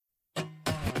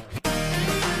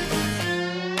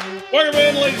Welcome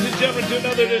in, ladies and gentlemen, to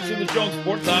another edition of the Jones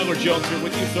Sports. Tyler Jones here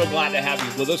with you. So glad to have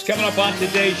you with us. Coming up on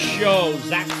today's show,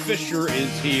 Zach Fisher is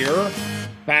here,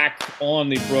 back on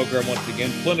the program once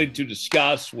again. Plenty to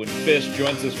discuss when Fish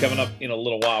joins us coming up in a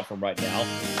little while from right now.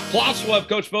 Plus, we'll have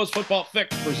Coach Bo's Football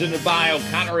Fix presented by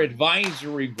O'Connor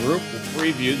Advisory Group. We'll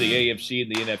preview the AFC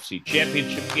and the NFC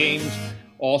championship games.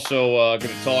 Also, going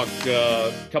to talk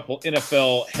a couple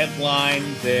NFL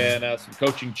headlines and some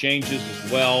coaching changes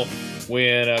as well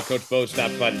when Coach Bo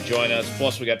stops by to join us.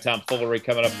 Plus, we got Tom Fullery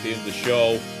coming up at the end of the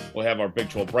show. We'll have our Big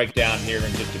 12 breakdown here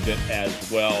in just a bit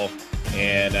as well.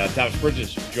 And Thomas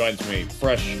Bridges joins me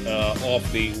fresh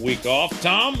off the week off.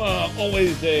 Tom,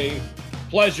 always a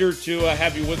pleasure to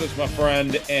have you with us, my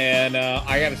friend. And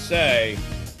I got to say,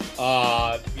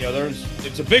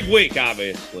 it's a big week,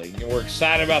 obviously. We're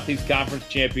excited about these conference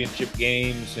championship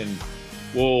games, and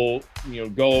we'll,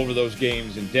 go over those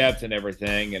games in depth and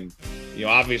everything. And,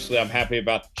 obviously I'm happy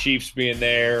about the Chiefs being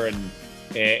there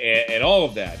and all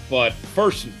of that. But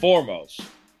first and foremost,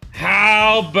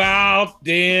 how about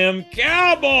them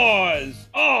Cowboys?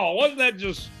 Oh, wasn't that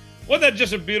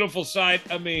just a beautiful sight?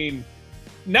 I mean,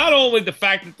 not only the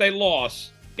fact that they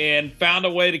lost and found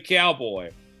a way to cowboy,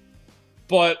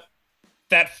 but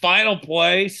that final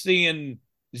play, seeing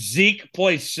Zeke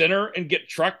play center and get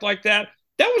trucked like that,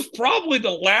 that was probably the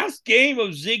last game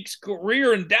of Zeke's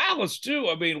career in Dallas, too.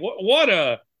 I mean, what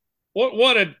a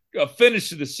finish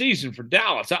to the season for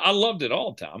Dallas. I loved it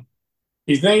all, Tom.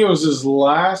 You think it was his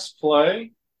last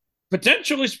play?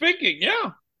 Potentially speaking,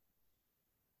 yeah.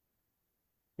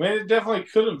 Man, it definitely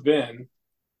could have been.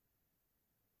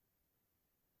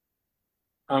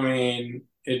 I mean,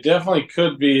 it definitely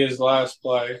could be his last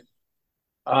play.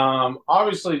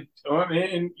 Obviously,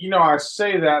 and I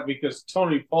say that because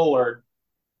Tony Pollard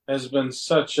has been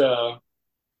such a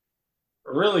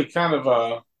really kind of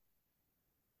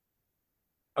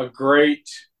a great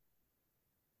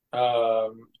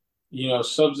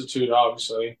substitute,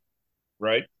 obviously.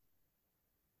 Right.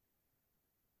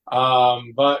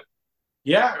 But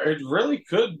yeah, it really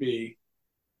could be.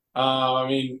 I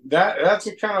mean, that's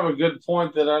a kind of a good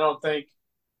point that I don't think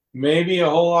maybe a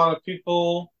whole lot of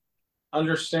people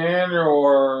understand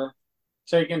or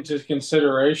take into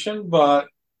consideration. But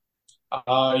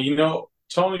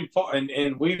Tony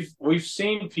and we've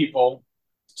seen people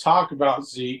talk about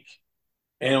Zeke,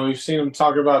 and we've seen him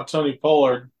talk about Tony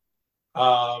Pollard.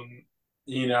 And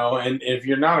if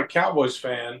you're not a Cowboys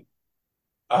fan,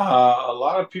 a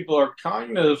lot of people are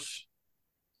kind of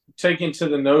taking to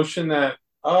the notion that,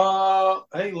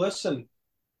 hey, listen,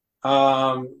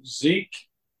 Zeke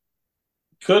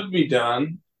could be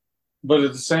done, but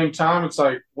at the same time, it's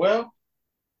like, well,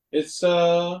 it's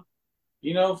for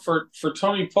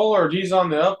Tony Pollard, he's on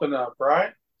the up and up,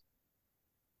 right?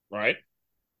 Right.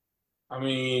 I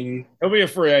mean, He'll be a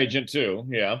free agent, too,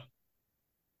 yeah.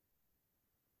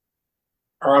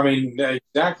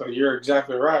 Exactly. You're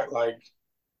exactly right. Like,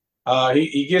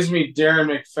 he gives me Darren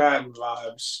McFadden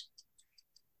vibes.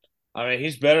 I mean,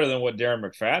 he's better than what Darren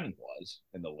McFadden was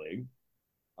in the league.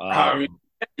 I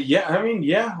mean,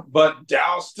 yeah, but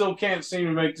Dallas still can't seem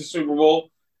to make the Super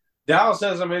Bowl. Dallas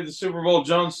hasn't made the Super Bowl,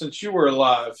 Jones, since you were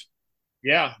alive.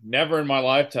 Yeah, never in my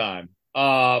lifetime.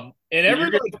 And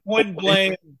everybody's pointing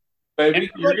blame, baby.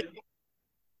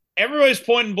 everybody's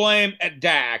pointing blame at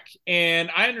Dak, and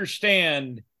I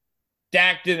understand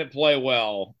Dak didn't play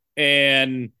well.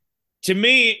 And to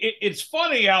me, it's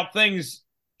funny how things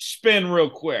spin real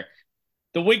quick.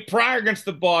 The week prior against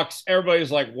the Bucs,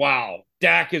 everybody's like, "Wow,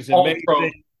 Dak is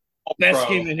amazing, best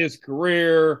game in his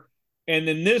career." And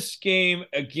then this game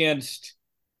against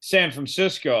San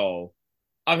Francisco,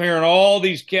 I'm hearing all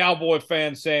these Cowboy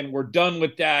fans saying, "We're done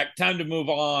with Dak, time to move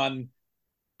on."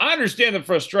 I understand the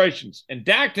frustrations, and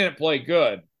Dak didn't play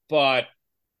good, but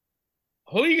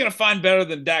who are you going to find better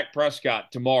than Dak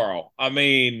Prescott tomorrow? I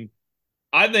mean,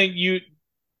 I think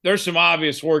there's some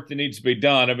obvious work that needs to be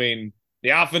done. I mean, the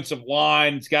offensive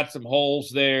line's got some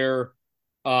holes there.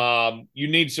 You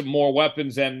need some more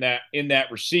weapons in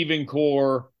that receiving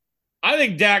core. I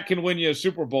think Dak can win you a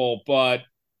Super Bowl, but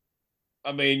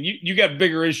I mean, you got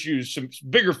bigger issues, some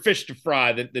bigger fish to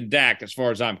fry than Dak, as far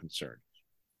as I'm concerned.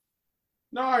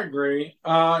 No, I agree.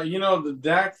 The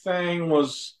Dak thing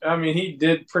was, I mean, he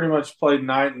did pretty much play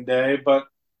night and day, but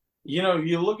you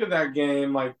look at that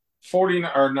game, like 40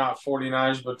 or not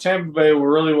 49ers, but Tampa Bay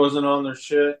really wasn't on their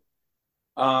shit.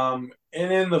 And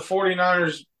in the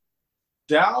 49ers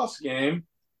Dallas game,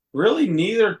 really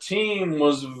neither team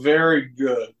was very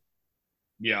good.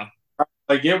 Yeah.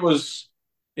 Like it was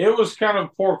kind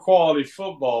of poor quality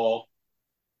football.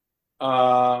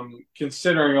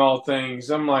 Considering all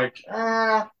things, I'm like,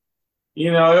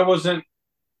 it wasn't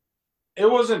it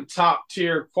wasn't top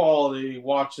tier quality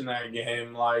watching that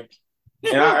game. Like,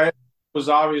 and it was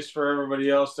obvious for everybody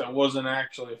else that wasn't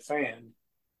actually a fan.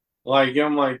 Like,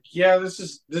 I'm like, yeah, this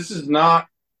is not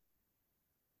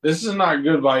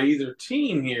good by either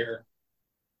team here.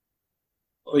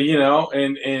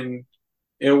 And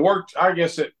it worked. I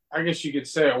guess you could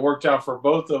say it worked out for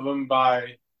both of them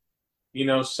by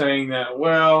saying that,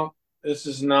 well, this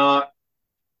is not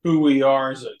who we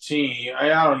are as a team. I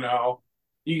don't know.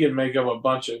 You can make up a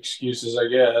bunch of excuses, I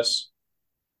guess.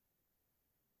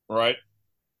 Right.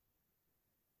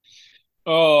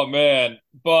 Oh man.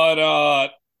 But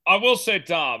I will say,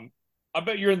 Tom, I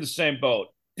bet you're in the same boat.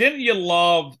 Didn't you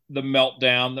love the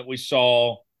meltdown that we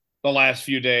saw the last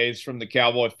few days from the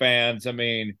Cowboy fans? I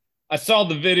mean, I saw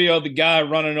the video of the guy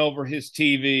running over his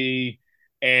TV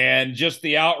and just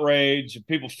the outrage of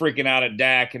people freaking out at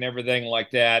Dak and everything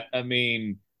like that. I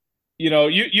mean, you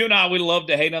and I, we love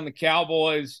to hate on the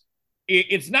Cowboys.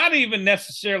 It's not even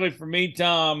necessarily for me,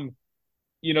 Tom,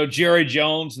 Jerry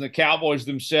Jones and the Cowboys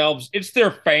themselves. It's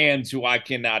their fans who I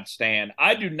cannot stand.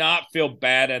 I do not feel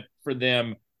bad for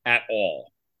them at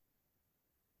all.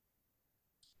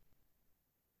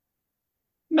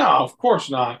 No, of course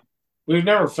not. We've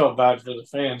never felt bad for the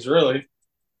fans, really.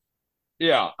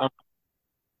 Yeah. Um,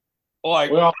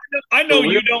 Like, well, I know for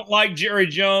real, you don't like Jerry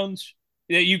Jones,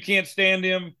 that you can't stand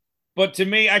him, but to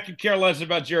me, I could care less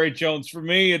about Jerry Jones. For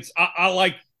me, I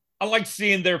like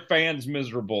seeing their fans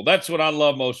miserable. That's what I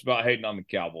love most about hating on the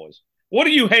Cowboys. What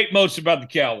do you hate most about the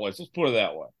Cowboys? Let's put it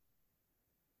that way.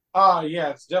 yeah,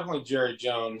 it's definitely Jerry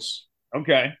Jones.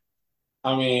 Okay.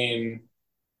 I mean,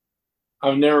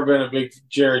 I've never been a big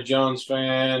Jerry Jones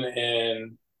fan,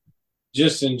 and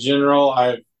just in general,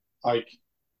 I've like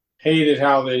hated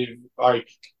how they like,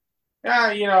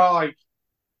 yeah, like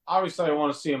obviously I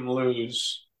want to see him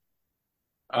lose.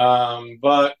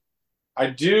 But I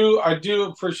do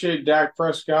appreciate Dak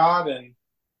Prescott, and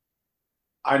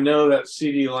I know that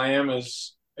CD Lamb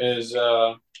is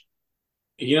a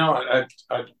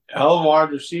hell of a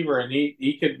wide receiver, and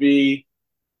he could be,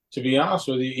 to be honest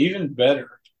with you, even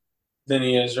better than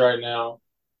he is right now.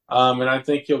 And I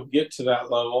think he'll get to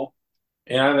that level,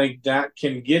 and I think that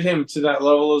can get him to that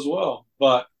level as well.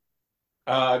 But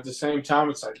at the same time,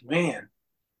 it's like, man,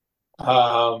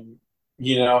 um,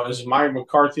 is Mike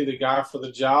McCarthy the guy for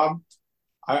the job?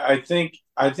 I think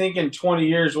in 20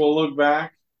 years we'll look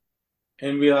back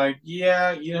and be like,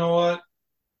 yeah, you know what?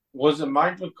 Was it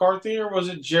Mike McCarthy or was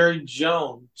it Jerry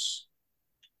Jones?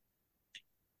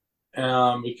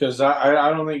 Because I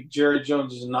don't think Jerry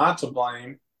Jones is not to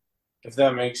blame, if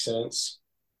that makes sense.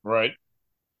 Right.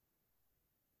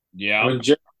 I Yeah. mean,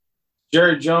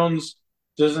 Jerry Jones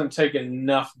doesn't take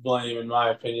enough blame, in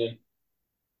my opinion.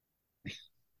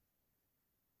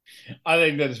 I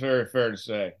think that's very fair to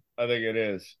say. I think it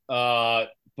is.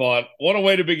 But what a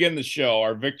way to begin the show,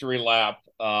 our victory lap.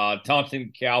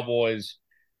 Taunting Cowboys,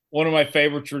 one of my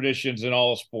favorite traditions in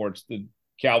all of sports, the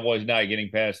Cowboys not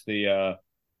getting past the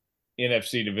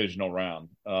NFC divisional round.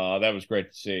 That was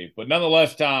great to see. But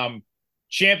nonetheless, Tom,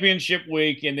 championship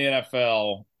week in the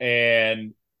NFL,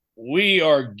 and we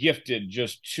are gifted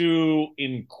just two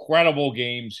incredible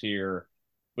games here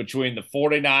between the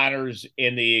 49ers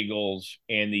and the Eagles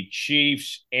and the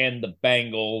Chiefs and the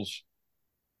Bengals.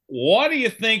 What do you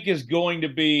think is going to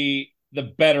be the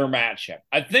better matchup?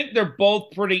 I think they're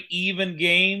both pretty even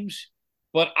games,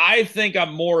 but I think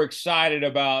I'm more excited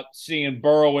about seeing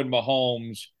Burrow and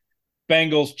Mahomes,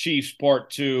 Bengals Chiefs part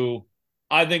two.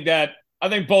 I think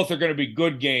both are going to be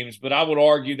good games, but I would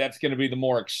argue that's going to be the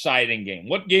more exciting game.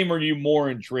 What game are you more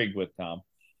intrigued with, Tom?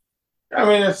 I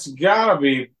mean, it's got to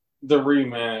be the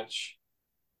rematch,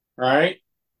 right?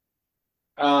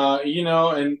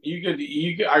 And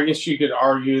I guess you could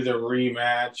argue the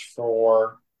rematch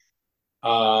for,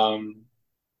 um,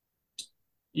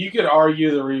 you could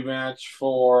argue the rematch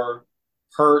for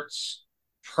Hurts,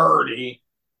 Purdy,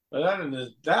 but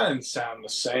that doesn't sound the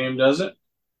same, does it?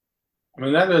 I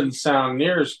mean, that doesn't sound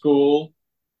near as cool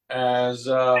as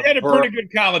They had a Burrow. pretty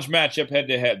good college matchup head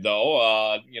to head,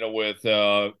 though, with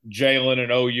Jalen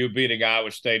and OU beating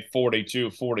Iowa State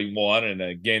 42-41 in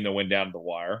a game that went down to the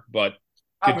wire. But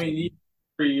I mean,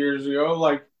 3 years ago,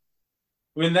 like,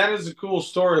 I mean, that is a cool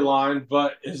storyline,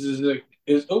 but is it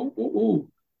as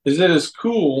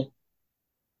cool?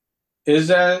 Is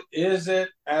it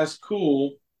as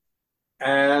cool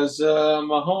as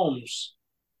Mahomes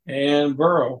and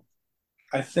Burrow?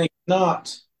 I think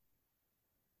not.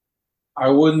 I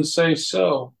wouldn't say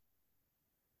so,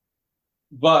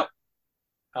 but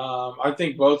I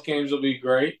think both games will be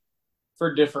great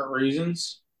for different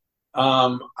reasons.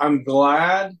 I'm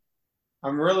glad.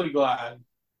 I'm really glad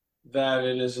that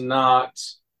it is not,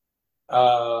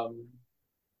 um,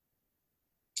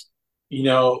 you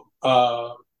know,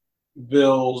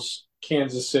 Bills,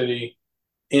 Kansas City,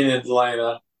 in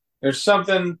Atlanta. There's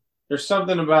something. There's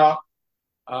something about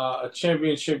a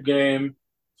championship game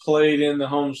played in the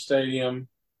home stadium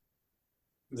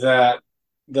that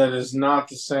is not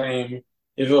the same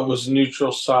if it was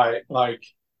neutral site. Like,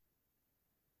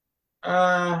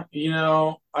 I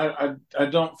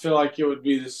don't feel like it would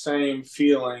be the same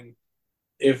feeling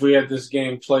if we had this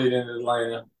game played in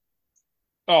Atlanta.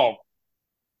 Oh,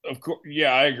 of course.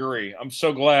 Yeah, I agree. I'm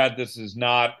so glad this is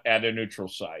not at a neutral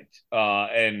site.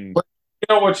 And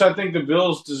But, which I think the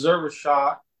Bills deserve a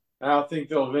shot, and I think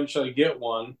they'll eventually get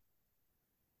one.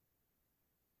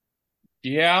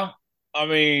 yeah, I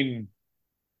mean,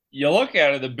 you look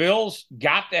at it, the Bills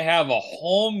got to have a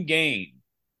home game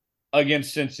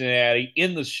against Cincinnati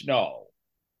in the snow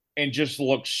and just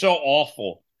looked so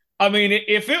awful. I mean,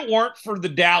 if it weren't for the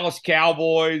Dallas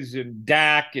Cowboys and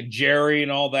Dak and Jerry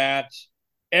and all that,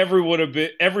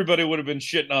 everybody would have been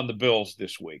shitting on the Bills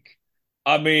this week.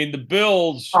 I mean, the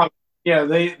Bills, Um, yeah,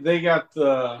 they got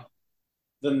the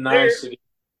they're nicety.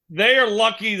 they are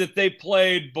lucky that they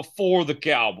played before the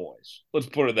Cowboys. Let's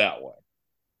put it that way.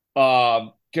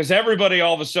 Because everybody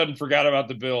all of a sudden forgot about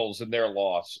the Bills and their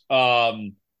loss.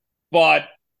 But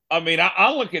I mean,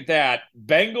 I look at that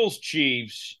Bengals,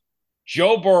 Chiefs,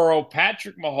 Joe Burrow,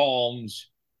 Patrick Mahomes,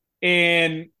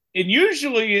 and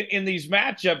usually in these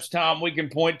matchups, Tom, we can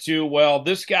point to, well,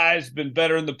 this guy's been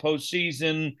better in the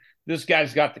postseason. This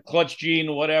guy's got the clutch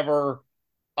gene, whatever.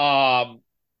 Um,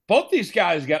 Both these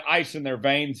guys got ice in their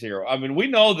veins here. I mean, we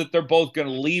know that they're both going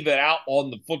to leave it out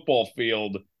on the football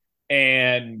field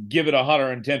and give it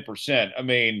 110%. I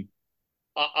mean,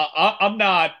 I'm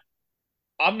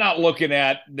not looking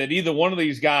at that either one of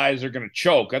these guys are going to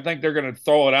choke. I think they're going to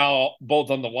throw it out both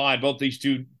on the line. Both these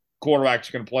two quarterbacks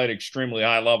are going to play at extremely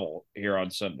high level here on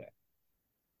Sunday.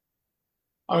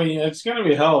 I mean, it's going to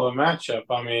be a hell of a matchup.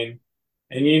 I mean,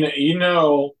 and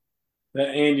that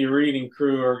Andy Reid and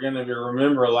crew are going to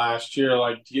remember last year.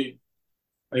 If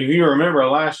you remember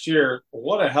last year,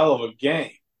 what a hell of a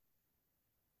game.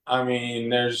 I mean,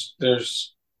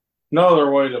 there's no other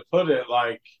way to put it.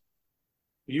 Like,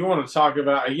 you want to talk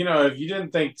about, if you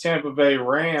didn't think Tampa Bay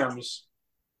Rams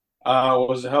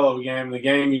was a hell of a game, the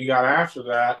game you got after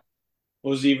that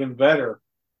was even better.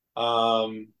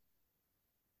 Um,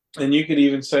 and you could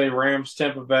even say Rams,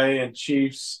 Tampa Bay, and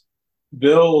Chiefs,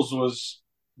 Bills was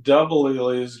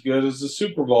doubly as good as the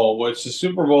Super Bowl, which the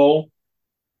Super Bowl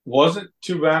wasn't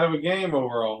too bad of a game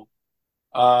overall.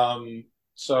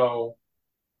 So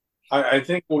I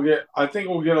think we'll get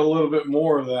a little bit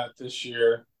more of that this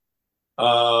year,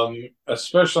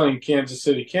 especially in Kansas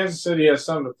City. Kansas City has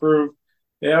something to prove.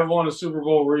 They have won a Super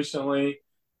Bowl recently,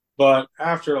 but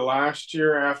after last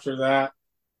year, after that,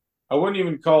 I wouldn't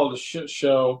even call it a shit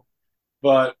show.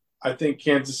 But I think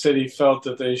Kansas City felt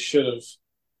that they should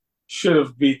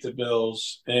have beat the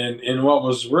Bills in what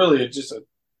was really just an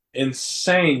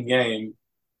insane game.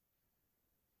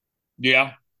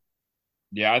 Yeah,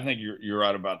 yeah, I think you're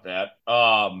right about that.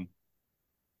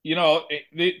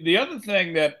 The other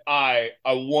thing that I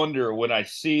wonder when I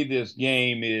see this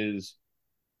game is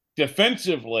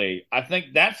defensively. I think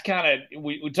that's kind of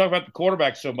we talk about the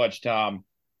quarterback so much, Tom.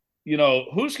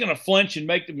 Who's going to flinch and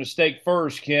make the mistake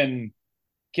first? Can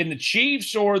the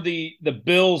Chiefs or the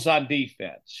Bills on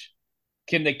defense?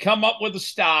 Can they come up with a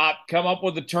stop, come up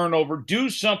with a turnover, do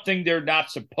something they're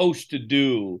not supposed to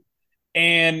do?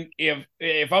 And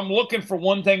if I'm looking for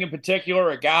one thing in particular,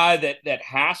 a guy that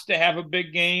has to have a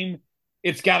big game,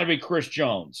 it's got to be Chris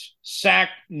Jones, sack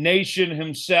nation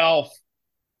himself.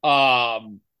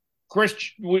 Chris,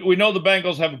 we know the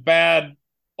Bengals have a bad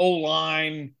O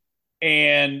line,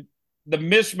 and the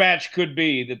mismatch could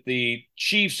be that the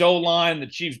Chiefs O line, the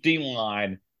Chiefs D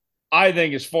line, I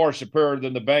think is far superior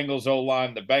than the Bengals O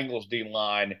line, the Bengals D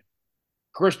line.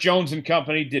 Chris Jones and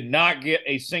company did not get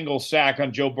a single sack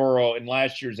on Joe Burrow in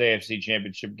last year's AFC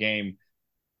Championship game.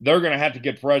 They're going to have to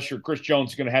get pressure. Chris Jones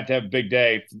is going to have a big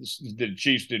day for the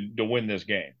Chiefs to win this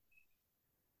game.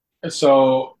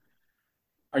 So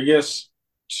I guess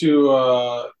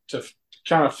to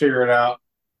kind of figure it out,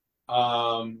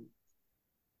 um,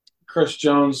 Chris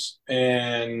Jones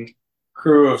and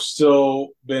crew have still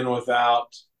been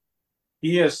without.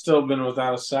 He has still been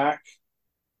without a sack.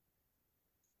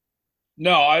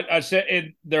 No, I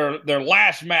said their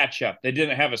last matchup, they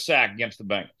didn't have a sack against the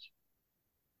Bengals.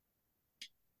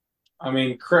 I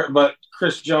mean, but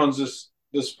Chris Jones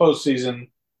this postseason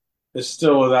is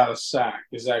still without a sack.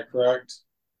 Is that correct?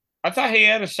 I thought he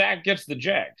had a sack against the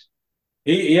Jags.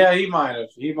 Yeah, he might have.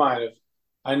 He might have.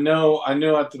 I know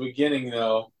at the beginning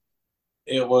though,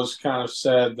 it was kind of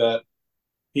said that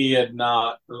he had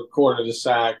not recorded a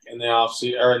sack in the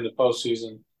offseason or in the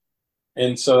postseason.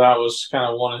 And so that was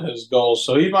kind of one of his goals.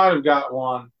 So he might have got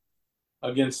one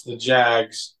against the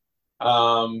Jags.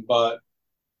 But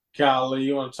golly,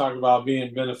 you want to talk about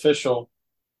being beneficial.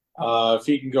 If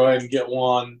he can go ahead and get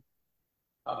one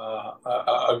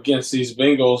against these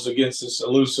Bengals, against this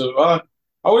elusive, I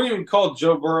wouldn't even call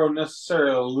Joe Burrow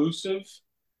necessarily elusive.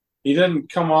 He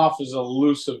didn't come off as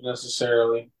elusive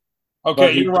necessarily, Okay,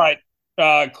 but you're he.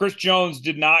 right. Chris Jones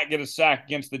did not get a sack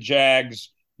against the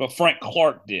Jags, but Frank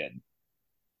Clark did.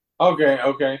 Okay,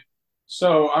 okay.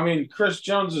 So I mean, Chris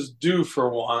Jones is due for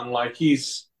one. Like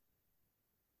he's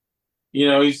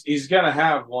gonna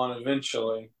have one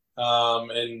eventually.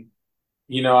 And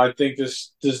I think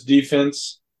this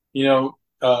defense,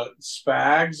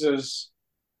 Spags is,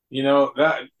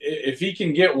 that if he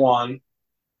can get one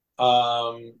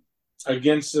um,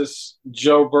 against this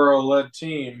Joe Burrow led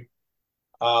team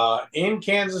in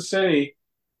Kansas City,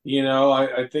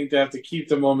 I think they have to keep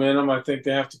the momentum. I think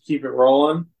they have to keep it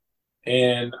rolling,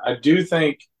 and I do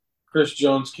think Chris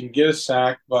Jones can get a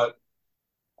sack, but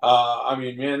I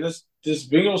mean, man, this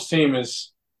Bengals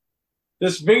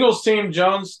team,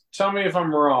 Jones. Tell me if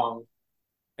I'm wrong,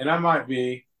 and I might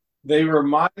be. They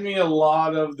remind me a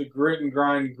lot of the grit and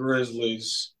grind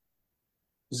Grizzlies.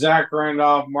 Zach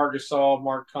Randolph, Marcus Gasol,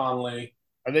 Mark Conley.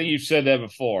 I think you've said that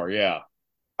before. Yeah.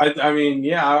 I mean,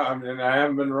 yeah, I mean, I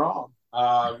haven't been wrong.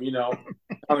 Now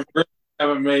the Grizzlies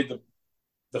haven't made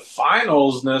the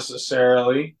finals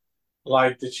necessarily,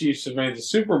 like the Chiefs have made the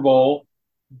Super Bowl,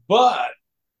 but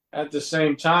at the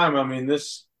same time, I mean,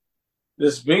 this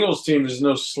Bengals team is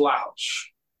no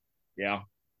slouch. Yeah.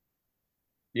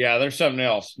 Yeah, there's something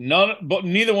else. But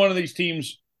neither one of these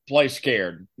teams play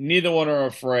scared. Neither one are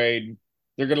afraid.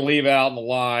 They're going to leave out in the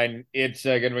line. It's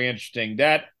going to be interesting.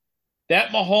 That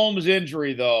Mahomes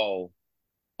injury, though,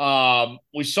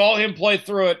 we saw him play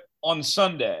through it on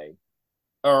Sunday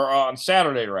or on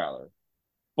Saturday rather.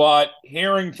 But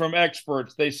hearing from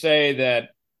experts, they say that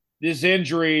this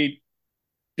injury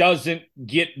doesn't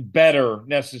get better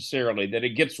necessarily. That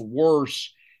it gets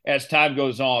worse as time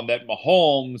goes on. That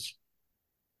Mahomes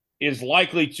is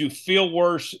likely to feel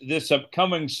worse this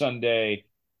upcoming Sunday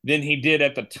than he did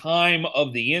at the time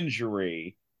of the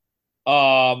injury.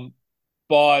 Um,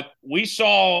 but we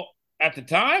saw at the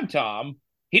time, Tom,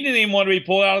 he didn't even want to be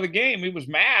pulled out of the game. He was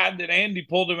mad that Andy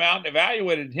pulled him out and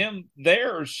evaluated him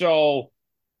there. So,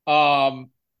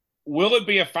 will it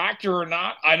be a factor or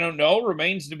not? I don't know.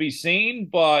 Remains to be seen.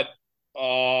 But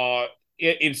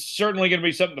it's certainly going to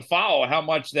be something to follow. How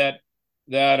much that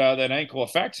ankle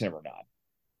affects him or not.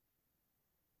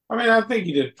 I mean, I think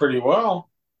he did pretty well.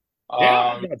 Yeah,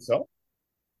 I Um, thought so.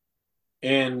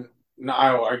 in no,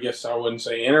 I guess I wouldn't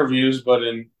say interviews, but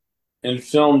in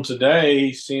film today,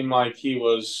 he seemed like he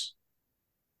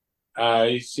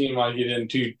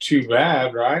didn't do too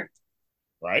bad, right?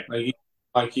 Right.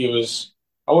 Like he was.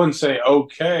 I wouldn't say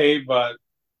okay, but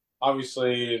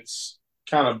obviously it's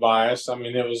kind of biased. I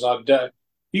mean, it was on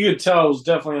you could tell it was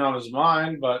definitely on his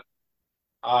mind, but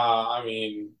I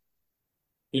mean,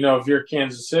 if you're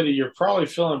Kansas City, you're probably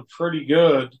feeling pretty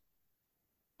good,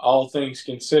 all things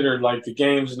considered. Like the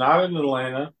game's not in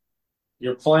Atlanta.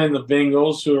 You're playing the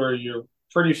Bengals, who you're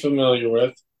pretty familiar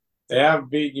with. They have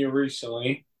beaten you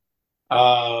recently.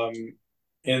 Um,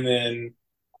 and then,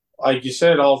 like you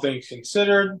said, all things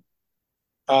considered,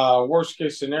 worst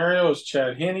case scenario is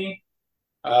Chad Henne.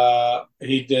 Chad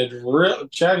Henne did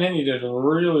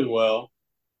really well,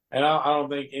 and I don't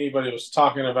think anybody was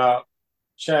talking about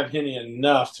Chad Henne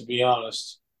enough, to be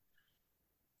honest.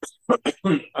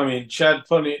 I mean, Chad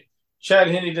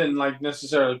Henne didn't like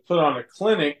necessarily put on a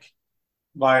clinic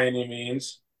by any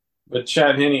means, but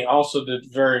Chad Henne also did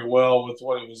very well with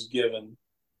what he was given.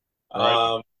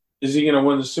 Right. Um, is he going to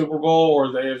win the Super Bowl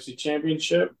or the AFC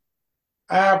Championship?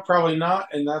 Probably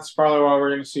not, and that's probably why we're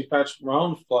going to see Patrick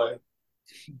Mahomes play.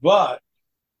 But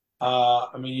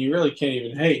I mean, you really can't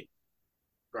even hate.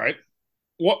 Right.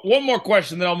 One more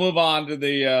question, then I'll move on to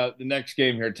the next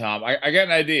game here, Tom. I got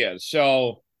an idea.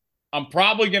 So I'm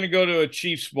probably going to go to a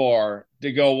Chiefs bar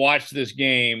to go watch this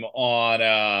game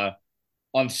on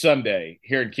Sunday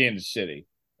here in Kansas City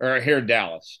or here in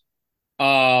Dallas.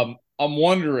 I'm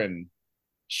wondering,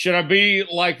 should I be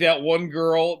like that one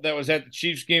girl that was at the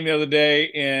Chiefs game the other day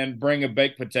and bring a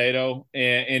baked potato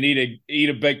and eat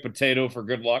a baked potato for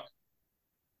good luck?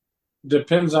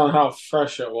 Depends on how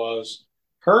fresh it was.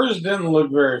 Hers didn't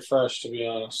look very fresh, to be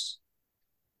honest.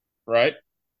 Right.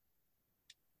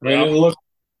 I mean, Yeah.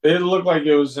 it looked like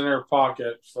it was in her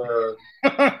pocket for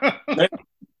maybe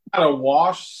not a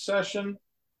wash session,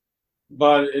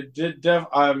 but it did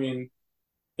I mean,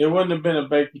 it wouldn't have been a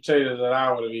baked potato that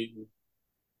I would have eaten.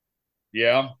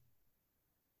 Yeah.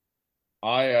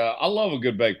 I love a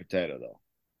good baked potato though.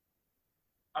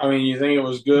 I mean, you think it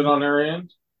was good on her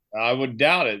end? I would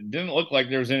doubt it. It didn't look like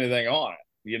there was anything on it.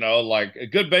 You know, like a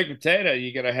good baked potato,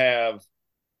 you got to have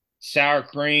sour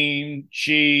cream,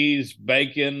 cheese,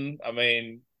 bacon. I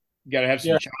mean, you got to have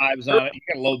some Yeah, chives her on it. You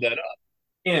got to load that up.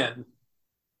 skin.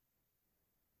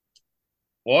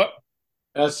 What?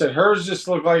 I said hers just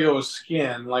looked like it was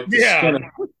skin, like the Yeah. skin of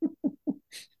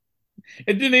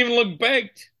It didn't even look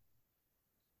baked.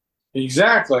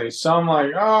 exactly. So I'm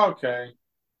like, oh, okay.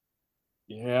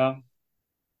 Yeah.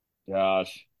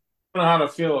 Gosh. I don't know how to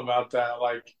feel about that.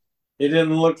 Like, it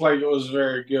didn't look like it was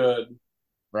very good.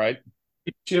 Right.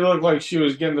 She looked like she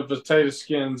was getting the potato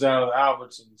skins out of the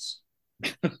Albertsons.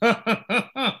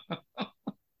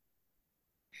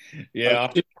 Like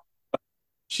Yeah.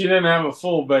 she didn't have a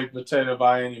full baked potato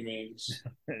by any means.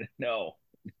 No.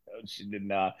 No, she did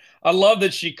not. I love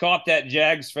that she caught that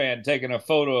Jags fan taking a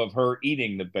photo of her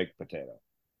eating the baked potato.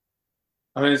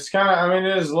 I mean, it's kind of. I mean,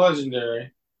 it is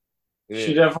legendary. It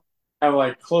She is. definitely have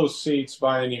like close seats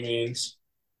by any means,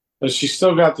 but she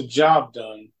still got the job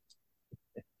done.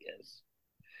 Yes.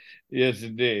 Yes,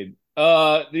 indeed.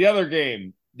 The other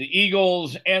game, the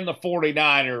Eagles and the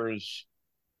 49ers.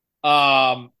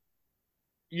 Um,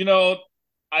 you know,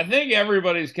 I think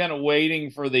everybody's kind of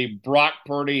waiting for the Brock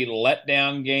Purdy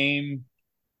letdown game.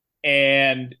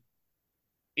 And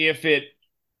if it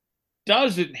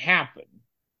doesn't happen,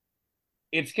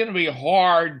 it's going to be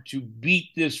hard to beat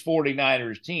this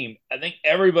 49ers team. I think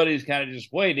everybody's kind of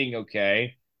just waiting,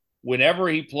 okay, whenever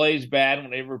he plays bad,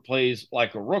 whenever he plays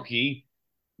like a rookie,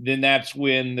 then that's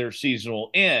when their season will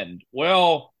end.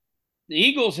 Well, the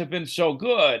Eagles have been so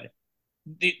good.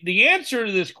 The answer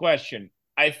to this question,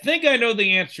 I think I know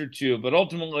the answer to, but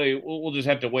ultimately we'll just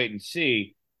have to wait and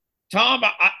see. Tom,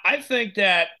 I think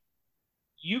that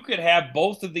you could have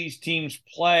both of these teams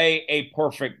play a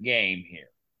perfect game here.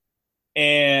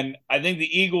 And I think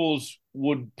the Eagles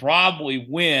would probably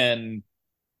win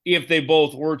if they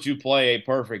both were to play a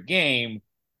perfect game.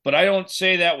 But I don't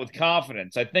say that with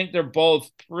confidence. I think they're both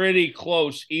pretty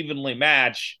close, evenly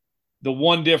matched. The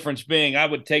one difference being I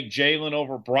would take Jalen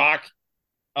over Brock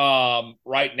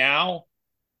right now,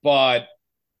 but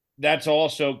that's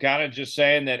also kind of just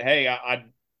saying that, hey,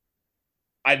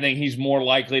 I think he's more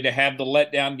likely to have the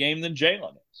letdown game than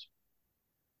Jalen is.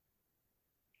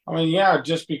 I mean, yeah,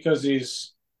 just because he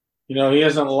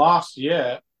hasn't lost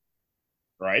yet,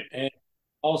 Right. and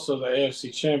also the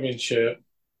AFC Championship,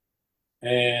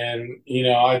 and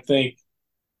I think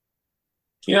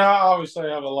I obviously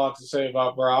have a lot to say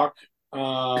about Brock,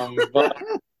 but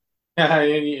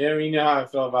you know how I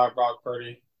feel about Brock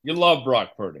Purdy. You love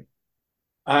Brock Purdy.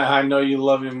 I know you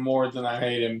love him more than I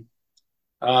hate him,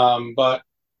 but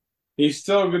he's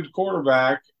still a good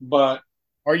quarterback. But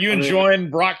Are you I mean,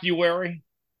 enjoying Brockuary?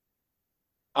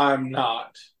 I'm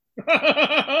not.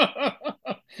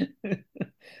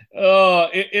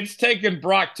 It's taken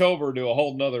Brocktober to a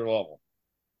whole nother level.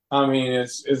 I mean,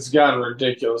 it's gotten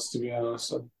ridiculous to be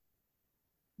honest.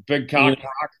 Big You cock. know,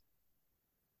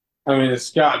 I mean, it's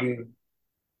gotten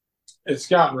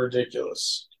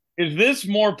ridiculous. Is this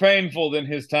more painful than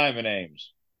his time in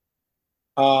Ames?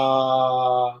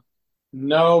 Uh,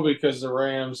 no, because the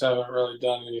Rams haven't really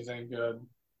done anything good.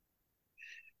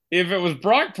 If it was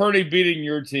Brock Purdy beating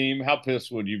your team, how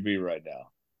pissed would you be right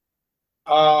now?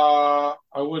 I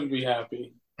wouldn't be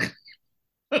happy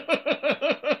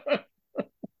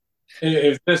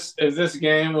if this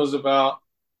game was about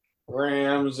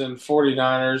Rams and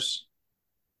 49ers.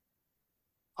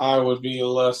 I would be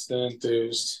less than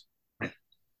enthused,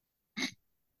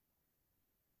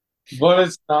 but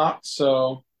it's not.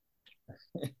 So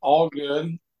all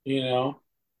good, you know.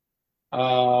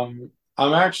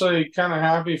 I'm actually kind of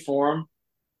happy for him,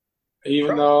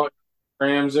 even Really? though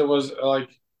Rams. It was like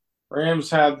Rams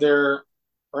had their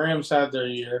Rams had their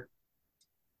year.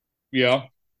 Yeah.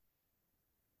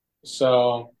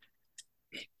 So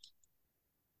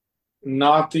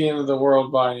not the end of the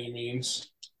world by any means,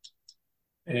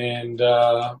 and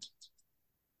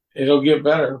it'll get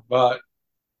better. But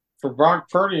for Brock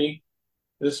Purdy,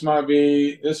 this might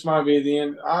be the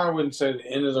end. I wouldn't say the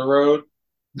end of the road.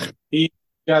 He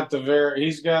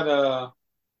he's got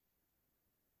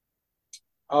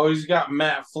he's got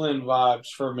Matt Flynn vibes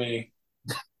for me.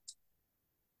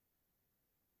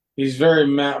 He's very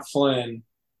Matt Flynn,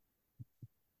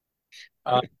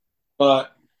 uh,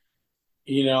 but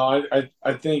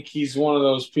I think he's one of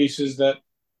those pieces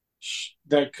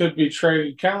that could be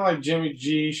traded, kind of like Jimmy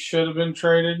G should have been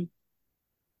traded,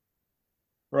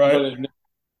 Right. but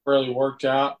really worked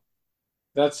out.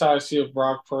 That's how I see it with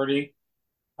Brock Purdy.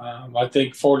 I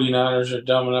think 49ers are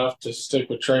dumb enough to stick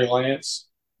with Trey Lance.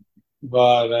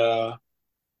 But,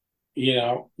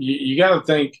 you got to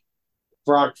think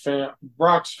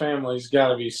Brock's family's got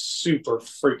to be super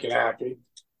freaking happy.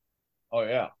 Oh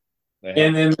yeah, they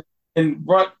have.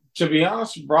 But to be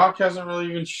honest, Brock hasn't really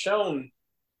even shown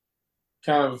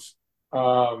kind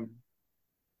of,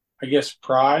 I guess,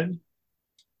 pride.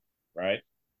 Right.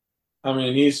 I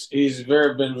mean, he's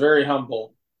been very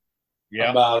humble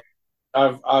Yeah. about it.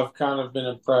 I've kind of been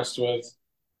impressed with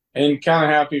and kind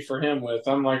of happy for him with.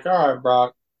 I'm like, all right,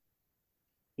 Brock,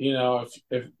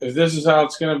 if this is how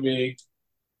it's gonna be,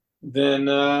 then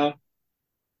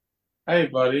hey,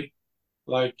 buddy,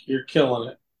 like you're killing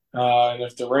it. And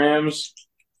if the Rams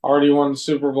already won the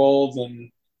Super Bowl,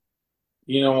 then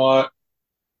you know what?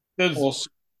 Does We'll see.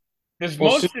 does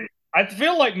We'll see. I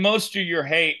feel like most of your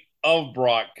hate of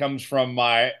Brock comes from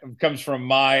my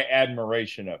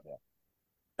admiration of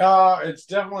It's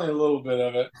definitely a little bit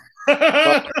of it,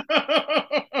 but him.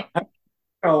 I'm not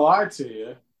gonna lie to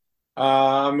you.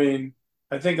 I mean,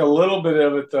 I think a little bit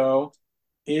of it though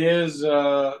is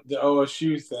the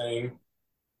OSU thing.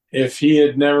 If he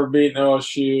had never beaten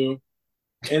OSU,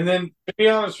 and then to be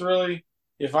honest, really,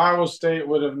 if Iowa State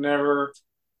would have never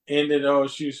ended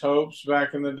OSU's hopes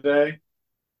back in the day,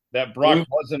 That we Brock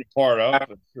wasn't a part of, would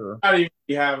for sure. not even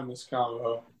be having this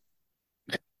convo.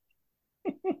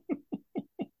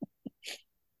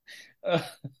 Uh,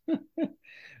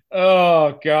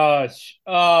 oh gosh.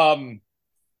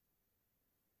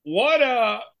 What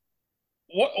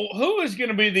what who is going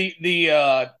to be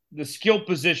the skill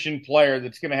position player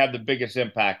that's going to have the biggest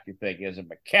impact, you think? Is it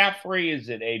McCaffrey? Is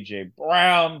it AJ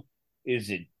Brown? Is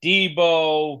it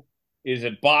Debo? Is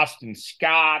it Boston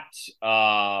Scott?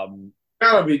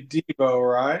 Gotta be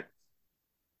Debo, right?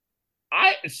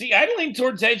 I see. I lean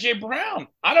towards AJ Brown.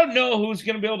 I don't know who's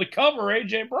going to be able to cover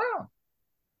AJ Brown.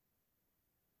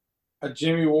 A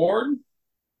Jimmy Ward.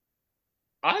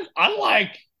 I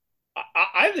like.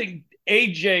 I think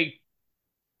AJ,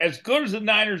 as good as the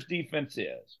Niners defense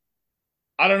is,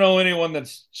 I don't know anyone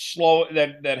that's slow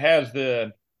that has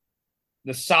the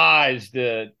size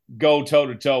to go toe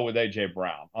to toe with AJ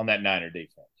Brown on that Niner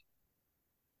defense.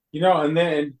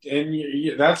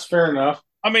 That's fair enough.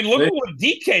 I mean, look They, at what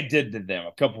DK did to them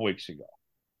a couple weeks ago.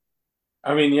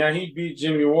 I mean, yeah, he beat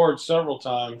Jimmy Ward several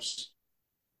times.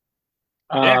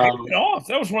 Yeah, he Um, went off.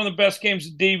 That was one of the best games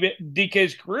of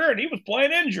DK's career, and he was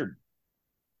playing injured.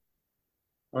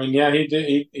 I mean, yeah, he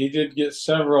did. He did get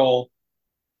several.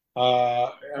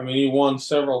 I mean, he won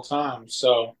several times.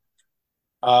 So,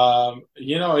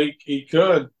 he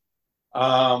could.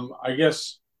 I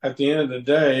guess at the end of the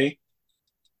day,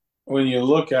 when you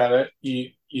look at it,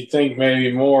 you think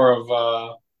maybe more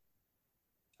of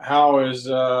how's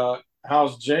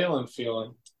Jalen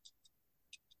feeling?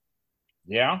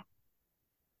 Yeah,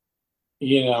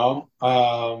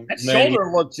 that Maybe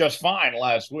shoulder looked just fine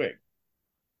last week.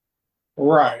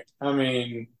 right. I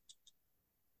mean,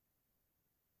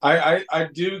 I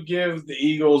do give the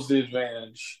Eagles the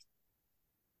advantage,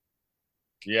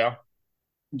 Yeah,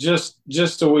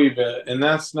 just a wee bit, and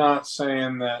that's not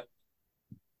saying that.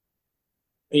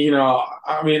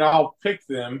 I mean, I'll pick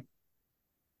them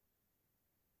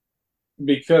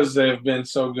because they've been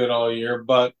so good all year,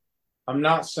 but I'm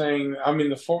not saying. I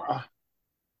mean,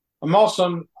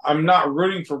 I'm not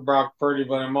rooting for Brock Purdy,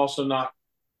 but I'm also not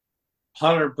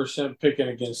 100% picking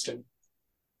against him.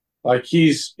 Like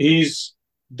he's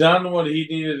done what he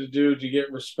needed to do to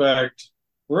get respect,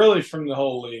 really from the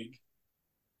whole league.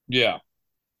 yeah,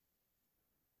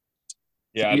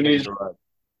 yeah. I I mean, think he's you're right.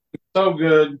 so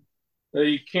good that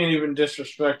you can't even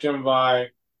disrespect him by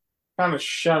kind of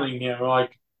shunning him.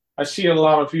 Like I see a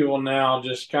lot of people now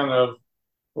just kind of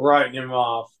writing him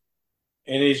off,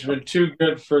 and he's been too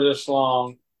good for this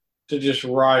long to just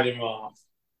write him off.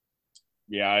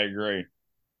 Yeah, I agree.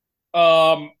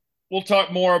 Um, we'll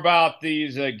talk more about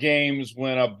these games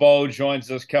when Bo joins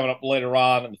us coming up later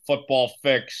on in the football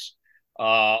fix.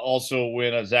 Also,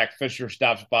 when Zach Fisher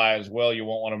stops by as well, you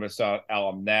won't want to miss out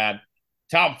on that.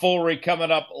 Tom Foolery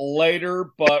coming up later,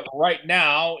 but right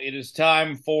now it is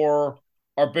time for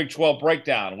our Big 12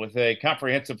 breakdown with a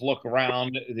comprehensive look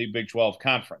around the Big 12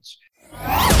 conference.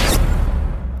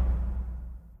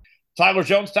 Tyler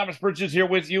Jones, Thomas Bridges here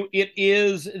with you. It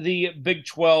is the Big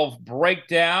 12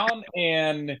 breakdown.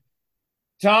 And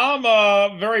Tom,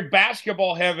 very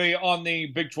basketball heavy on the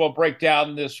Big 12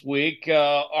 breakdown this week.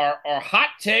 Our hot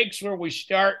takes where we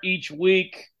start each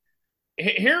week.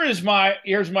 Here's my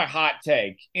hot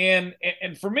take. And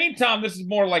for me, Tom, this is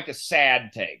more like a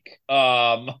sad take.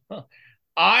 I'm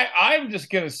just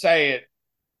gonna say it.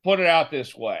 put it out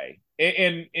this way,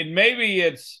 and maybe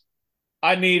it's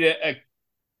I need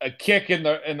a kick in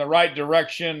the right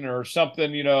direction or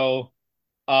something,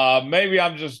 maybe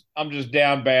I'm just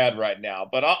down bad right now.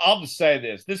 But I'll just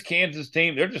say this Kansas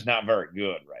team, they're just not very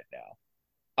good right now.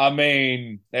 I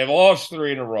mean, they've lost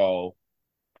three in a row.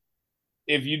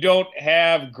 If you don't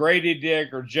have Grady Dick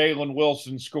or Jalen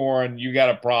Wilson scoring, you got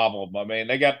a problem. I mean,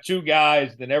 they got two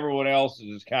guys, then everyone else is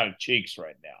just kind of cheeks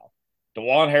right now.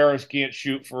 DeJuan Harris can't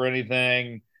shoot for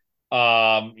anything.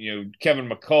 Kevin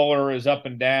McCullough is up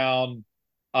and down.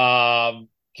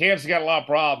 Kansas got a lot of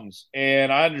problems,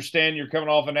 and I understand you're coming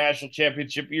off a national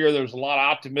championship year. There's a lot of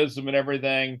optimism and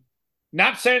everything.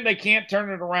 Not saying they can't turn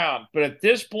it around, but at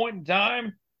this point in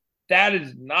time, that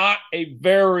is not a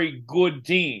very good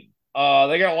team.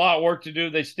 They got a lot of work to do.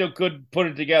 They still could put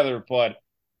it together, but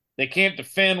they can't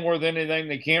defend worth anything.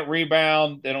 They can't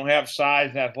rebound. They don't have size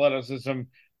and athleticism.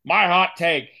 My hot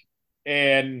take,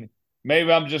 and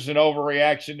maybe I'm just an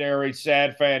overreactionary,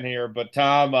 sad fan here, but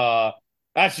Tom,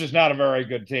 that's just not a very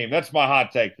good team. That's my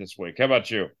hot take this week. How about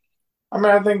you? I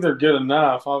mean, I think they're good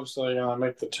enough. Obviously, they're going to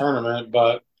make the tournament,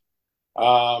 but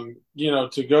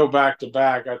to go back to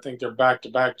back, I think their back to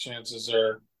back chances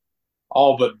are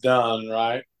all but done,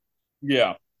 right?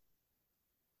 Yeah.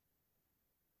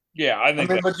 Yeah, I I think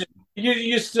mean, that. but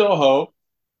you still hope,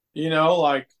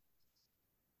 like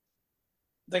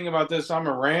think about this. I'm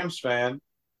a Rams fan.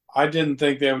 I didn't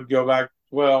think they would go back.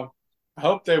 Well, I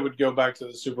hope they would go back to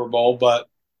the Super Bowl, but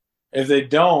if they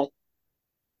don't,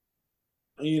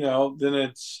 then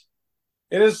it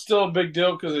is still a big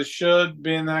deal because it should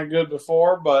being that good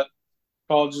before, but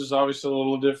college is obviously a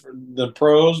little different than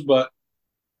pros. But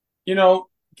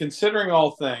considering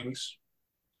all things,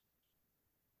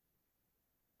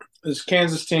 this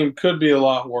Kansas team could be a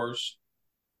lot worse.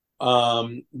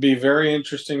 Be very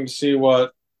interesting to see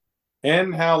what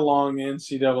and how long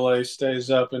NCAA stays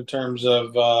up in terms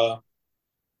of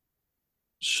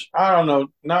I don't know,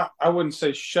 not I wouldn't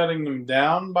say shutting them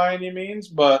down by any means,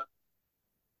 but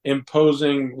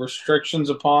imposing restrictions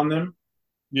upon them.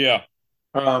 Yeah.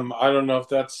 I don't know if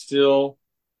that's still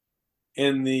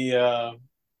in the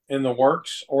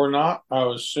works or not. I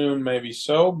would assume maybe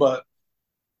so, but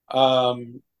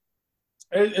um,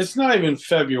 it's not even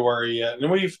February yet,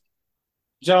 and we've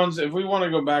Jones. If we want to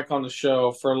go back on the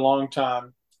show for a long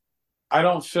time, I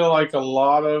don't feel like a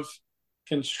lot of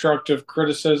constructive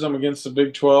criticism against the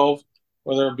Big 12,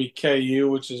 whether it be KU,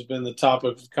 which has been the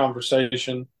topic of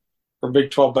conversation for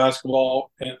Big 12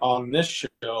 basketball and on this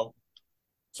show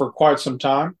for quite some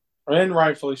time, and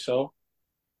rightfully so.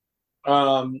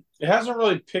 It hasn't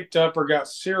really picked up or got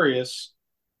serious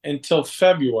until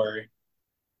February.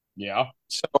 Yeah.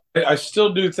 So I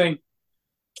still do think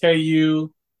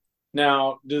KU.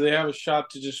 Now, do they have a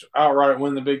shot to just outright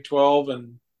win the Big 12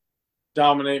 and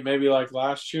dominate maybe like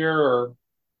last year or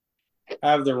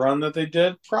have the run that they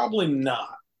did? Probably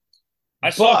not. I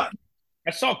saw But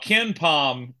I saw Ken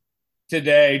Palm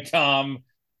today, Tom,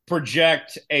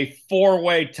 project a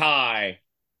four-way tie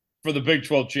for the Big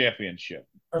 12 championship.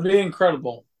 it'd be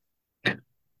incredible.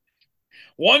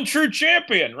 One true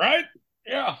champion, right?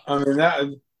 Yeah. I mean, that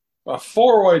a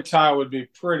four-way tie would be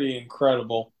pretty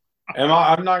incredible.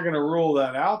 I'm not going to rule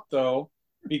that out though,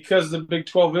 because the Big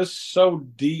 12 is so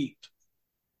deep.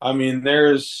 I mean,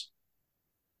 I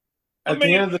at the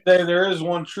mean, end of the day, there is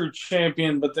one true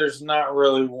champion, but there's not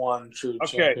really one true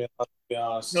okay. champion. Let's be So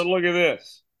honest. look at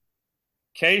this.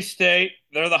 K-State,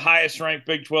 they're the highest ranked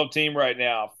Big 12 team right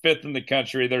now, fifth in the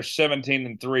country. They're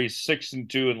 17-3,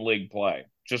 6-2 in league play.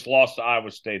 Just lost to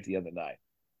Iowa State the other night.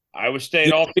 Iowa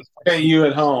State also. KU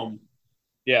at home.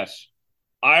 Yes.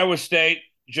 Iowa State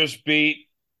just beat,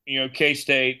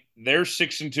 K-State. They're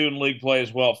 6-2 in league play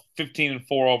as well, 15-4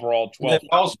 overall, They 12.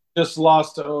 also just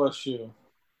lost to OSU.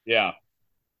 Yeah.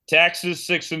 Texas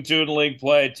 6-2 in league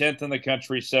play, 10th in the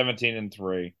country,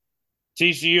 17-3.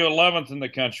 TCU 11th in the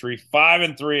country,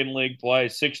 5-3 in league play,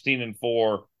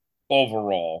 16-4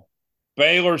 overall.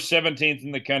 Baylor 17th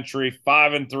in the country,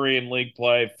 5-3 in league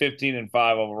play, 15-5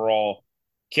 overall.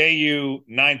 KU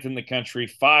 9th in the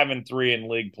country, 5-3 in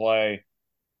league play,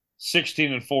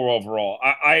 16-4 overall.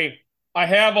 I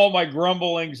have all my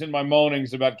grumblings and my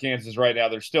moanings about Kansas right now.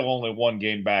 They're still only one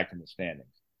game back in the standings.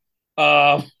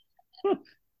 Uh,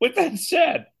 with that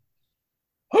said,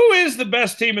 who is the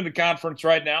best team in the conference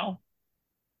right now?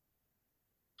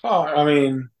 Oh,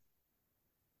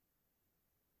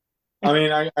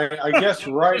 I guess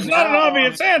right There's not an now,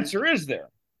 obvious answer, is there?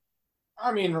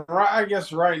 I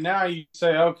guess right now you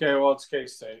say, okay, well, it's K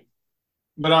State,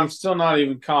 but I'm still not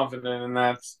even confident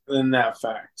in that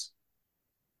fact.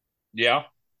 Yeah.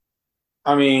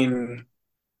 I mean,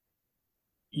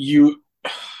 you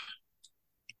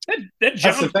That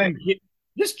That's the thing. Johnston kid,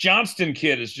 this Johnston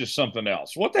kid is just something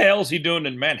else. What the hell is he doing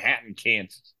in Manhattan,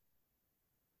 Kansas?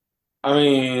 I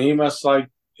mean, he must like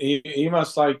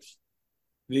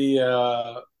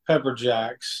the Pepper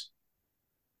Jacks.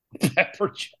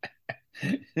 Pepper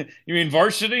Jack. You mean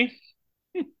varsity?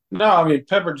 No, I mean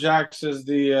Pepper Jacks is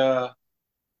the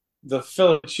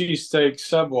Philly cheesesteak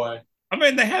Subway. I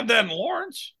mean, they have that in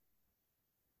Lawrence.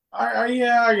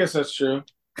 Yeah, I guess that's true.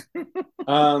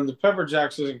 The Pepper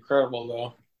Jacks is incredible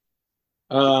though.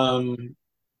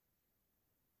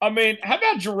 I mean, how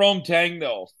about Jerome Tang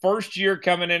though? First year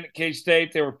coming in at K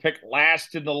State, they were picked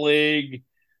last in the league.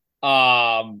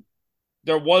 Um,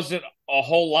 there wasn't a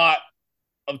whole lot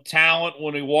of talent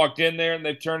when he walked in there, and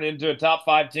they've turned it into a top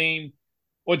five team.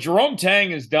 What Jerome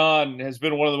Tang has done has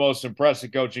been one of the most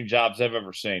impressive coaching jobs I've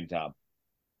ever seen, Tom.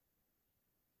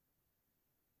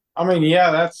 I mean,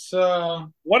 yeah, that's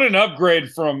What an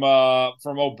upgrade from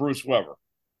old Bruce Weber.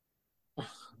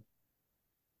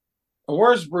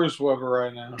 where's Bruce Weber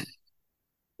right now?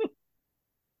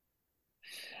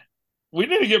 We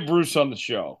need to get Bruce on the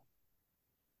show.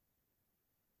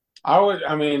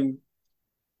 I mean,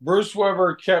 Bruce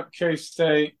Weber kept K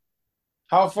State.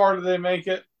 How far did they make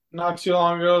it? Not too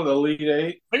long ago, the Elite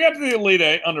Eight. They got to the Elite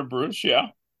Eight under Bruce, yeah.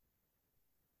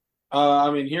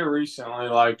 I mean, here recently,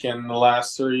 like in the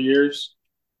last 3 years.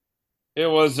 It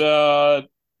was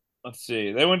let's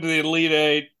see. They went to the Elite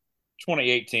Eight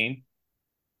 2018.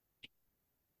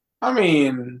 I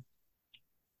mean,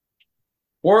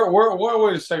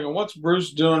 wait a second. What's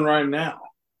Bruce doing right now?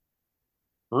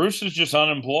 Bruce is just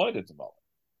unemployed at the moment.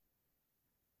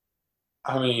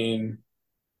 I mean,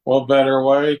 what better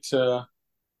way to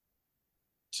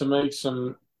make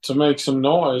some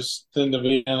noise than to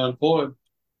be unemployed?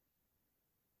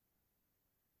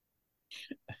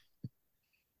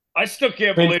 I still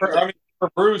can't believe it. I mean, for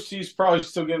Bruce, he's probably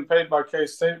still getting paid by K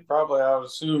State. Probably, I would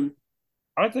assume.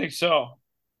 I think so.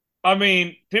 I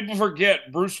mean, people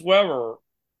forget Bruce Weber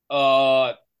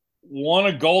uh, won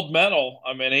a gold medal.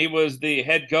 I mean, he was the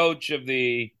head coach of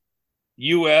the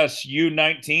U.S.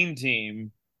 U19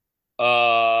 team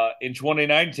in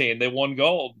 2019. They won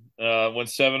gold, went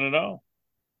 7-0.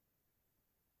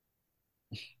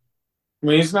 I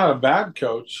mean, he's not a bad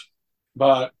coach,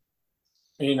 but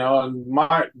and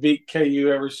might beat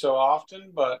KU every so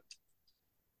often. But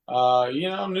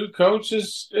new coach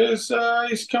is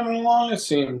he's coming along. It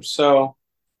seems so.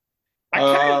 I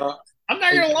kind of, I'm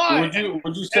not gonna lie.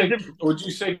 Would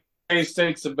you say K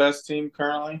State's the best team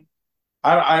currently?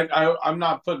 I'm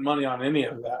not putting money on any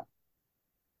of that.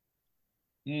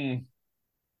 Hmm.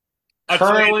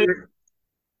 Currently,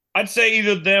 I'd say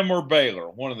either them or Baylor,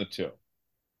 one of the two.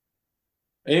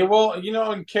 well,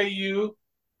 in KU,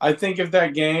 I think if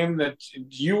that game that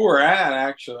you were at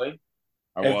actually,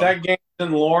 if that game's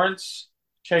in Lawrence,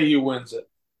 KU wins it.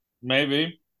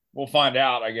 Maybe we'll find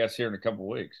out. I guess here in a couple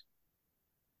of weeks.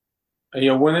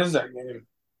 Yeah, when is that game?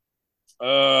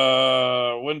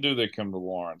 When do they come to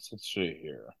Lawrence? Let's see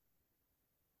here.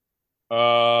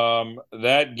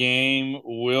 That game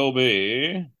will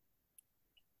be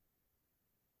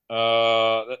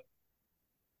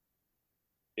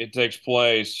it takes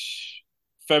place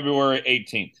February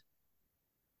 18th.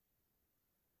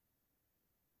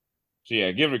 So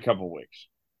yeah, give it a couple of weeks.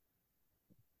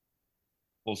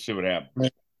 We'll see what happens.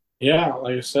 Yeah,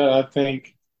 like I said, I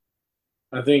think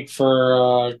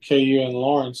for KU and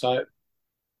Lawrence, I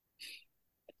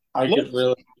could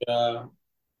really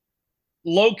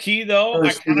low key though.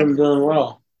 I see them doing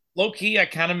well. Low key, I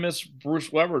kind of miss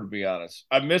Bruce Weber, to be honest.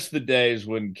 I miss the days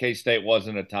when K State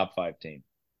wasn't a top 5 team.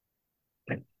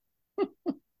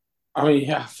 I mean,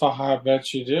 yeah, I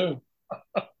bet you do.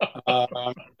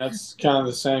 That's kind of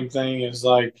the same thing as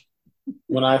like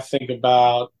when I think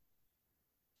about,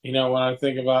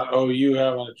 OU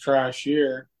having a trash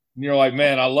year. And you're like,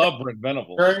 man, I love Brent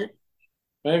Venables. Right?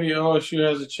 Maybe OSU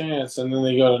has a chance, and then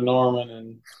they go to Norman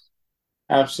and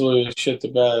absolutely shit the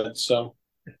bed. So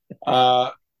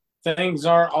things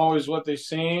aren't always what they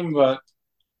seem, but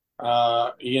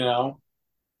if you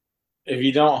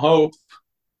don't hope,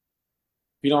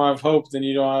 if you don't have hope, then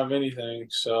you don't have anything.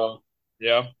 So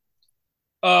yeah.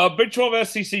 Big 12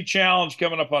 SEC Challenge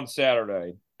coming up on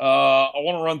Saturday. I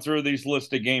want to run through these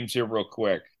list of games here real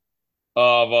quick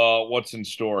of what's in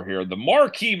store here. The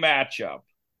marquee matchup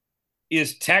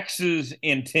is Texas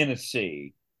and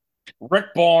Tennessee.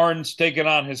 Rick Barnes taking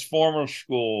on his former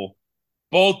school.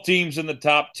 Both teams in the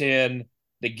top 10.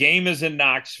 The game is in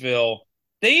Knoxville.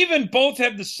 They even both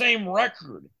have the same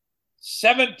record,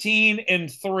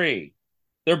 17-3.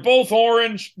 They're both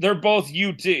orange. They're both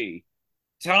UT.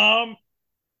 Tom,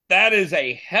 that is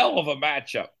a hell of a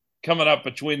matchup. coming up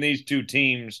between these two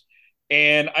teams.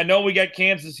 And I know we got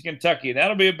Kansas and Kentucky.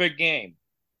 That'll be a big game.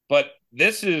 But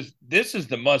this is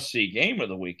the must-see game of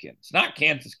the weekend. It's not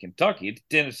Kansas, Kentucky. It's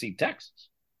Tennessee, Texas.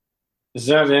 Is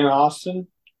that in Austin?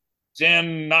 It's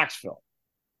in Knoxville.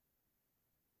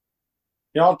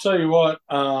 Yeah, I'll tell you what.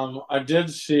 I did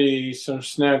see some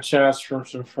Snapchats from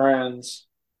some friends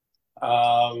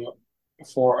um,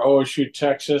 for OSU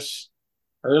Texas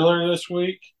earlier this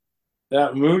week.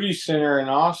 That Moody Center in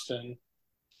Austin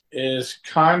is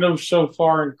kind of so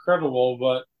far incredible,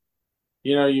 but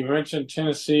you mentioned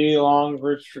Tennessee, long,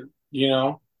 rich,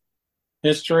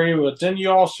 history, but then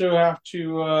you also have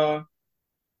to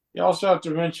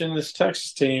mention this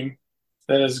Texas team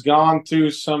that has gone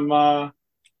through some, I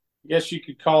guess you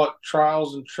could call it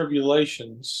trials and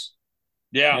tribulations,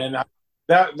 Yeah. and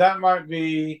that might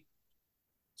be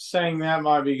saying that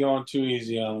might be going too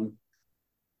easy on them.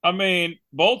 I mean,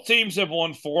 both teams have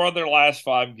won 4 of their last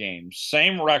 5 games.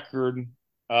 Same record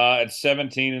at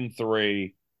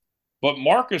 17-3. But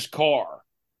Marcus Carr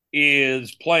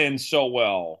is playing so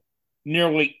well.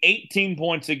 Nearly 18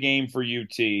 points a game for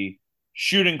UT,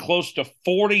 shooting close to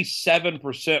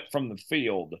 47% from the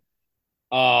field.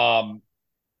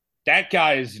 That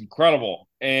guy is incredible.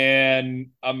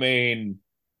 And, I mean,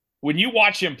 when you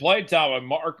watch him play,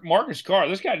 Tom, Marcus Carr,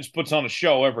 this guy just puts on a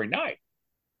show every night.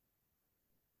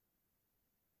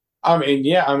 I mean,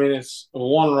 yeah, I mean it's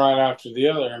one right after the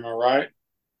other. Am I right?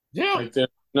 Yeah. Like there's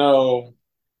no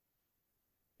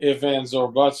ifs, ands,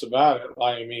 or buts about it.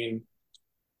 Like, I mean,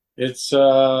 it's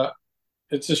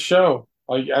it's a show.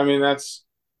 Like, I mean, that's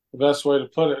the best way to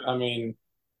put it. I mean,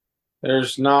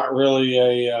 there's not really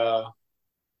any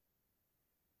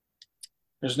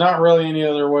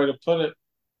other way to put it.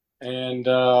 And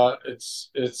it's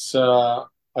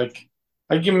like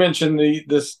you mentioned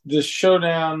this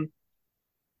showdown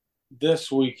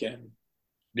this weekend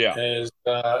Yeah. is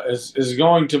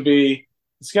going to be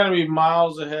it's going to be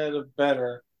miles ahead of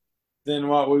better than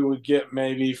what we would get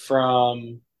maybe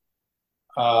from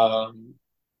um,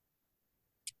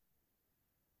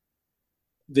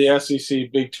 the SEC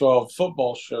Big 12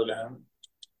 football showdown.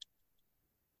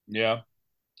 Yeah.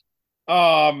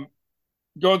 Going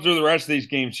through the rest of these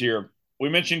games here, we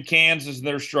mentioned Kansas and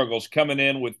their struggles coming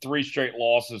in with 3 straight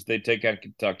losses. They take on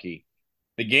Kentucky.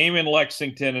 The game in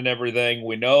Lexington and everything,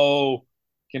 we know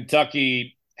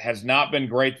Kentucky has not been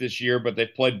great this year, but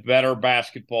they've played better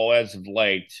basketball as of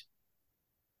late.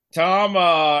 Tom,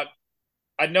 I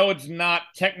know it's not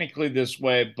technically this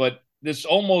way, but this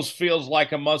almost feels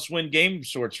like a must-win game of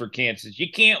sorts for Kansas. You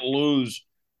can't lose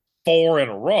 4 in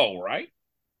a row, right?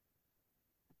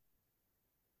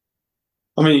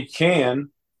 I mean, you can.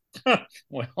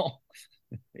 Well,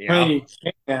 I yeah. mean,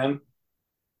 you can.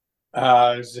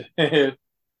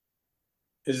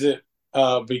 Is it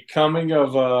becoming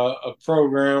of a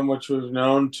program which we've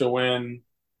known to win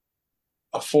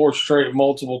a 4 straight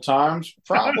multiple times?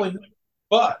 Probably.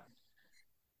 But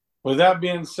with that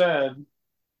being said,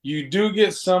 you do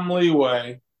get some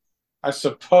leeway, I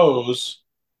suppose,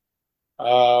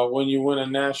 when you win a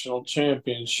national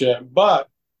championship. But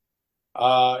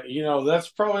that's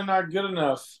probably not good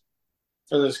enough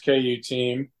for this KU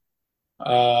team.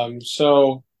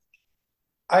 So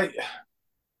I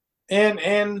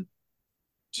and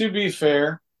to be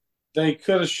fair, they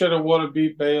could have, should have, would have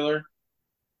beat Baylor.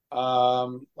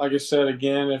 Like I said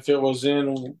again, if it was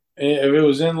in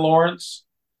Lawrence,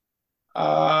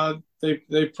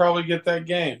 they probably get that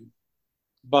game,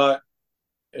 but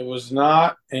it was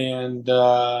not. And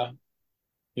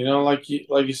like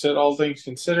you said, all things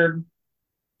considered,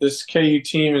 this KU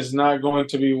team is not going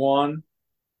to be one.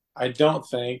 I don't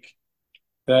think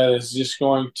that is just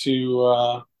going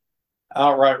to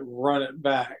outright run it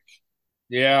back.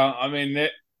 Yeah, I mean,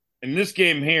 in this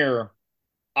game here,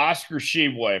 Oscar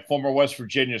Sheboy, former West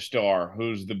Virginia star,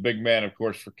 who's the big man, of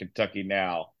course, for Kentucky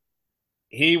now,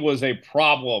 he was a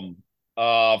problem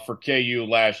for KU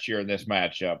last year in this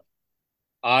matchup.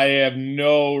 I have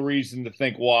no reason to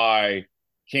think why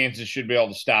Kansas should be able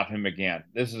to stop him again.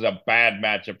 This is a bad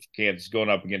matchup for Kansas going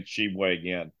up against Sheboy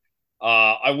again.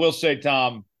 I will say,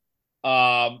 Tom,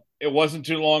 it wasn't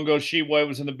too long ago Sheboy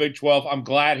was in the Big 12. I'm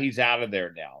glad he's out of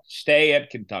there now. Stay at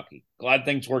Kentucky. Glad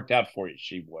things worked out for you,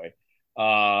 Sheboy.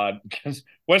 Because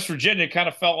West Virginia kind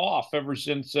of fell off ever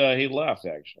since he left,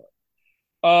 actually.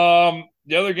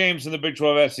 The other games in the Big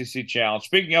 12 SEC Challenge.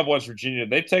 Speaking of West Virginia,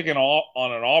 they've taken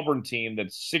on an Auburn team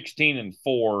that's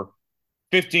 16-4,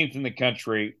 15th in the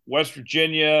country. West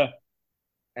Virginia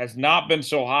has not been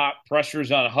so hot.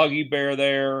 Pressure's on Huggy Bear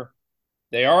there.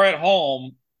 They are at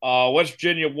home. West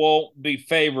Virginia won't be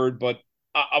favored, but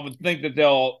I would think that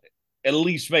they'll at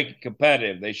least make it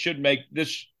competitive. They should make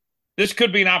this this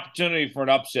could be an opportunity for an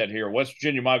upset here. West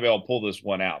Virginia might be able to pull this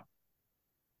one out.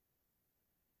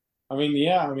 I mean,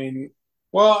 yeah, I mean,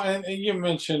 well, and you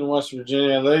mentioned West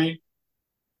Virginia. They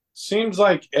seems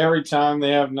like every time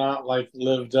they have not like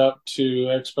lived up to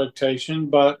expectation,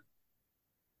 but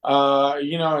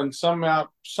and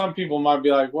some people might be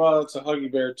like, well, it's a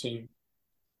Huggy Bear team.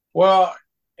 Well,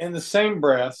 in the same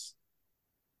breath,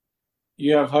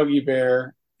 you have Huggy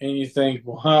Bear, and you think,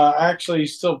 well, actually,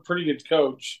 he's still a pretty good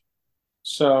coach.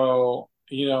 So,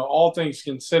 all things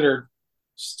considered,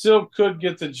 still could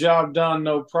get the job done,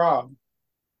 no problem.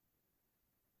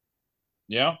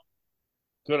 Yeah,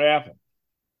 could happen.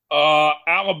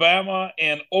 Alabama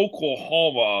and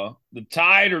Oklahoma, the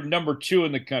Tide are number 2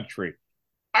 in the country.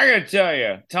 I got to tell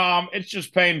you, Tom, it's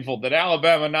just painful that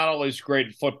Alabama not only is great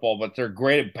at football, but they're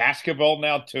great at basketball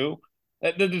now too.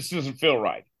 That this doesn't feel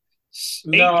right.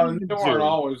 No, 18 they and weren't 2.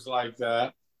 always like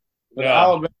that. But Yeah.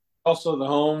 Alabama is also the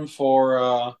home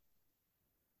for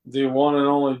the one and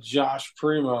only Josh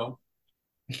Primo.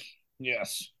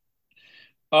 Yes.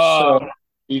 So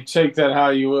you take that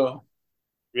how you will.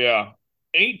 Yeah.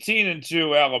 18 and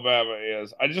 2 Alabama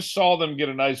is. I just saw them get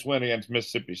a nice win against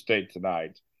Mississippi State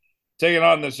tonight. Taking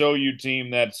on this OU team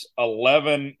that's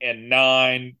 11 and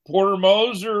 9. Porter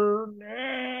Moser,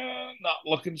 not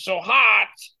looking so hot.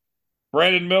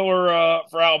 Brandon Miller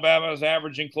for Alabama is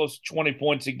averaging close to 20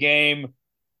 points a game.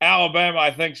 Alabama, I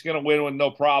think, is going to win with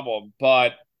no problem.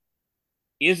 But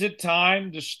is it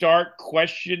time to start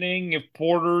questioning if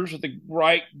Porter's the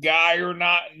right guy or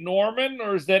not, Norman?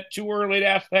 Or is that too early to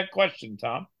ask that question,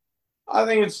 Tom? I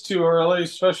think it's too early,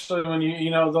 especially when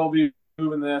they'll be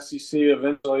moving the SEC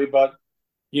eventually. But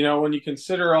when you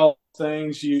consider all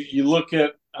things, you look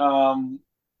at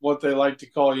what they like to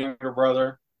call younger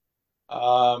brother,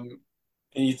 and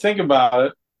you think about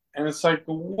it, and it's like,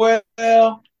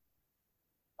 well,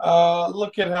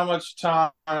 look at how much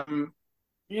time. I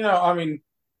mean,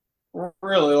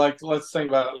 really, like, let's think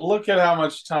about it. Look at how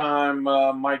much time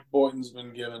Mike Boynton's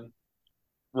been given.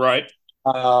 Right.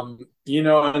 And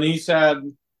he's had,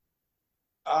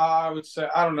 I would say,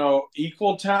 I don't know,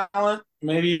 equal talent,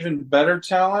 maybe even better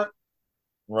talent.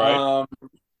 Right.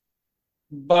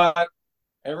 But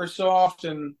every so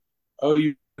often,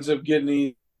 OU ends up getting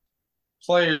these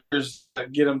players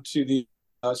that get them to the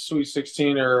Sweet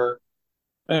 16 or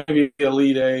maybe the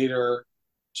Elite Eight or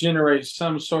generate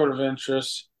some sort of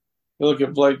interest. You look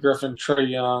at Blake Griffin, Trey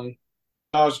Young,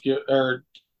 Josh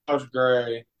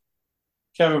Gray,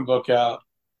 Kevin Bookout.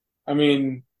 I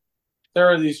mean, there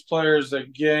are these players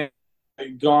that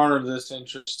garner this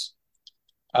interest.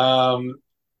 And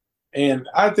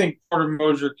I think Porter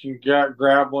Moser can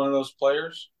grab one of those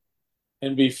players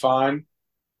and be fine.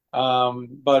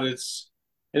 But it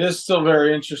is still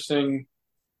very interesting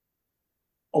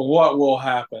what will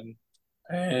happen.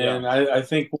 And Yeah. I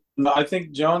think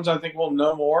Jones, I think we'll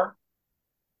know more.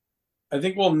 I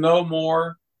think we'll know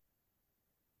more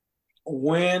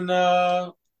when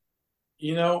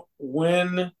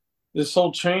when this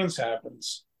whole change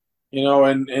happens.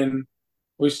 And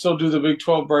we still do the Big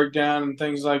 12 breakdown and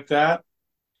things like that.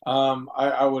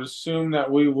 I would assume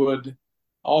that we would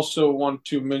also want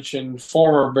to mention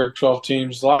former Big 12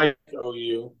 teams like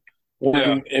OU Yeah.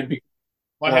 when it becomes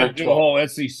Might have Big to do a 12. whole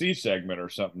SEC segment or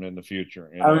something in the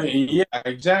future. I mean, yeah,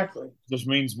 exactly. Just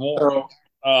means more. So,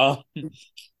 Uh,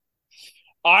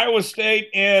 Iowa State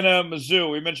and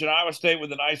Mizzou. We mentioned Iowa State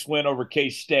with a nice win over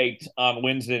K State on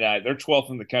Wednesday night. They're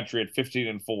 12th in the country at 15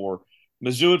 and 4.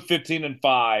 Mizzou at 15 and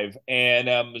 5, and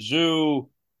Mizzou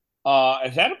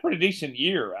has had a pretty decent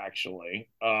year actually.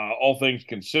 All things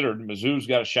considered, Mizzou's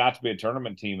got a shot to be a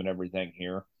tournament team and everything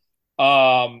here.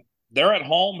 They're at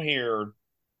home here.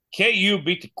 KU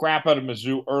beat the crap out of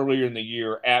Mizzou earlier in the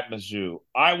year at Mizzou.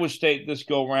 Iowa State this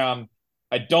go around.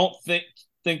 I don't think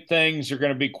things are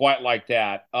going to be quite like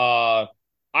that.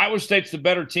 Iowa State's the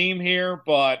better team here,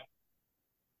 but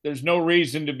there's no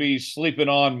reason to be sleeping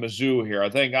on Mizzou here. I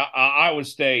think Iowa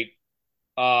State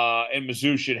and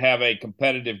Mizzou should have a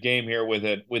competitive game here with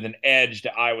an edge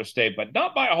to Iowa State, but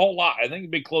not by a whole lot. I think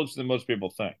it'd be closer than most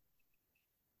people think.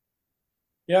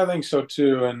 yeah, I think so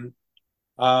too. And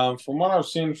from what I've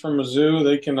seen from Mizzou,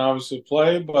 they can obviously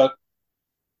play, but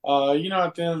at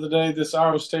the end of the day, this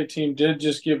Iowa State team did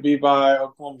just get beat by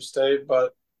Oklahoma State,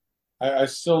 but I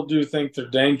still do think they're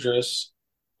dangerous.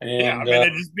 Yeah, I And mean they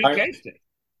just beat K-State.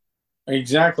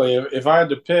 exactly, if I had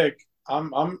to pick,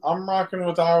 I'm rocking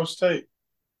with Iowa State.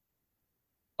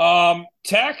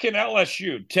 Tech and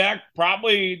LSU. Tech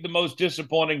probably the most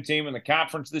disappointing team in the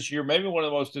conference this year, maybe one of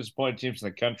the most disappointing teams in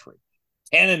the country.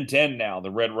 10 and 10 now,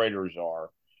 the Red Raiders are.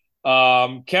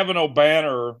 Kevin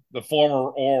O'Banner, the former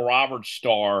Oral Roberts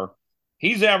star,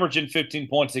 He's averaging 15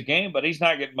 points a game, but he's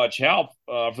not getting much help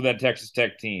for that Texas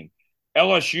Tech team.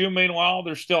 LSU, meanwhile,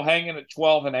 they're still hanging at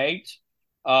 12-8.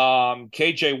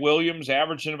 KJ Williams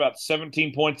averaging about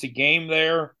 17 points a game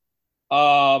there.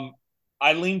 Um,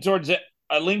 I lean towards it.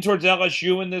 I lean towards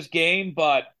LSU in this game,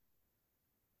 but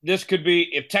this could be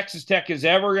if Texas Tech is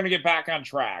ever going to get back on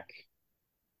track.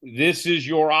 This is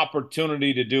your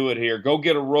opportunity to do it here. Go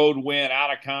get a road win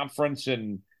out of conference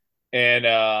and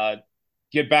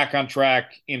get back on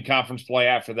track in conference play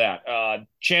after that.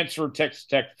 Chance for Texas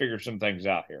Tech to figure some things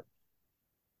out here.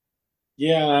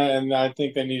 Yeah, and I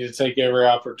think they need to take every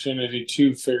opportunity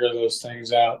to figure those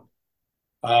things out.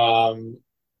 Um,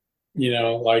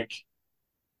 like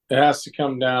it has to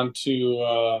come down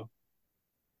to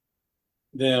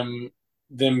them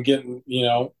getting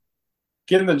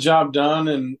getting the job done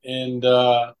and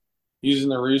using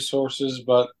the resources.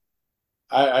 But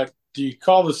I do you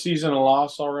call the season a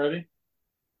loss already?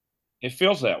 It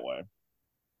feels that way.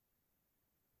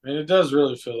 I mean, it does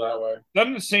really feel that way.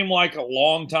 Doesn't it seem like a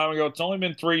long time ago? It's only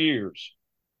been 3 years.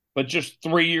 But just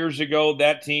 3 years ago,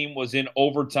 that team was in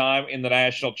overtime in the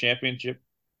national championship.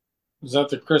 Is that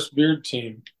the Chris Beard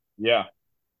team? Yeah,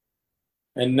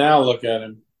 And now look at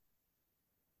him.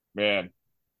 man.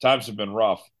 Times have been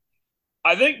rough.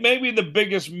 I think maybe the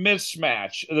biggest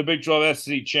mismatch of the Big 12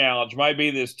 SEC Challenge might be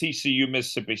this TCU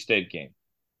Mississippi State game.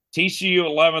 TCU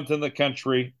 11th in the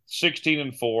country,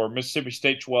 16-4, Mississippi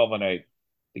State 12-8.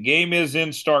 The game is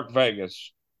in Stark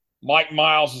Vegas. Mike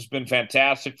Miles has been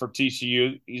fantastic for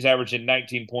TCU. He's averaging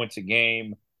 19 points a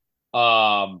game.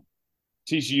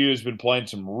 TCU has been playing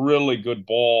some really good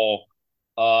ball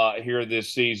here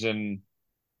this season.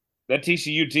 That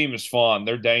TCU team is fun.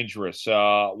 They're dangerous.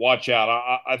 Watch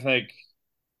out. I think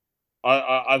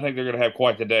they're going to have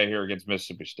quite the day here against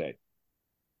Mississippi State.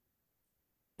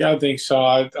 Yeah, I think so.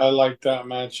 I like that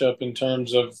matchup in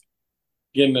terms of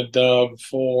getting a dub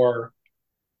for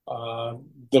uh,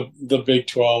 the Big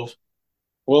 12.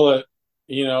 Will it?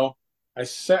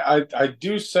 I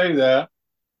do say that.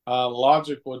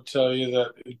 Logic would tell you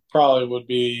that it probably would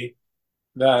be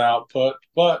that output,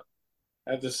 but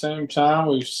at the same time,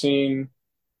 we've seen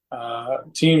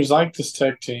teams like this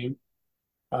Tech team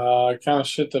kind of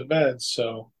shit the bed.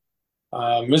 So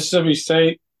Mississippi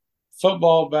State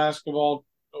football, basketball,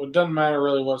 it doesn't matter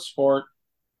really what sport.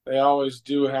 They always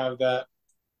do have that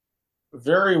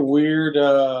very weird.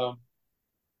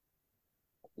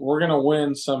 We're gonna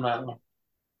win somehow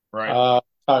Right.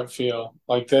 type feel.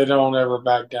 Like they don't ever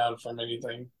back down from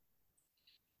anything.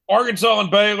 Arkansas and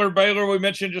Baylor. Baylor, we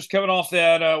mentioned, just coming off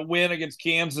that win against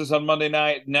Kansas on Monday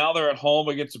night. Now they're at home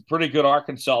against a pretty good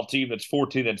Arkansas team that's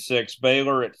 14-6.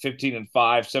 Baylor at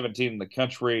 15-5, 17 in the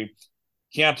country.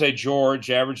 Keontae George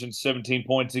averaging 17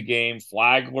 points a game.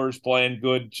 Flagler's playing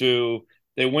good too.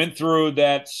 They went through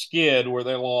that skid where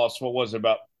they lost, what was it,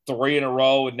 about three in a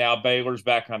row, and now Baylor's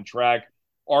back on track.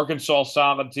 Arkansas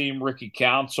solid team. Ricky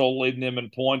Council leading them in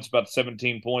points, about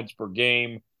 17 points per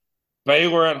game.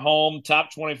 Baylor at home,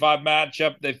 top 25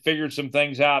 matchup. They figured some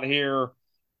things out here.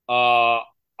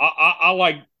 I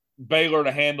like Baylor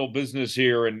to handle business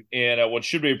here in what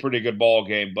should be a pretty good ball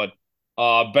game. But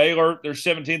Baylor, they're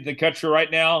 17th in the country right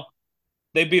now.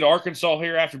 They beat Arkansas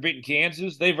here after beating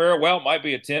Kansas. They very well might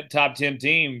be a top 10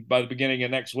 team by the beginning of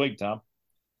next week, Tom.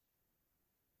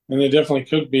 And they definitely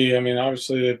could be. I mean,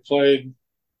 obviously they played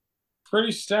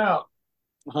pretty stout.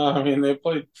 I mean, they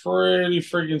played pretty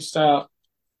freaking stout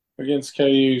against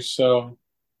KU. So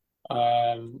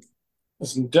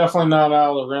it's definitely not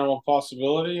out of the realm of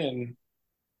possibility. And,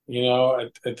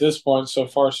 at this point, so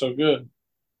far, so good.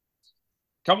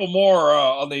 Couple more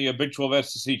on the Big 12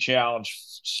 SEC Challenge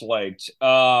slate.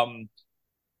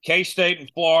 K-State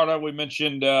and Florida. We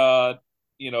mentioned,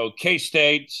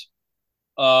 K-State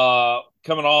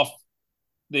coming off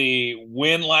the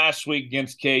win last week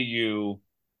against KU.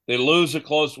 They lose a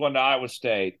close one to Iowa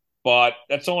State, but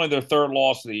that's only their third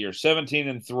loss of the year,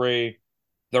 17-3.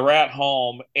 They're at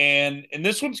home. And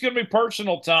this one's going to be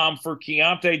personal, Tom, for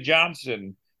Keontae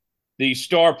Johnson, the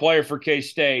star player for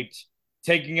K-State,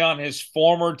 taking on his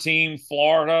former team,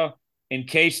 Florida, and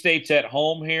K-State's at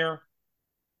home here.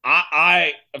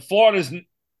 Florida's an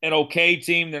okay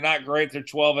team. They're not great. They're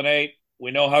 12-8.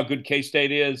 We know how good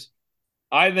K-State is.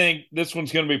 I think this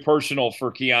one's going to be personal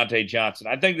for Keontae Johnson.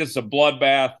 I think this is a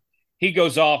bloodbath. He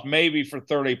goes off maybe for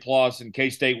 30 plus, and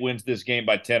K-State wins this game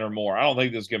by 10 or more. I don't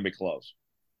think this is going to be close.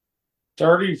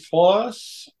 30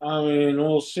 plus. I mean,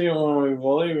 we'll see it when we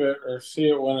believe it or see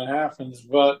it when it happens.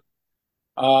 But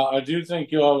I do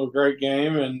think you'll have a great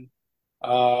game, and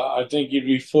I think you'd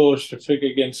be foolish to pick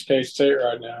against K-State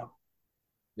right now.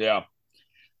 Yeah.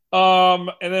 And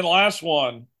then last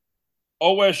one,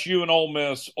 OSU and Ole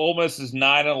Miss. Ole Miss is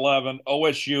 9-11.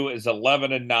 OSU is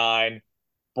 11-9.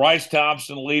 Bryce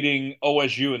Thompson leading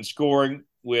OSU in scoring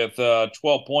with 12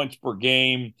 points per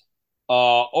game.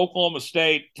 Oklahoma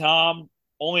State, Tom,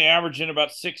 only averaging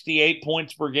about 68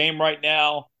 points per game right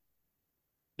now.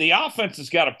 The offense has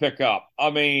got to pick up. I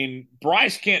mean,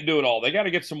 Bryce can't do it all. They got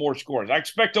to get some more scores. I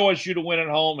expect OSU to win at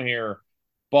home here,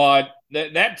 but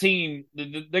that team,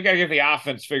 they got to get the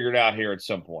offense figured out here at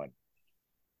some point.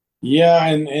 Yeah,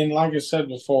 and like I said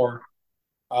before,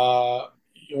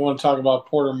 you want to talk about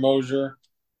Porter Moser.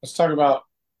 Let's talk about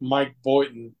Mike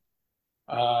Boynton.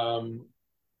 Um,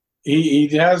 he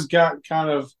has got kind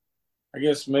of, I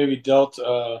guess, maybe dealt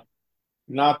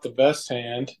not the best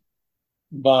hand,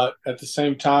 but at the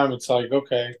same time, it's like,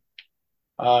 okay,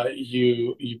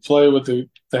 you play with the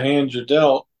hand you're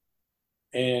dealt,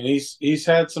 and he's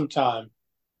had some time.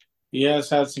 He has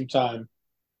had some time,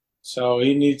 so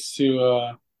he needs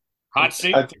to. Hot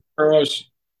seat? I think for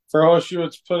OSU,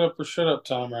 it's put up or shut up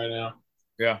time right now.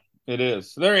 Yeah, it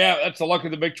is. So there you have it. That's the luck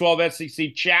of the Big 12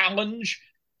 SEC Challenge.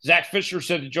 Zach Fisher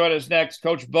said to join us next.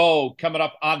 Coach Bo coming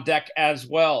up on deck as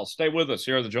well. Stay with us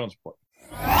here at the Jones Report.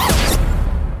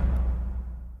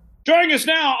 Joining us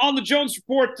now on the Jones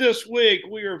Report this week,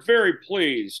 we are very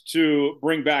pleased to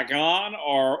bring back on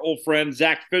our old friend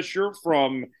Zach Fisher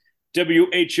from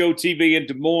WHO TV in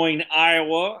Des Moines,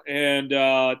 Iowa,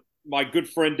 and my good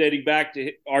friend dating back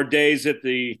to our days at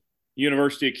the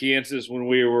University of Kansas when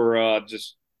we were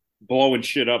just blowing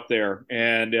shit up there.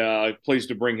 And pleased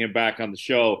to bring him back on the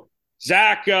show.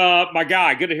 Zach, my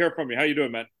guy, good to hear from you. How you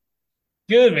doing, man?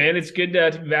 Good, man. It's good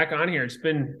to be back on here. It's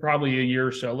been probably a year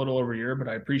or so, a little over a year, but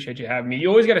I appreciate you having me. You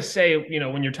always got to say,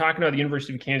 when you're talking about the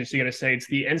University of Kansas, you got to say it's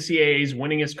the NCAA's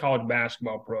winningest college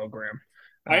basketball program.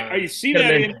 I see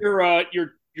that in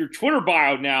your Twitter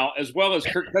bio now, as well as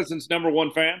Kirk Cousins'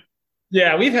 #1 fan.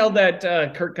 Yeah, we've held that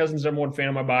Kirk Cousins #1 fan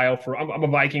on my bio for. I'm a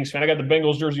Vikings fan. I got the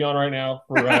Bengals jersey on right now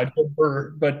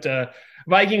but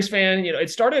Vikings fan. It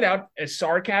started out as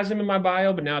sarcasm in my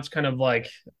bio, but now it's kind of like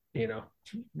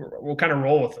we'll kind of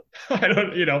roll with it. I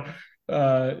don't,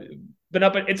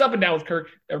 it's up and down with Kirk.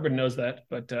 Everybody knows that,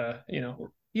 but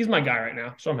he's my guy right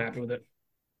now, so I'm happy with it.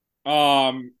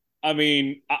 I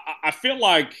mean, I feel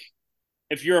like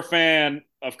if you're a fan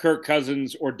of Kirk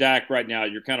Cousins or Dak right now,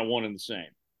 you're kind of one and the same.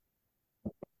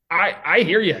 I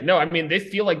hear you. No, I mean, they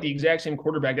feel like the exact same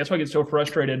quarterback. That's why I get so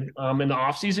frustrated in the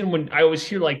offseason when I always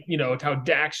hear how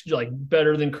Dak's like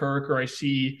better than Kirk, or I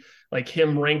see like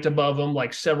him ranked above him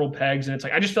like several pegs, and it's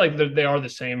like I just feel like they are the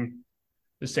same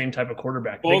type of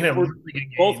quarterback.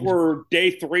 Both were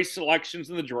day 3 selections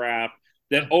in the draft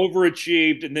that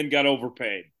overachieved and then got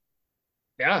overpaid.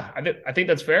 Yeah, I think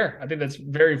that's fair. I think that's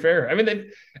very fair. I mean,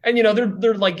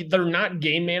 they're not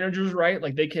game managers, right?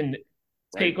 Like they can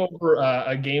take over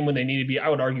a game when they need to be. I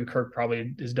would argue Kirk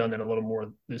probably has done that a little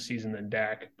more this season than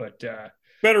Dak, but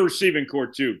better receiving core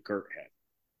too, Kirk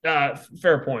had.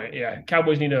 Fair point. Yeah,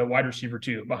 Cowboys need a wide receiver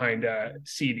too behind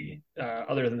CD.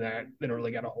 Other than that, they don't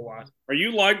really got a whole lot. Are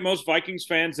you like most Vikings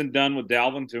fans and done with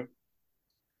Dalvin too?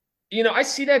 I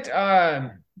see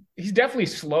that he's definitely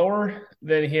slower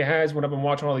than he has when I've been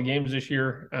watching all the games this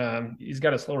year. He's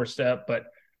got a slower step, but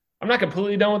I'm not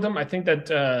completely done with him. I think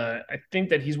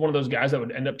that he's one of those guys that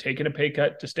would end up taking a pay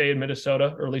cut to stay in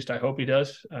Minnesota, or at least I hope he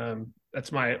does.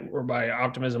 That's where my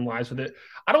optimism lies with it.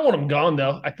 I don't want him gone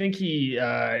though. I think he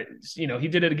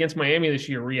did it against Miami this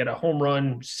year where he had a home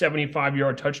run,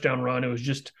 75-yard touchdown run. It was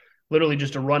just literally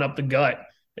just a run up the gut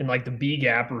in like the B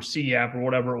gap or C gap or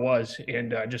whatever it was,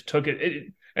 and just took it.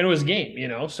 And it was game,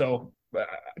 So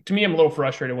to me, I'm a little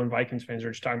frustrated when Vikings fans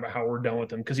are just talking about how we're done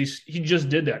with him because he just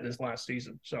did that this last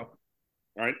season. So,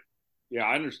 all right, yeah,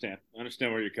 I understand. I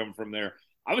understand where you're coming from there.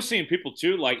 I was seeing people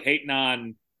too like hating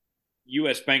on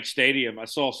U.S. Bank Stadium. I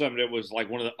saw something that was like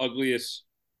one of the ugliest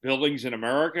buildings in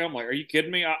America. I'm like, are you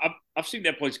kidding me? I've seen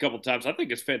that place a couple of times. I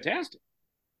think it's fantastic.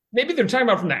 Maybe they're talking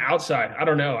about from the outside. I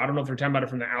don't know. I don't know if they're talking about it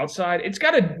from the outside. It's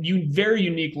got a very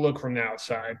unique look from the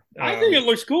outside. I think it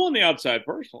looks cool on the outside,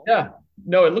 personally. Yeah.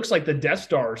 No, it looks like the Death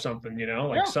Star or something,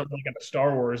 something like a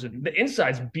Star Wars. And the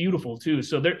inside's beautiful, too.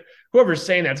 So whoever's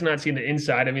saying that's not seeing the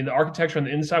inside. I mean, the architecture on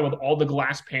the inside with all the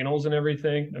glass panels and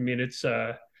everything. I mean, it's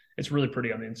really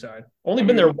pretty on the inside. Only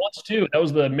been there once, too. That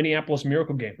was the Minneapolis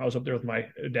Miracle game. I was up there with my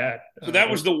dad. So that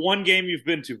was the one game you've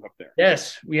been to up there?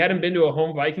 Yes. We hadn't been to a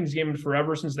home Vikings game in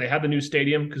forever since they had the new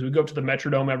stadium because we go up to the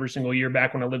Metrodome every single year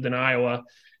back when I lived in Iowa.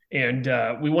 And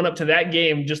we went up to that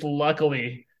game just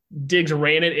luckily. Diggs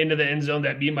ran it into the end zone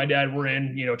that me and my dad were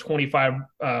in, 25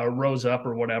 rows up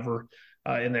or whatever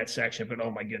in that section. But,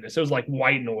 oh, my goodness. It was like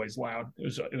white noise loud.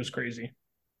 It was crazy.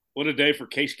 What a day for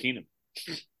Case Keenum.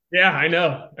 Yeah, I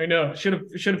know. Should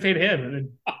have paid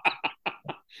him.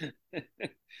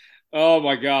 Oh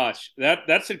my gosh,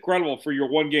 that's incredible for your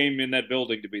one game in that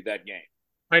building to be that game.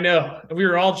 I know. We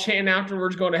were all chanting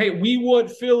afterwards, going, "Hey, we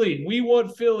want Philly, we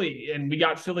want Philly," and we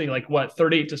got Philly like what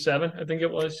 38-7, I think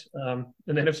it was, in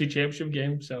the NFC Championship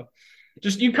game. So,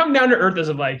 just you come down to earth as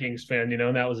a Vikings fan,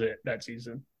 and that was it that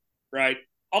season. Right.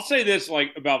 I'll say this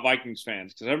like about Vikings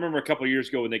fans because I remember a couple of years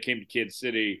ago when they came to Kansas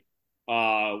City,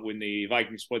 when the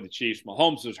Vikings played the Chiefs.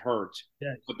 Mahomes was hurt,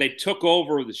 Yeah. but they took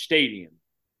over the stadium,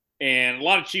 and a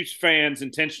lot of Chiefs fans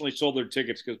intentionally sold their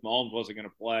tickets because Mahomes wasn't going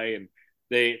to play, and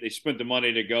they spent the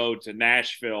money to go to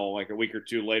Nashville like a week or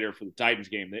two later for the Titans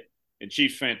game. And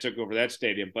Chiefs fan took over that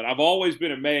stadium. But I've always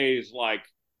been amazed. Like,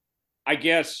 I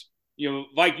guess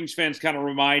Vikings fans kind of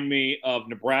remind me of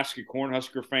Nebraska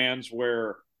Cornhusker fans,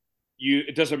 where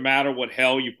it doesn't matter what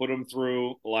hell you put them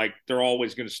through, like they're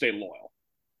always going to stay loyal.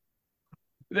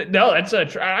 No, I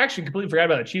actually completely forgot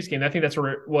about the Chiefs game. I think that's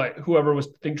what whoever was.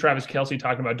 I think Travis Kelce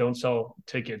talking about don't sell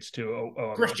tickets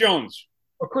to. Chris Jones.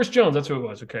 Oh, Chris Jones, that's who it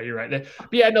was. Okay, you're right.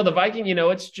 But yeah, no, the Viking,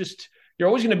 it's just you're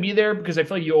always going to be there because I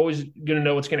feel like you're always going to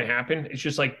know what's going to happen. It's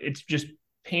just like it's just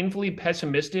painfully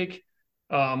pessimistic,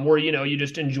 where you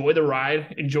just enjoy the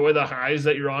ride, enjoy the highs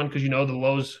that you're on because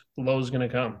the lows going to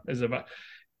come.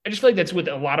 I just feel like that's with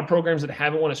a lot of programs that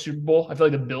haven't won a Super Bowl. I feel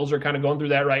like the Bills are kind of going through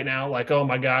that right now. Like, oh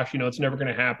my gosh, it's never going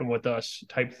to happen with us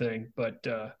type thing. But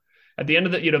at the end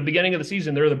of the beginning of the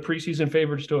season, they're the preseason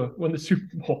favorites to win the Super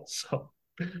Bowl. So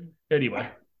anyway.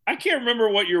 I can't remember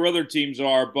what your other teams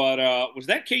are, but was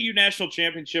that KU National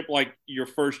Championship like your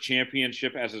first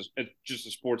championship as just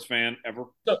a sports fan ever?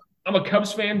 So I'm a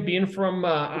Cubs fan, being from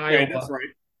Iowa. That's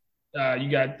right. You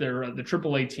got the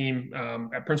AAA team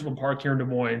at Principal Park here in Des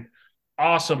Moines.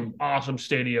 Awesome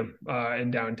stadium in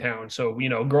downtown. So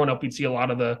growing up, we'd see a lot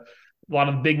of the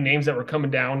big names that were coming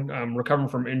down, recovering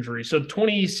from injury. So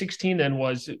 2016 then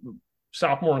was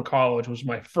sophomore in college was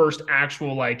my first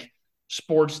actual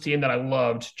sports team that I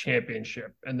loved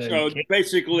championship. And then so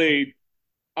basically,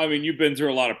 I mean, you've been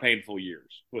through a lot of painful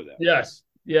years with that.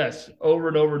 Yes, over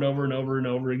and over and over and over and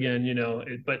over again.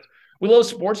 But we love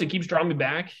sports. It keeps drawing me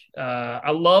back.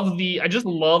 I just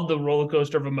love the roller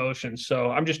coaster of emotions. So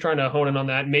I'm just trying to hone in on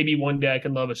that. Maybe one day I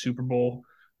can love a Super Bowl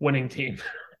winning team.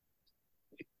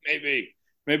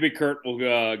 Maybe Kurt will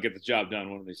get the job done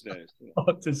one of these days. I'll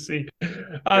have to see.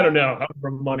 I don't know how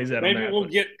money's at. Maybe we'll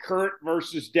get Kurt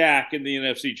versus Dak in the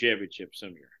NFC Championship some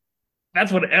year.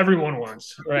 That's what everyone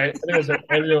wants, right? I think that's what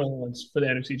everyone wants for the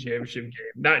NFC Championship game,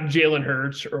 not Jalen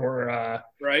Hurts or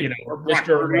right, or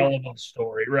Mr. Irrelevant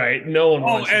story, right? No one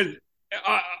wants. And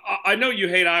I know you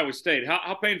hate Iowa State.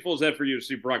 How painful is that for you to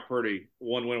see Brock Purdy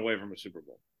one win away from a Super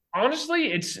Bowl?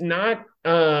 Honestly, it's not.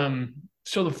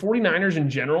 So the 49ers in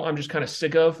general, I'm just kind of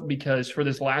sick of because for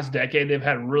this last decade, they've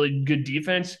had really good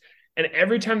defense. And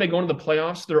every time they go into the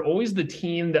playoffs, they're always the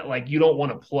team that you don't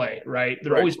want to play, right?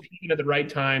 They're always peaking at the right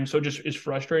time. So it just is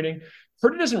frustrating.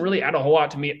 Purdy doesn't really add a whole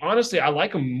lot to me. Honestly, I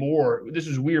like him more. This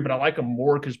is weird, but I like him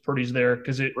more because Purdy's there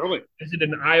because is it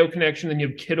an Iowa connection? Then you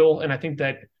have Kittle. And I think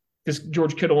that because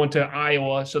George Kittle went to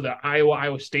Iowa. So the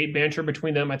Iowa State banter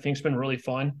between them, I think, has been really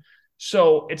fun.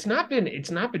 So it's not been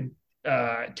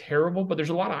terrible, but there's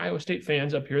a lot of Iowa State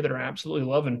fans up here that are absolutely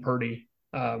loving Purdy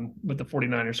with the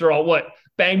 49ers. They're all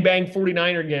bang, bang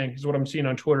 49er gang is what I'm seeing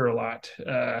on Twitter a lot.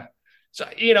 So,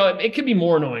 it could be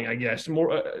more annoying, I guess.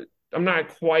 I'm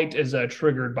not quite as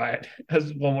triggered by it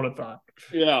as one would have thought.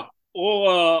 Yeah.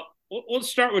 Well, let's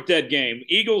start with that game.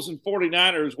 Eagles and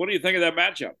 49ers. What do you think of that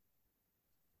matchup?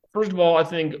 First of all, I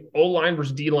think O-line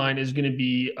versus D-line is going to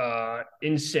be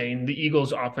insane. The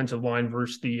Eagles' offensive line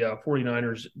versus the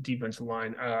 49ers' defensive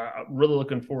line. Really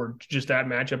looking forward to just that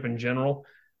matchup in general.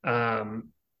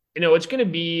 It's going to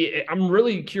be – I'm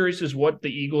really curious as what the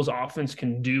Eagles' offense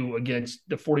can do against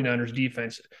the 49ers'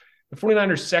 defense. The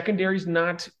 49ers' secondary is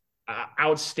not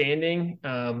outstanding,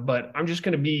 but I'm just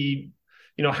going to be –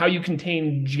 how you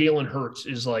contain Jalen Hurts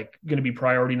is going to be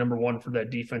priority number one for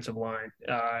that defensive line.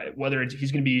 Whether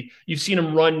he's going to be, you've seen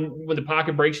him run when the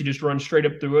pocket breaks, he just runs straight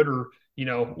up through it, or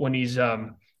when he's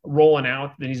rolling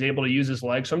out, then he's able to use his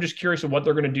legs. So I'm just curious of what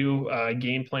they're going to do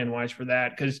game plan wise for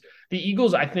that, because the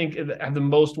Eagles, I think, have the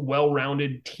most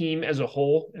well-rounded team as a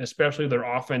whole, and especially their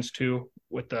offense too,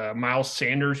 with Miles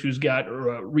Sanders, who's got a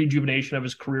rejuvenation of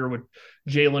his career with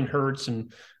Jalen Hurts,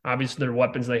 and obviously their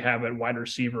weapons they have at wide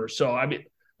receiver. So I mean,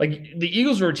 the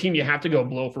Eagles are a team you have to go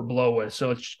blow for blow with.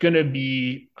 So it's going to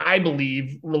be, I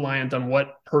believe, reliant on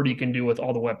what Purdy can do with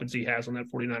all the weapons he has on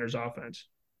that 49ers offense.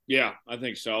 Yeah, I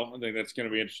think so. I think that's going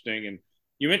to be interesting. And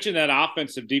you mentioned that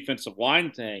offensive defensive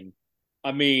line thing.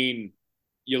 I mean,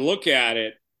 you look at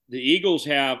it, the Eagles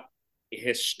have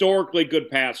historically good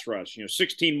pass rush,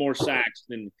 16 more sacks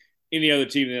than any other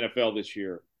team in the NFL this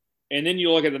year. And then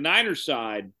you look at the Niners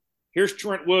side, here's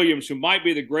Trent Williams, who might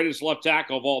be the greatest left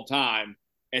tackle of all time.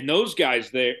 And those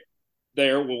guys there,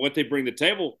 well, what they bring to the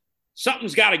table,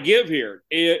 something's got to give here.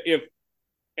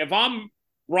 If I'm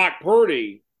Brock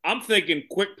Purdy, I'm thinking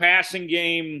quick passing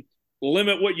game,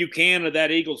 limit what you can of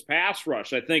that Eagles pass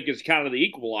rush, I think is kind of the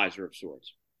equalizer of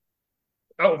sorts.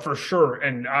 Oh, for sure.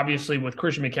 And obviously with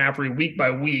Christian McCaffrey, week by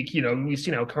week, we've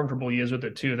seen how comfortable he is with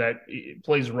it too, that it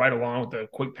plays right along with the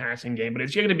quick passing game. But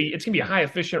it's going to be high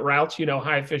efficient routes,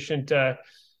 high efficient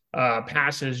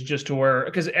passes, just to where,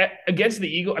 because against the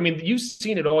Eagles, I mean, you've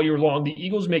seen it all year long. The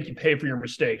Eagles make you pay for your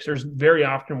mistakes. There's very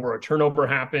often where a turnover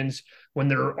happens when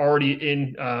they're already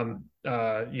in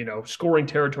scoring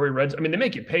territory. Reds, I mean, they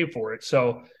make you pay for it.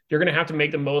 So you're going to have to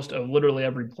make the most of literally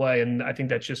every play. And I think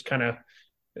that's just kind of,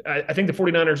 I think the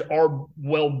 49ers are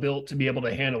well built to be able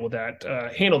to handle that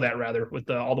with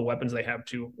all the weapons they have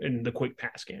too in the quick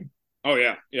pass game. Oh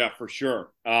yeah, for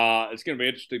sure. It's going to be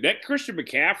interesting. That Christian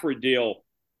McCaffrey deal,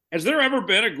 has there ever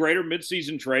been a greater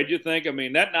midseason trade, you think? I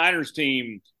mean, that Niners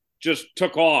team just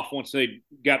took off once they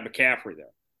got McCaffrey there.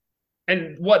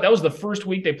 And that was the first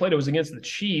week they played. It was against the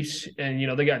Chiefs, and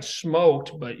they got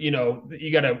smoked. But you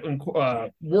got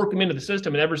to work him into the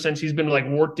system. And ever since, he's been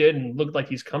worked in and looked like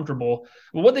he's comfortable.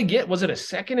 But what they get, was it a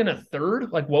second and a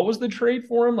third? Like, what was the trade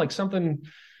for him? Like something?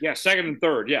 Yeah, second and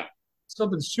third. Yeah,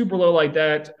 something super low like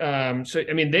that. So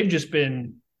I mean,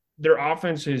 their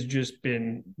offense has just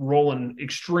been rolling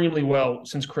extremely well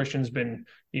since Christian's been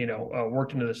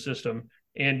worked into the system.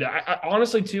 And I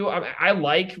honestly, too, I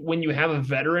like when you have a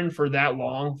veteran for that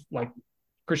long, like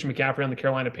Christian McCaffrey on the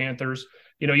Carolina Panthers.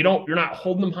 You're not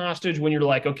holding them hostage when you're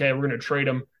like, okay, we're going to trade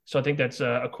them. So I think that's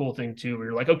a cool thing too, where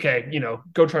you're like, okay,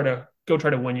 go try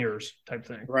to win yours type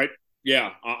thing. Right. Yeah,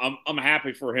 I'm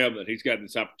happy for him that he's gotten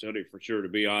this opportunity for sure to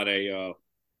be on a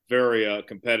very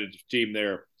competitive team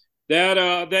there.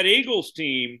 That Eagles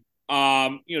team,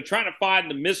 trying to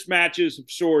find the mismatches of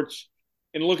sorts.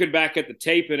 And looking back at the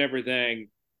tape and everything,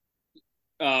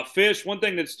 Fish, one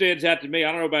thing that stands out to me,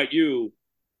 I don't know about you,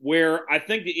 where I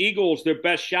think the Eagles, their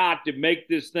best shot to make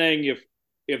this thing, if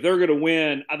they're going to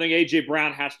win, I think A.J.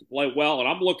 Brown has to play well. And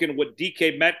I'm looking at what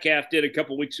DK Metcalf did a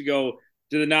couple weeks ago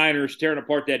to the Niners, tearing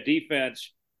apart that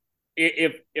defense.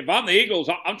 If I'm the Eagles,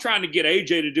 I'm trying to get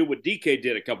A.J. to do what DK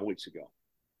did a couple weeks ago.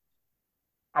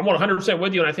 I'm 100%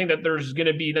 with you, and I think that there's going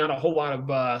to be not a whole lot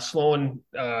of slowing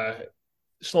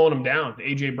him down,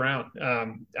 A.J. Brown.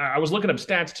 I was looking up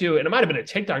stats too, and it might have been a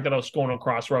TikTok that I was going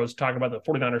across where I was talking about the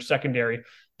 49ers secondary,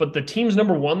 but the team's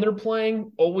number one they're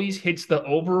playing always hits the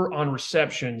over on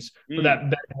receptions for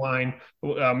that back line.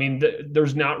 I mean,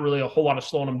 there's not really a whole lot of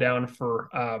slowing them down for,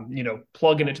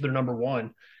 plugging it to their number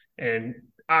one. And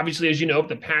obviously, as you know, if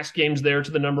the pass game's there to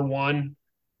the number one,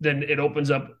 then it opens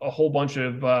up a whole bunch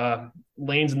of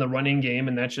lanes in the running game,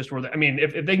 and that's just where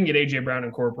if they can get A.J. Brown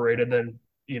incorporated, then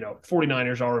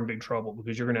 49ers are in big trouble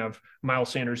because you're going to have Miles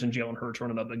Sanders and Jalen Hurts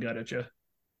running up the gut at you.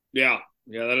 Yeah,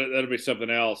 that'll be something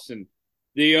else. And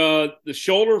the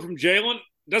shoulder from Jalen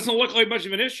doesn't look like much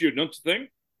of an issue, don't you think?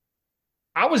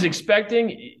 I was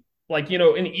expecting,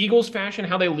 in Eagles fashion,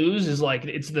 how they lose is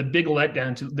it's the big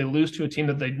letdown. They lose to a team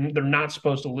that they're not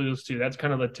supposed to lose to. That's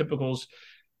kind of the typicals.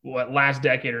 Last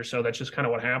decade or so, that's just kind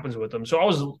of what happens with them. So I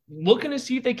was looking to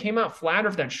see if they came out flat or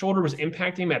if that shoulder was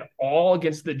impacting him at all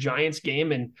against the Giants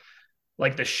game. And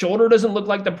the shoulder doesn't look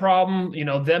like the problem,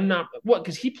 them not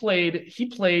because he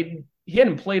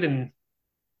hadn't played in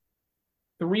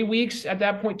 3 weeks at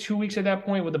that point, 2 weeks at that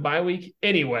point with the bye week.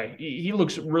 Anyway, he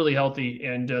looks really healthy,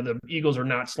 and the Eagles are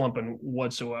not slumping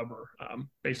whatsoever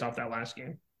based off that last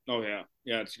game. Oh yeah.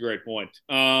 Yeah. It's a great point.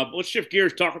 Let's shift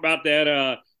gears, talk about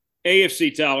that,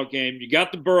 AFC title game. You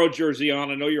got the Burrow jersey on.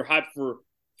 I know you're hyped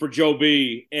for Joe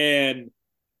B. And,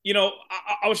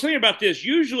 I was thinking about this.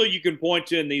 Usually you can point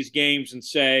to in these games and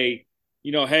say,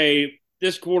 hey,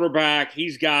 this quarterback,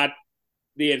 he's got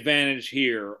the advantage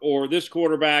here. Or this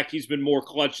quarterback, he's been more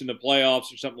clutch in the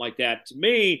playoffs or something like that. To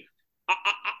me,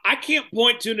 I can't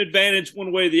point to an advantage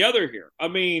one way or the other here. I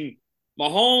mean,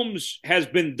 Mahomes has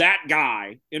been that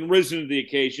guy and risen to the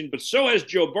occasion, but so has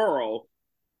Joe Burrow.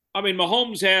 I mean,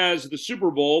 Mahomes has the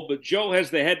Super Bowl, but Joe has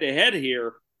the head-to-head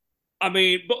here. I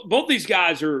mean, both these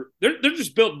guys they're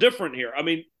just built different here. I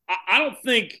mean, I don't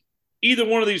think either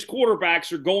one of these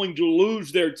quarterbacks are going to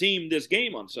lose their team this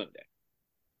game on Sunday.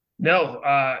 No,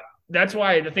 that's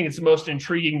why I think it's the most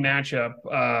intriguing matchup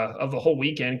of the whole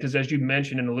weekend because, as you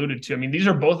mentioned and alluded to, I mean, these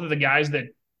are both of the guys that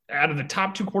out of the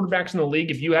top two quarterbacks in the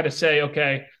league, if you had to say,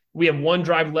 okay, we have one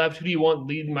drive left. Who do you want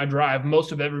leading my drive?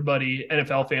 Most of everybody,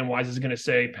 NFL fan-wise, is going to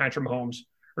say Patrick Mahomes.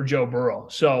 or Joe Burrow.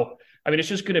 So I mean,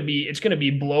 it's going to be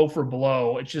blow for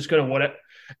blow. It's just going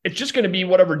to be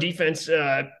whatever defense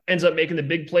ends up making the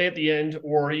big play at the end,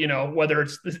 or whether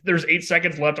there's 8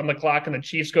 seconds left on the clock and the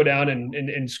Chiefs go down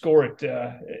and score it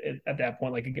at that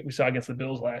point, like we saw against the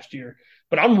Bills last year.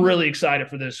 But I'm really excited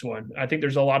for this one. I think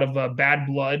there's a lot of bad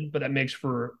blood, but that makes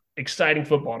for exciting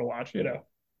football to watch.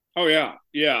 Oh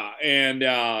yeah, and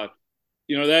that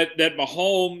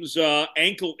Mahomes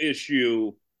ankle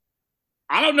issue.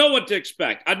 I don't know what to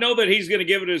expect. I know that he's going to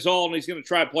give it his all and he's going to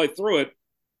try to play through it.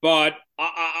 But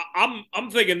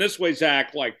I'm thinking this way,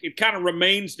 Zach. Like, it kind of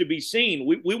remains to be seen.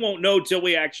 We won't know till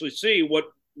we actually see what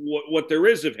there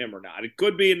is of him or not. It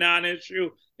could be a non-issue.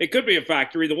 It could be a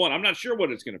factor. Either one. I'm not sure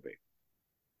what it's going to be.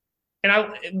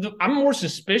 And I'm more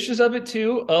suspicious of it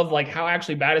too, of like how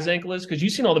actually bad his ankle is, because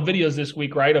you've seen all the videos this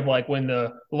week, right? Of like when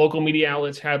the local media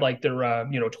outlets had like their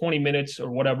 20 minutes or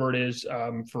whatever it is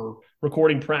for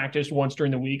recording practice once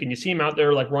during the week, and you see him out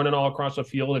there like running all across the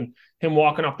field, and him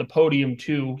walking off the podium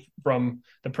too from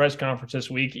the press conference this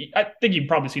week. I think you've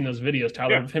probably seen those videos,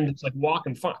 Tyler, of him just like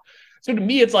walking fine. So to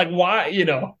me, it's like, why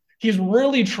he's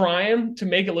really trying to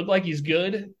make it look like he's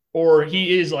good, or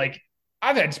he is like,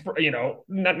 I've had,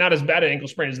 not as bad an ankle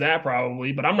sprain as that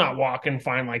probably, but I'm not walking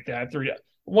fine like that.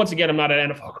 Once again, I'm not an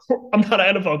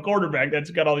NFL quarterback that's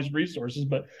got all these resources.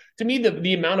 But to me,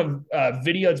 the amount of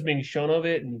video that's being shown of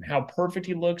it and how perfect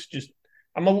he looks,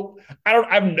 I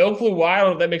have no clue why. I don't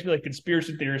know if that makes me like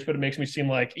conspiracy theorist, but it makes me seem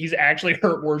like he's actually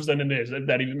hurt worse than it is. If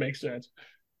that even makes sense.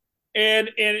 And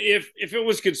if it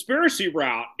was conspiracy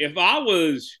route, if I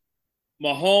was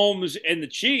Mahomes and the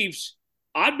Chiefs,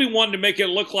 I'd be wanting to make it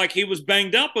look like he was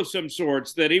banged up of some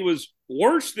sorts, that he was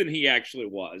worse than he actually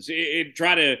was.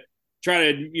 Try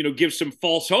to give some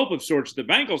false hope of sorts to the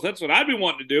Bengals. That's what I'd be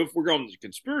wanting to do if we're going the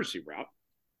conspiracy route.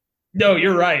 No,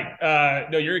 you're right.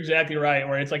 No, you're exactly right.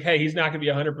 Where it's like, hey, he's not going to be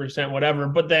 100% whatever.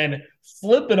 But then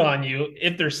flip it on you.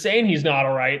 If they're saying he's not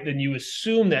all right, then you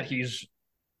assume that he's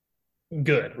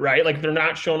good, right? Like if they're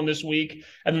not showing him this week.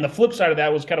 And then the flip side of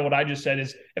that was kind of what I just said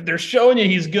is, if they're showing you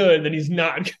he's good, then he's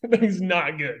not he's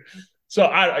not good. So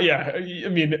I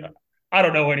mean, I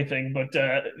don't know anything, but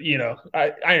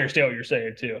I understand what you're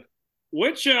saying too.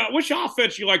 Which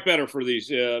offense you like better for these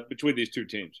between these two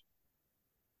teams?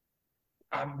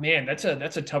 Man, that's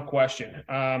a tough question.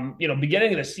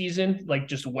 Beginning of the season, like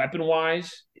just weapon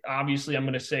wise, obviously I'm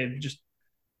going to say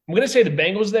the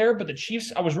Bengals there, but the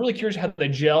Chiefs, I was really curious how they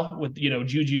gel with,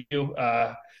 Juju,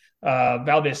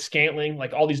 Valdez Scantling,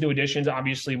 like all these new additions,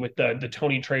 obviously with the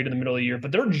Tony trade in the middle of the year,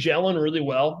 but they're gelling really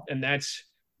well. And that's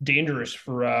dangerous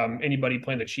for anybody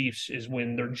playing the Chiefs, is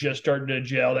when they're just starting to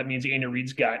gel. That means Andy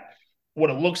Reid's got what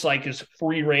it looks like is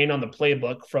free reign on the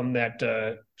playbook from that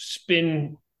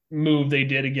spin move they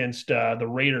did against the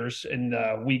Raiders in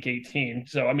week 18.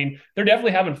 So, I mean, they're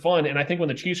definitely having fun. And I think when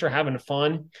the Chiefs are having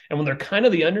fun and when they're kind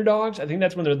of the underdogs, I think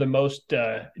that's when they're the most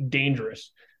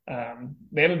dangerous.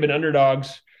 They haven't been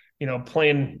underdogs,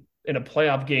 playing in a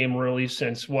playoff game really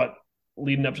since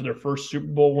leading up to their first Super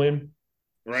Bowl win.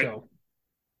 Right. So.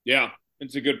 Yeah,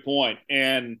 it's a good point.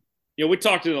 And, we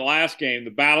talked in the last game,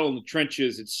 the battle in the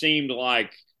trenches, it seemed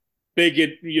like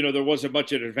there wasn't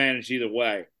much of an advantage either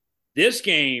way. This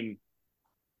game,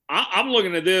 I'm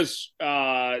looking at this,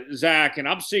 Zach, and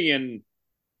I'm seeing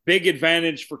big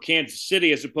advantage for Kansas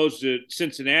City as opposed to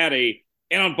Cincinnati,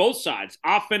 and on both sides,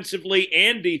 offensively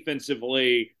and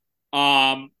defensively.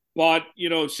 But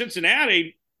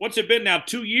Cincinnati, what's it been now,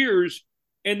 2 years,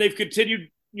 and they've continued.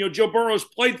 Joe Burrow's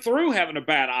played through having a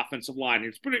bad offensive line.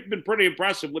 It's been pretty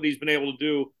impressive what he's been able to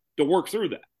do to work through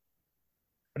that.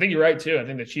 I think you're right too. I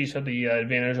think the Chiefs have the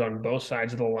advantage on both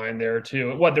sides of the line there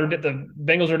too. The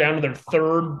Bengals are down to their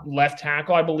third left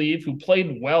tackle, I believe, who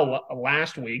played well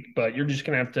last week, but you're just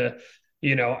going to have to,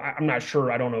 I'm not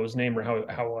sure. I don't know his name or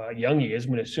how young he is.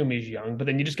 I'm going to assume he's young, but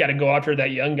then you just got to go after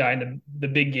that young guy in the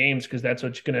big games, because that's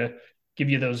what's going to give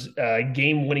you those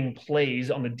game-winning plays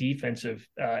on the defensive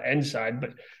end side.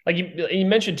 But like you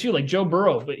mentioned too, like Joe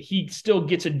Burrow, but he still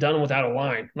gets it done without a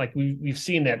line. Like we've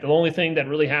seen that. The only thing that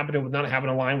really happened with not having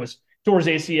a line was towards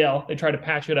ACL. They try to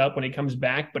patch it up when he comes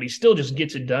back, but he still just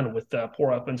gets it done with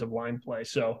poor offensive line play.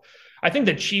 So I think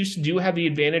the Chiefs do have the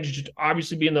advantage, just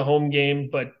obviously being the home game,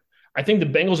 but I think the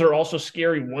Bengals are also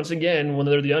scary once again when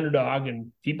they're the underdog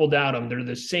and people doubt them. They're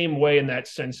the same way in that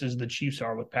sense as the Chiefs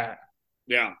are with Pat.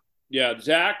 Yeah. Yeah,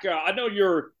 Zach, I know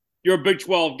you're a Big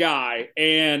 12 guy,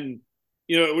 and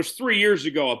it was 3 years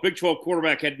ago a Big 12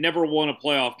 quarterback had never won a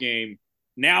playoff game.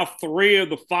 Now 3 of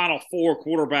the final 4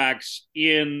 quarterbacks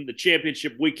in the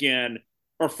championship weekend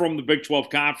are from the Big 12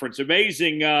 conference.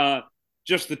 Amazing,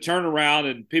 just the turnaround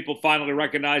and people finally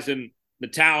recognizing the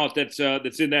talent that's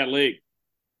in that league.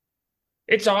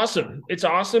 It's awesome. It's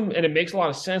awesome, and it makes a lot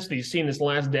of sense that you've seen this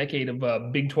last decade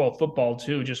of Big 12 football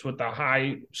too, just with the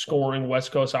high scoring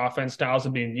West Coast offense styles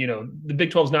of being, the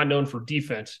Big 12 is not known for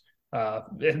defense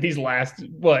these last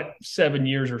 7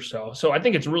 years or so. So I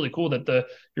think it's really cool that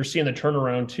you're seeing the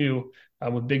turnaround too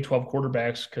with Big 12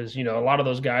 quarterbacks because a lot of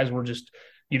those guys were just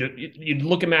you'd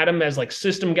look at them as like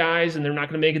system guys, and they're not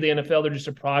going to make it to the NFL. They're just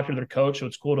a product of their coach. So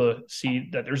it's cool to see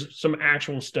that there's some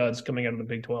actual studs coming out of the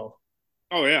Big 12.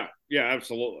 Oh yeah, yeah,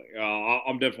 absolutely.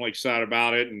 I'm definitely excited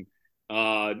about it,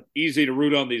 and easy to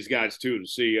root on these guys too to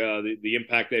see the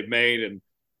impact they've made,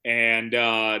 and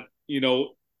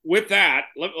with that,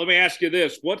 let me ask you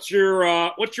this: what's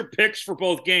your picks for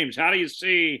both games? How do you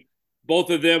see both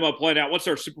of them playing out? What's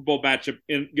our Super Bowl matchup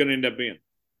going to end up being?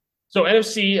 So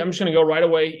NFC, I'm just going to go right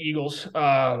away. Eagles.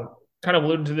 Kind of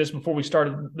alluded to this before we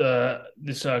started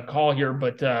this call here,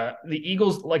 but the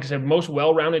Eagles, like I said, most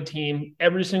well-rounded team.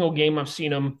 Every single game I've seen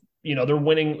them, they're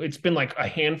winning. It's been like a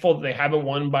handful that they haven't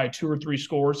won by 2 or 3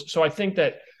 scores. So I think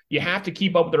that you have to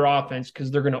keep up with their offense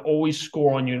because they're going to always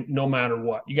score on you no matter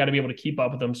what. You got to be able to keep up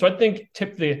with them. So I think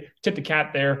tip the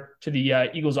cap there to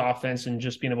the Eagles offense and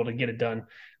just being able to get it done.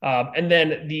 And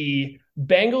then the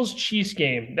Bengals Chiefs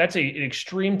game, that's an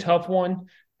extreme tough one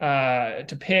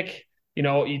to pick.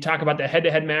 You talk about the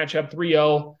head-to-head matchup,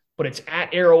 3-0, but it's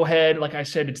at Arrowhead. Like I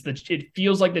said, it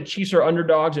feels like the Chiefs are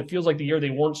underdogs. It feels like the year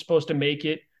they weren't supposed to make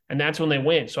it, and that's when they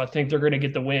win. So I think they're going to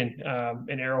get the win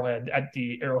in Arrowhead at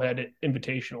the Arrowhead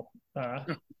Invitational.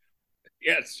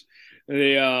 Yes,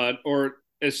 or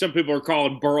as some people are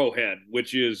calling Burrowhead,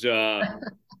 which is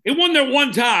it won there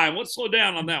one time. Let's slow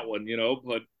down on that one,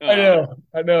 But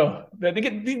I know.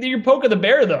 You're poking the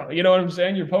bear, though. You know what I'm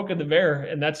saying? You're poking the bear,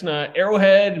 and that's not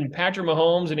Arrowhead and Patrick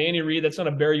Mahomes and Andy Reid. That's not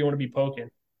a bear you want to be poking.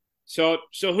 So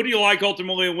who do you like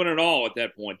ultimately to win it all at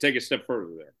that point? Take a step further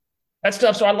there. That's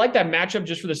tough. So I like that matchup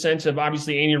just for the sense of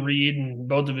obviously Andy Reid and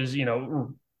both of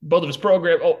his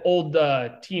program, old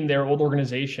team there, old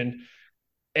organization,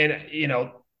 and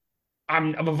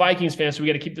I'm a Vikings fan, so we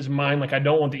got to keep this in mind. Like, I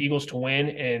don't want the Eagles to win,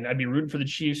 and I'd be rooting for the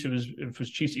Chiefs if it was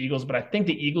Chiefs Eagles. But I think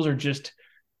the Eagles are just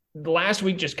last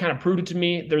week just kind of proved it to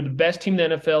me. They're the best team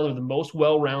in the NFL. They're the most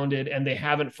well-rounded, and they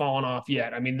haven't fallen off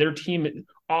yet. I mean, their team,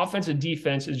 offense and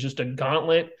defense, is just a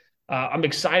gauntlet. I'm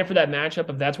excited for that matchup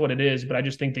if that's what it is, but I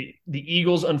just think the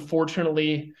Eagles,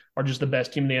 unfortunately, are just the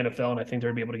best team in the NFL, and I think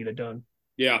they're going to be able to get it done.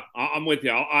 Yeah, I'm with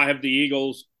you. I have the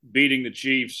Eagles beating the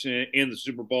Chiefs in the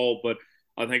Super Bowl, but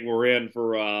I think we're in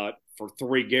for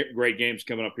 3 great games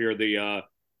coming up here the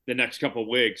next couple of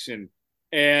weeks, and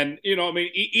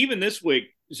even this week,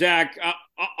 Zach,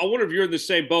 I wonder if you're in the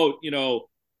same boat.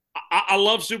 I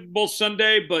love Super Bowl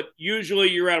Sunday, but usually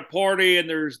you're at a party and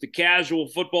there's the casual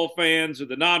football fans or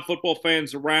the non-football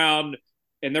fans around,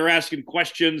 and they're asking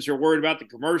questions or worried about the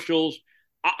commercials.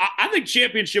 I think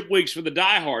championship weeks for the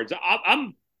diehards.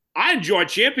 I enjoy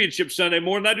Championship Sunday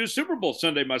more than I do Super Bowl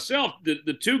Sunday myself.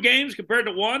 The 2 games compared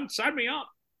to 1, sign me up.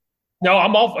 No,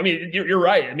 I'm all. I mean, you're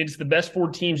right. I mean, it's the best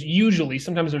 4 teams. Usually,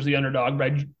 sometimes there's the underdog,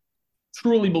 but I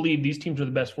truly believe these teams are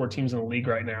the best 4 teams in the league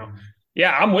right now.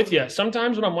 Yeah, I'm with you.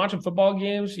 Sometimes when I'm watching football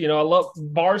games, I love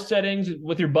bar settings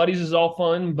with your buddies is all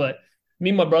fun, but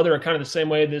me and my brother are kind of the same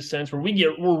way in this sense where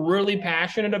we're really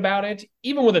passionate about it,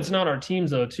 even when it's not our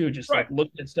teams though, too, just right. Like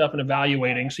looking at stuff and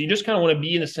evaluating. So you just kind of want to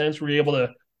be in a sense where you're able to,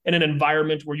 in an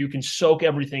environment where you can soak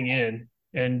everything in.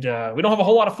 And we don't have a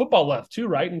whole lot of football left too,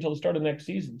 right? Until the start of next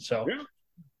season. So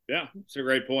yeah, it's a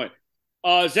great point.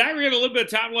 Zach, we have a little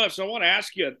bit of time left, so I want to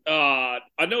ask you.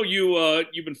 I know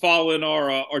you've been following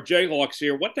our Jayhawks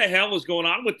here. What the hell is going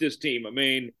on with this team? I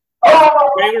mean,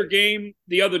 Baylor game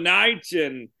the other night,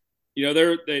 and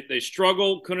they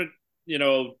struggled, couldn't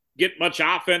get much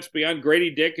offense beyond Grady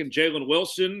Dick and Jalen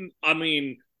Wilson. I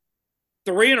mean,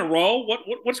 3 in a row.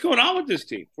 What's going on with this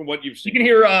team from what you've seen? You can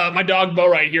hear my dog Bo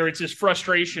right here. It's his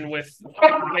frustration with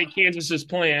the way Kansas is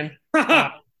playing.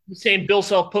 Saying Bill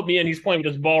Self put me in. He's playing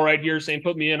with this ball right here, saying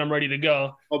put me in. I'm ready to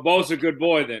go. Oh, Bo's a good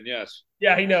boy then, yes.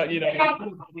 Yeah, he know.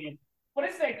 What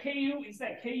is that KU? Is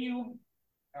that KU?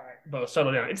 All right, Bo,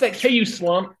 settle down. It's that KU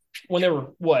slump when they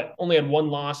were only had 1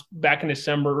 loss back in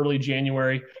December, early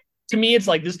January. To me, it's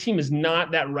like this team is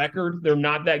not that record. They're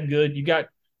not that good. You got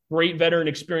great veteran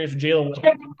experience with Jalen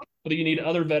Wilson, but you need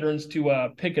other veterans to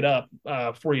pick it up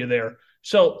for you there.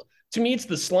 So to me, it's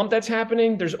the slump that's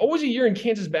happening. There's always a year in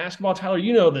Kansas basketball, Tyler.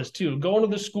 You know this too. Going to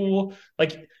the school,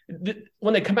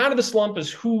 when they come out of the slump is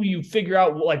who you figure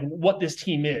out what this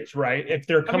team is, right? If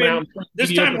they're coming out.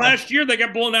 This time last year, they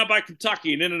got blown out by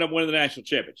Kentucky and ended up winning the national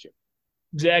championship.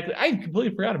 Exactly. I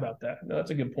completely forgot about that. No,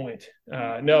 that's a good point.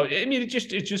 No, I mean, it's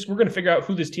just we're going to figure out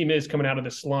who this team is coming out of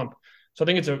this slump. So I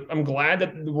think I'm glad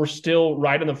that we're still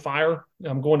right in the fire.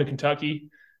 I'm going to Kentucky,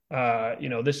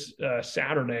 this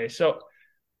Saturday. So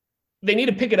they need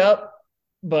to pick it up,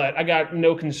 but I got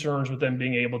no concerns with them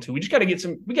being able to. We just got to get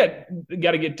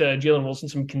Jalen Wilson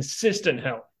some consistent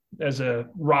help as a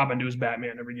Robin to his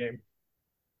Batman every game.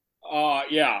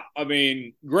 Yeah. I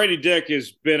mean, Grady Dick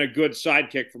has been a good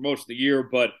sidekick for most of the year,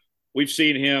 but we've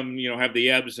seen him, have the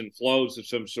ebbs and flows of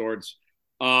some sorts.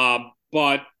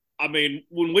 But I mean,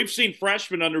 when we've seen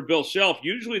freshmen under Bill Self,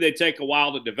 usually they take a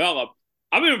while to develop.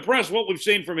 I've been impressed what we've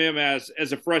seen from him as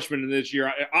a freshman this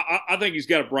year. I think he's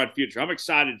got a bright future. I'm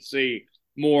excited to see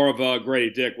more of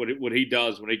Grady Dick, what he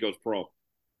does when he goes pro.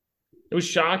 It was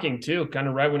shocking too, kind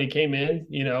of right when he came in,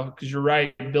 because you're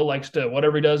right. Bill likes to,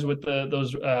 whatever he does with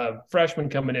those freshmen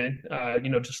coming in,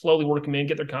 to slowly work them in,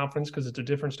 get their confidence because it's a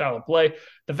different style of play.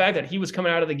 The fact that he was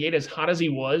coming out of the gate as hot as he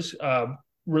was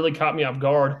really caught me off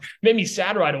guard. Made me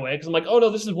sad right away because I'm like, oh no,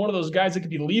 this is one of those guys that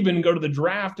could be leaving and go to the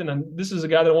draft, and this is a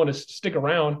guy that I want to stick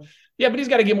around. Yeah, but he's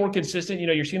got to get more consistent.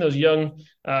 You're seeing those young,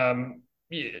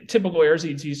 typical errors that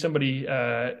you'd see somebody.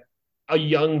 A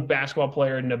young basketball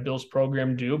player in a Bills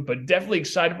program do, but definitely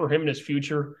excited for him in his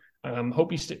future.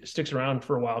 Hope he sticks around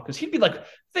for a while because he'd be like,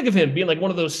 think of him being like one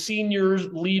of those seniors,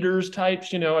 leaders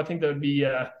types. I think that would be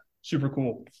super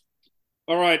cool.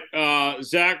 All right,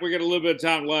 Zach, we got a little bit of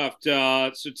time left.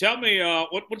 So tell me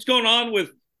what's going on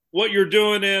with what you're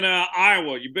doing in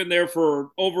Iowa. You've been there for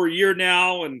over a year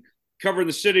now and covering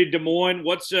the city of Des Moines.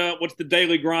 What's the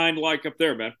daily grind like up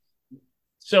there, man?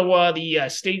 So the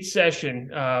state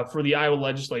session for the Iowa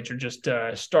legislature just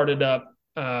started up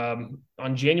on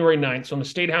January 9th. So I'm a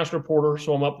state house reporter.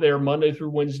 So I'm up there Monday through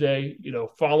Wednesday,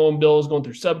 following bills, going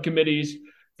through subcommittees,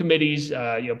 committees,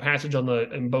 passage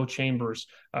in both chambers.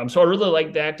 So I really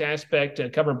like that aspect,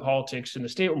 covering politics in the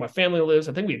state where my family lives.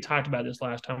 I think we had talked about this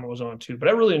last time I was on too, but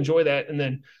I really enjoy that. And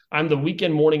then I'm the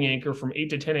weekend morning anchor from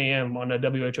 8 to 10 a.m. on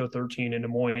WHO 13 in Des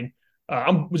Moines. I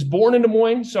was born in Des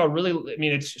Moines, so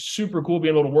it's super cool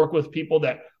being able to work with people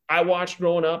that I watched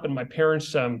growing up and my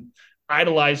parents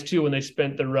idolized too when they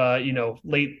spent their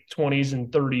late 20s and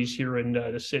 30s here in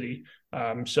the city.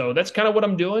 So that's kind of what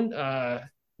I'm doing.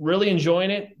 Really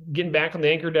enjoying it, getting back on the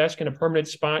anchor desk in a permanent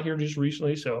spot here just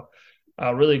recently. So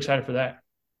really excited for that.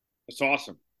 That's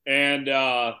awesome. And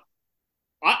I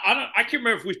can't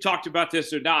remember if we've talked about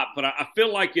this or not, but I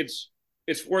feel like it's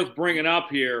worth bringing up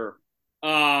here.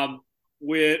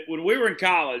 When we were in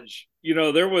college,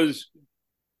 there was,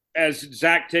 as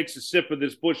Zach takes a sip of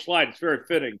this Busch Light, it's very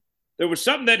fitting. There was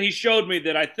something that he showed me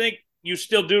that I think you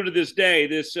still do to this day.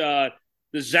 This the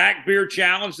Zach Beer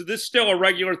Challenge. Is this still a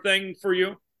regular thing for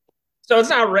you? So it's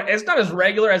not as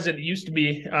regular as it used to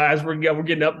be as we're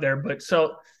getting up there. But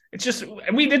so it's just,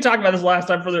 we did talk about this last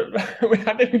time.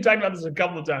 I think we talked about this a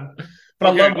couple of times.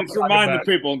 But okay, let's remind the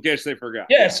people in case they forgot.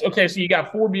 Yes. Okay. So you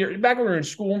got 4 beers. Back when we were in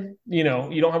school, you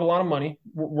don't have a lot of money.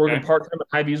 Working part-time at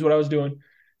Hy-Vee is what I was doing.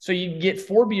 So you get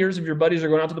 4 beers if your buddies are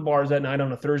going out to the bars that night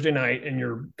on a Thursday night and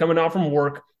you're coming off from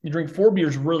work. You drink 4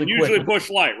 beers really quick. Usually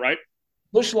Busch Light, right?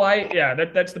 Busch Light, yeah,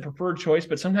 that's the preferred choice.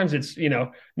 But sometimes it's,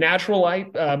 Natural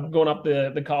Light going up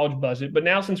the college budget. But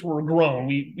now since we're grown,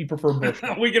 we prefer Busch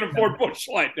Light. We can afford Busch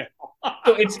Light now.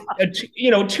 So it's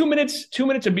 2 minutes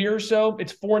a beer or so.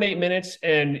 It's 4 and 8 minutes,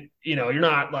 and you're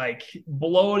not like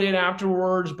bloated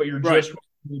afterwards, but you're just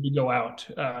ready to go out.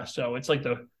 So it's like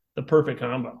the perfect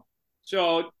combo.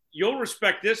 So you'll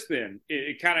respect this then.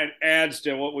 It kind of adds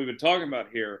to what we've been talking about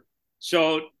here.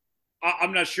 So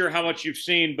I'm not sure how much you've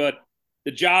seen, but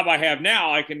the job I have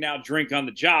now, I can now drink on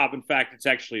the job. In fact, it's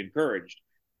actually encouraged.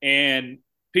 And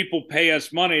people pay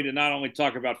us money to not only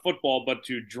talk about football, but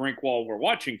to drink while we're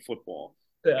watching football.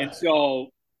 Yeah. And so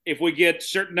if we get a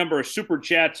certain number of super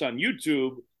chats on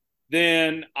YouTube,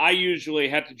 then I usually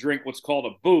have to drink what's called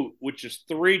a boot, which is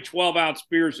 3 12-ounce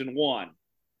beers in one,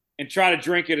 and try to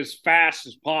drink it as fast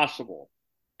as possible.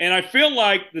 And I feel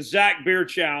like the Zach Beer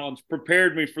Challenge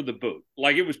prepared me for the boot.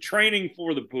 Like it was training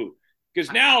for the boot. Because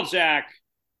now, Zach,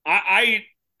 I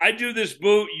do this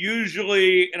boot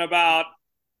usually in about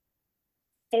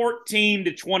 14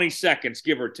 to 20 seconds,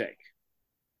 give or take.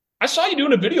 I saw you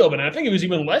doing a video of it, and I think it was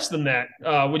even less than that.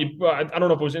 I don't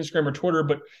know if it was Instagram or Twitter,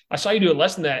 but I saw you do it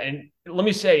less than that. And let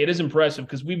me say, it is impressive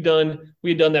because we had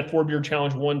done that 4 beer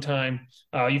challenge one time.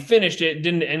 You finished it,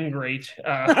 didn't end great.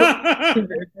 Run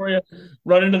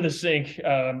into the sink.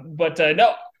 But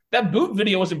no. That boot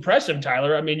video was impressive,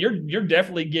 Tyler. I mean, you're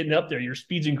definitely getting up there. Your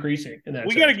speed's increasing.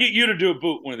 We got to get you to do a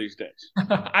boot one of these days.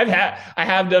 I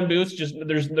have done boots. Just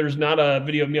there's not a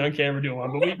video of me on camera doing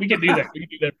one, but we can do that. We can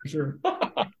do that for sure.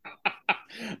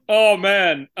 Oh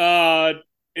man,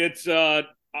 it's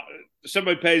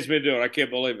somebody pays me to do it. I can't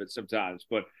believe it sometimes,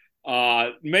 but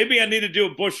Maybe I need to do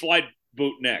a Busch Light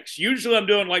boot next. Usually I'm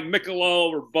doing like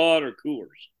Michelob or Bud or Coors.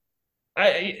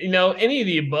 Any of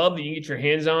the above that you can get your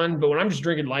hands on, but when I'm just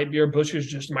drinking light beer, Busch is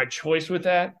just my choice with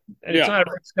that. And it's not a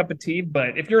cup of tea,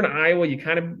 but if you're in Iowa, you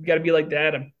kind of got to be like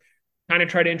that. I'm kind of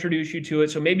try to introduce you to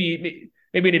it. So maybe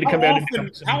I need to come down.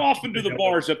 How often do the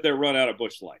bars up there run out of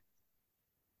Busch Light?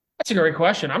 That's a great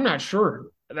question. I'm not sure.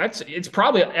 It's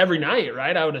probably every night,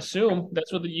 right? I would assume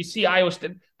that's what you see. Iowa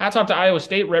State. Hats off to Iowa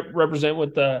State represent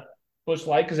with the Busch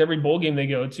Light because every bowl game they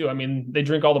go to, I mean, they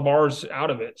drink all the bars out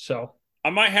of it. So I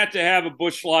might have to have a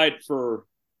Busch Light for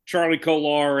Charlie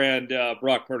Kolar and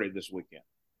Brock Purdy this weekend.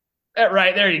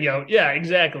 Right, there you go. Yeah,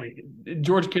 exactly.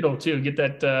 George Kittle too. Get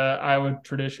that Iowa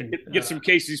tradition. Get some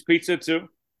Casey's Pizza too.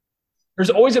 There's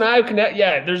always an Iowa connect.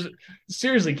 Yeah, there's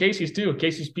seriously Casey's too.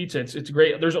 Casey's Pizza. It's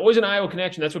great. There's always an Iowa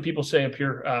connection. That's what people say up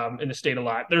here in the state a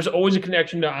lot. There's always a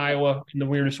connection to Iowa in the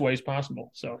weirdest ways possible.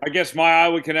 So I guess my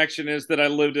Iowa connection is that I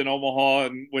lived in Omaha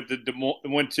and went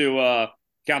to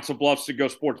Council Bluffs to go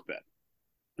sports bet.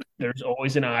 There's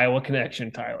always an Iowa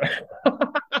connection, Tyler.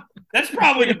 That's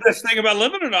probably the best thing about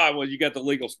living in Iowa. You got the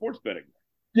legal sports betting.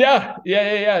 Yeah.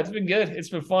 It's been good. It's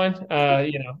been fun.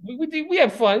 We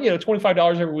have fun.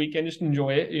 $25 every weekend. Just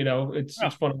enjoy it. It's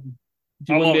fun.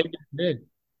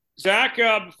 Zach,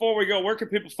 before we go, where can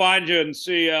people find you and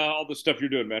see all the stuff you're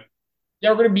doing, man?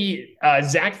 Yeah, we're going to be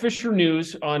Zach Fisher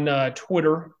News on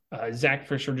Twitter, Zach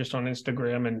Fisher just on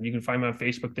Instagram, and you can find me on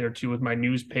Facebook there too with my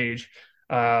news page.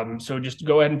 So just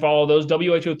go ahead and follow those.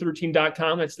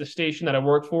 WHO13.com. That's the station that I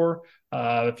work for.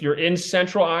 If you're in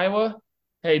Central Iowa,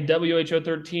 hey,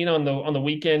 WHO13 on the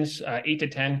weekends, 8 to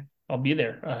 10. I'll be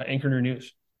there, anchoring your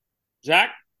news.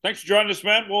 Zach, thanks for joining us,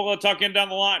 man. We'll talk in down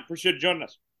the line. Appreciate you joining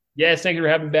us. Yes, thank you for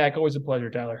having me back. Always a pleasure,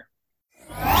 Tyler.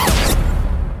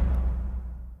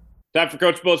 Time for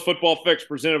Coach Bo's Football Fix,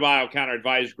 presented by O'Connor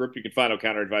Advisors Group. You can find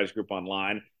O'Connor Advisors Group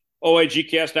online,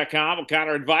 oagcast.com,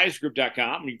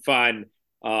 o'connoradvisorsgroup.com. You can find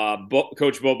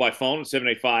Coach Bo by phone at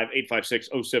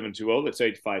 785-856-0720. That's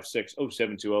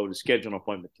 856-0720 to schedule an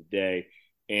appointment today.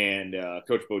 And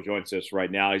Coach Bo joins us right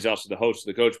now. He's also the host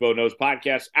of the Coach Bo Knows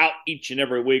podcast, out each and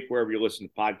every week wherever you listen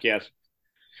to podcasts.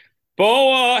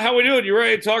 Bo, how we doing? You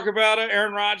ready to talk about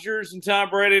Aaron Rodgers and Tom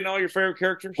Brady and all your favorite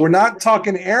characters? We're not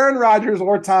talking Aaron Rodgers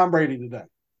or Tom Brady today.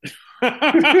 Man,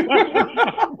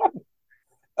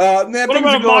 what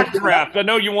about a mock draft? I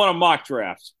know you want a mock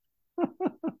draft.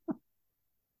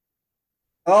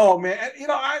 Oh, man.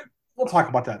 We'll talk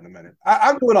about that in a minute.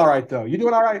 I'm doing all right, though. You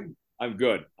doing all right? I'm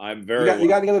good. I'm very well. You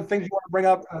got any other things you want to bring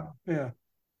up? Yeah.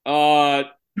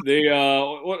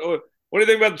 What do you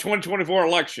think about the 2024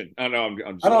 election? I know.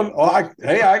 I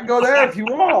can go there if you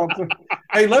want.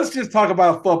 Hey, let's just talk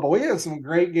about football. We had some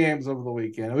great games over the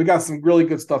weekend. We got some really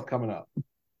good stuff coming up.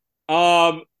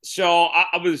 So I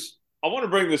want to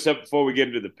bring this up before we get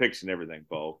into the picks and everything,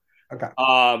 Bo. Okay.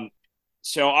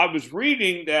 So I was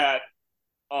reading that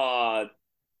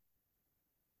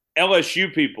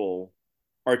LSU people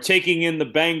are taking in the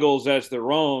Bengals as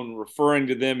their own, referring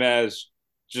to them as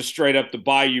just straight up the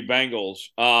Bayou Bengals.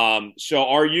 So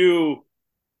are you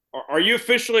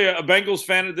officially a Bengals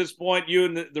fan at this point? You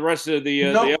and the rest of the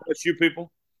LSU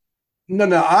people? No.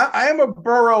 I am a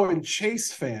Burrow and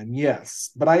Chase fan, yes,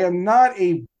 but I am not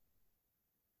a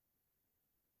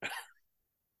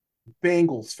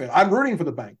Bengals fan. I'm rooting for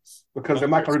the Bengals because they're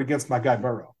not going to root against my guy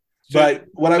Burrow. So but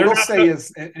what I will say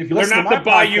is, if you listen to my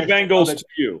Bayou Bengals to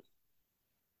you.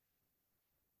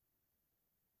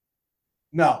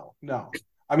 No.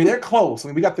 I mean, they're close.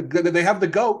 I mean, they have the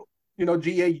GOAT,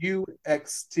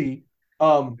 GAUXT.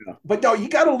 But no, you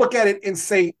got to look at it and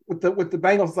say with the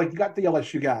Bengals, like you got the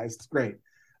LSU guys, it's great.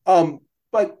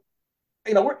 But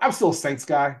I'm still a Saints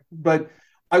guy. But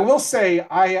I will say,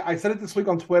 I said it this week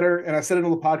on Twitter, and I said it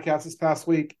on the podcast this past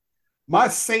week. My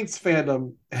Saints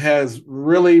fandom has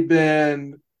really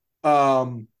been,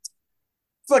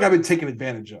 it's like I've been taken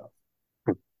advantage of.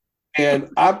 And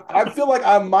I feel like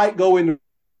I might go into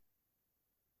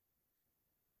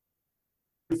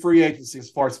free agency as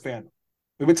far as fandom.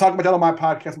 We've been talking about that on my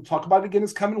podcast. We'll talk about it again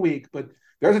this coming week, but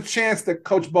there's a chance that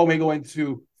Coach Bo may go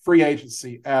into free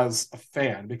agency as a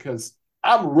fan because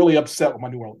I'm really upset with my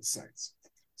New Orleans Saints.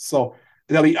 So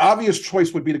the obvious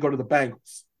choice would be to go to the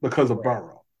Bengals because of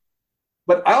Burrow.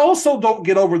 But I also don't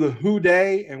get over the who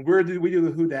day and where did we do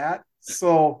the who dat.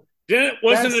 So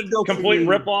wasn't it a complete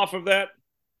ripoff of that?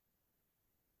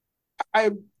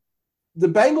 The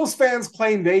Bengals fans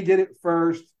claim they did it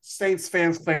first. Saints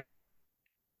fans claim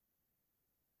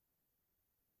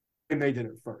they did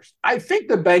it first. I think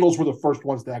the Bengals were the first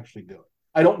ones to actually do it.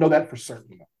 I don't know that for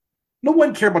certain. No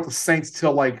one cared about the Saints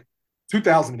till like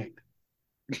 2008.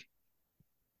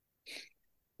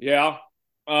 Yeah.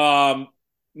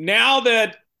 Now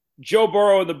that Joe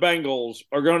Burrow and the Bengals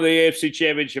are going to the AFC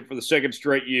Championship for the second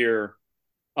straight year,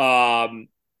 um,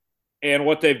 and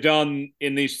what they've done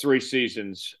in these 3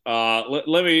 seasons, let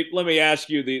me ask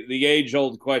you the age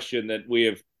old question that we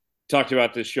have talked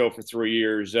about this show for 3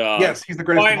 years. Yes, he's the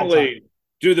greatest of all time. Finally,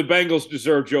 do the Bengals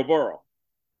deserve Joe Burrow?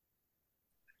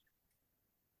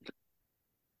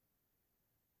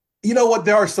 You know what?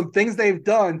 There are some things they've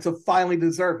done to finally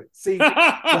deserve it. See, my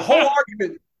whole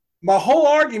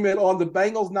argument on the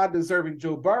Bengals not deserving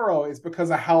Joe Burrow is because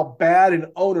of how bad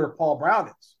an owner Paul Brown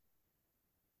is.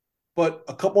 But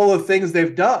a couple of the things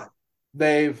they've done,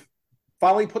 they've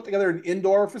finally put together an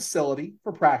indoor facility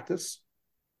for practice.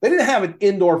 They didn't have an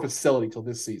indoor facility till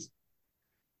this season.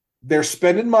 They're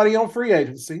spending money on free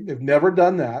agency. They've never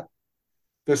done that.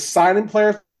 They're signing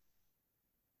players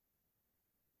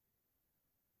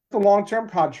to long-term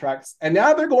contracts, and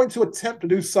now they're going to attempt to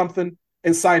do something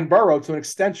and sign Burrow to an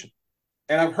extension.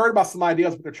 And I've heard about some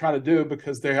ideas what they're trying to do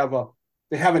because they have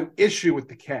an issue with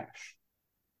the cash.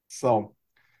 So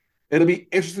it'll be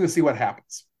interesting to see what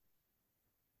happens.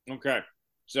 Okay.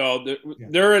 So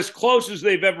they're as close as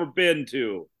they've ever been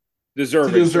to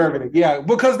deserving it. Yeah,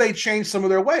 because they changed some of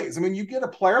their ways. I mean, you get a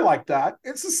player like that,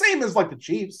 it's the same as like the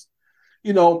Chiefs.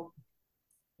 You know,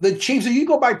 the Chiefs, you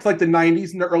go back to like the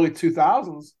 90s and the early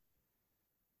 2000s,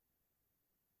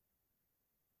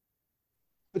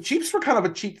 the Chiefs were kind of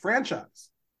a cheap franchise.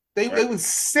 They would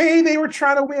say they were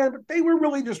trying to win, but they were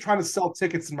really just trying to sell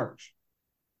tickets and merch.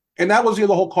 And that was the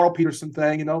whole Carl Peterson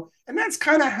thing, and that's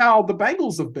kind of how the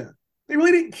Bengals have been. They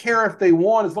really didn't care if they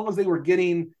won as long as they were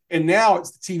getting, and now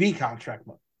it's the TV contract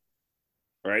money.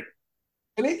 Right.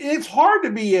 And it's hard to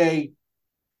be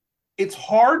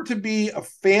a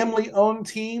family-owned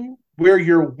team where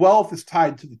your wealth is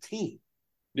tied to the team.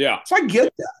 Yeah. So I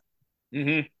get that.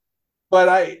 Mm-hmm.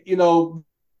 But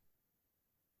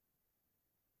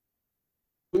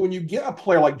when you get a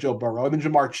player like Joe Burrow and then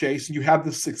Jamar Chase, and you have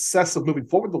the success of moving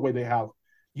forward the way they have,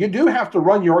 you do have to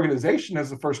run your organization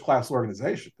as a first-class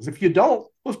organization. Because if you don't,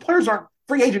 those players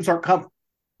free agents aren't coming.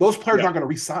 Those players aren't going to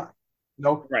re-sign.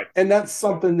 Right. And that's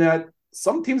something that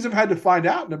some teams have had to find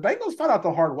out, and the Bengals found out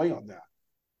the hard way on that.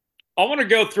 I want to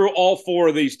go through all 4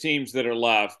 of these teams that are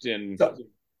left, and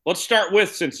let's start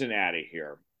with Cincinnati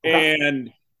here. Okay.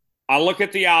 And I look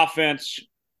at the offense,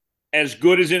 as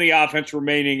good as any offense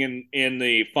remaining in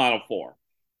the Final Four.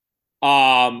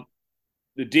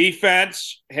 The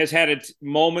defense has had its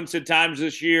moments at times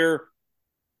this year.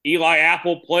 Eli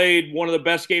Apple played one of the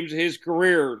best games of his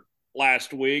career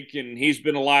last week, and he's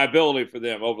been a liability for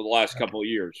them over the last couple of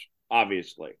years,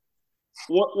 obviously.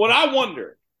 What I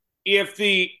wonder,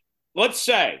 let's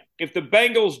say if the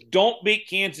Bengals don't beat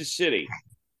Kansas City,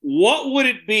 what would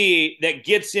it be that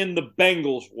gets in the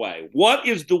Bengals' way? What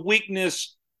is the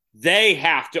weakness they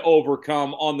have to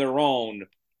overcome on their own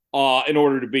in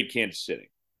order to beat Kansas City?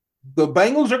 The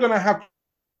Bengals are going to have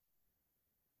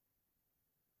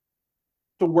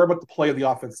to worry about the play of the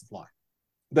offensive line,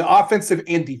 the offensive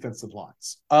and defensive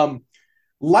lines.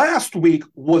 Last week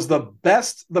was the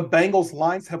best the Bengals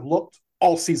lines have looked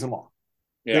all season long.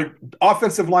 Yeah. Their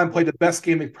offensive line played the best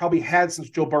game they've probably had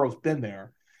since Joe Burrow's been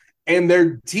there. And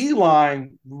their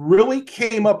D-line really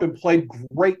came up and played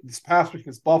great this past week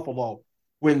against Buffalo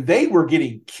when they were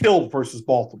getting killed versus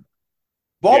Baltimore.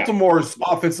 Baltimore's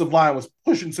offensive line was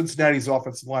pushing Cincinnati's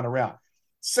offensive line around.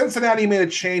 Cincinnati made a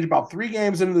change about 3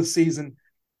 games into the season,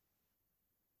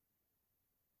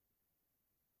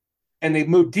 and they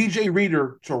moved DJ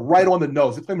Reader to right on the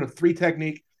nose. They play him in a 3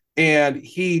 technique, and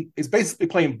he is basically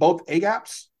playing both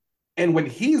A-gaps. And when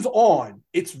he's on,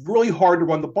 it's really hard to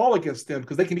run the ball against them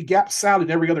because they can be gap sound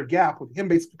in every other gap with him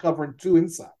basically covering 2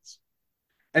 insides.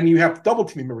 And you have to double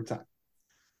team him every time.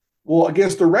 Well,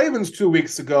 against the Ravens 2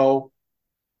 weeks ago,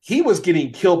 he was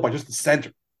getting killed by just the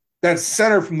center. That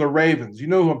center from the Ravens, you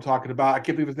know who I'm talking about. I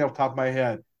can't believe his name off the top of my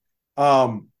head.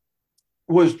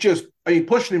 Was just,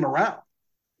 pushing him around.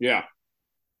 Yeah.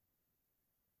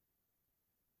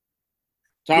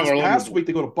 This past week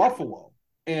they go to Buffalo,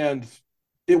 and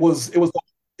it was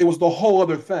the whole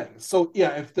other thing. So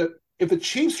yeah, if the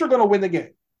Chiefs are going to win the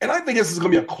game, and I think this is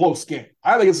going to be a close game.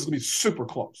 I think this is going to be super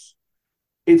close.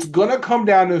 It's going to come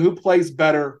down to who plays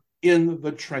better in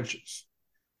the trenches.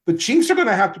 The Chiefs are going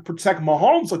to have to protect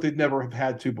Mahomes like they'd never have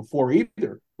had to before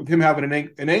either, with him having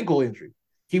an ankle injury.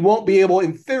 He won't be able,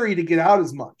 in theory, to get out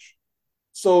as much.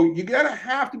 So you're going to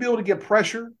have to be able to get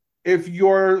pressure if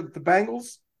you're the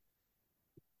Bengals.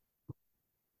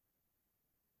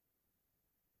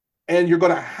 And you're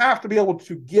going to have to be able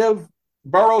to give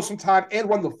Burrow some time and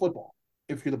run the football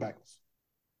if you're the Bengals.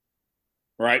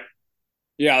 Right.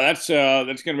 Yeah, that's going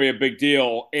to be a big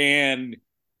deal. And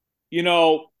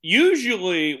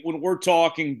usually when we're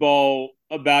talking, Bo,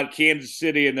 about Kansas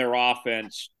City and their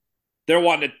offense, they're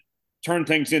wanting to turn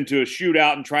things into a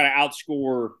shootout and try to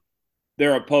outscore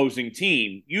their opposing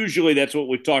team. Usually that's what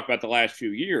we've talked about the last few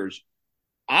years.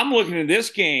 I'm looking at this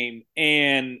game,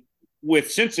 and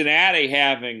with Cincinnati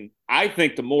having, I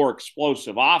think, the more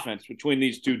explosive offense between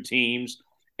these two teams,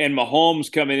 and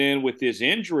Mahomes coming in with this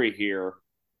injury here,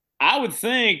 I would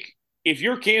think if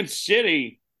you're Kansas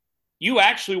City, you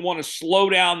actually want to slow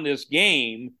down this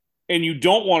game and you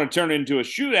don't want to turn it into a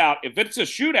shootout. If it's a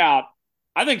shootout,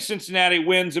 I think Cincinnati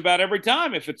wins about every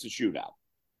time if it's a shootout.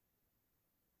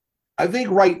 I think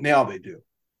right now they do.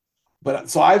 But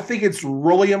so I think it's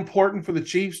really important for the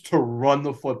Chiefs to run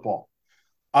the football.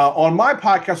 On my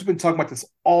podcast, we've been talking about this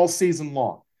all season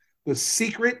long. The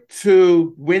secret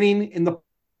to winning in the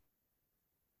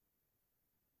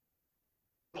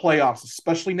playoffs,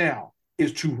 especially now,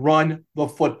 is to run the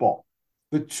football.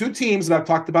 The two teams that I've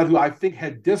talked about who I think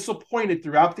had disappointed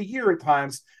throughout the year at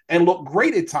times and looked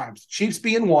great at times, Chiefs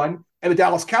being one and the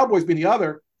Dallas Cowboys being the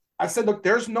other, I said, look,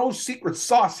 there's no secret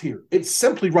sauce here. It's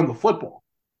simply run the football.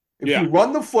 If you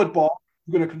run the football,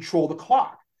 you're going to control the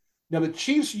clock. Now, the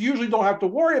Chiefs usually don't have to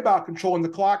worry about controlling the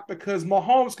clock because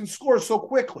Mahomes can score so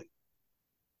quickly.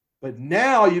 But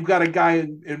now you've got a guy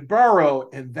in Burrow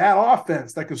and that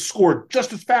offense that can score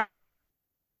just as fast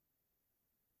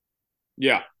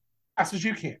as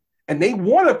you can. And they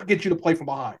want to get you to play from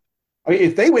behind. I mean,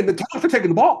 if they win, the Titans are taking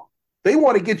the ball. They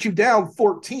want to get you down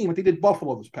 14 like they did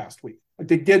Buffalo this past week, like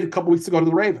they did a couple weeks ago to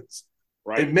the Ravens.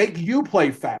 Right. And make you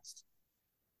play fast.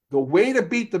 The way to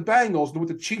beat the Bengals and what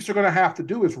the Chiefs are going to have to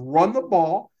do is run the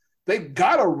ball. They've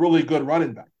got a really good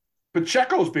running back.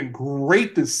 Pacheco's been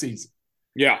great this season.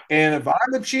 Yeah. And if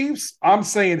I'm the Chiefs, I'm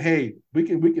saying, hey, we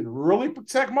can really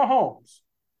protect Mahomes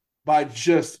by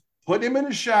just putting him in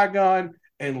a shotgun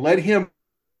and let him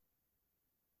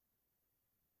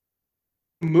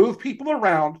move people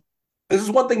around. This is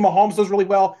one thing Mahomes does really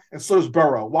well, and so does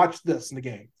Burrow. Watch this in the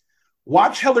game.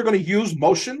 Watch how they're going to use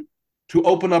motion to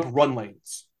open up run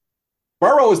lanes.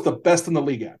 Burrow is the best in the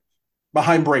league at it,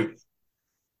 behind Brady.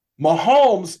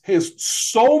 Mahomes is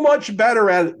so much better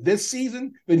at it this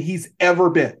season than he's ever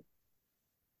been.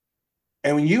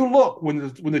 And when you look,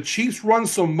 when the Chiefs run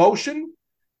some motion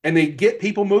and they get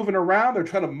people moving around, they're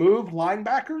trying to move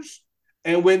linebackers.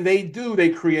 And when they do, they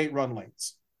create run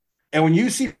lanes. And when you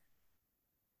see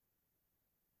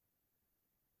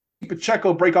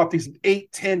Pacheco break off these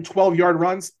 8, 10, 12-yard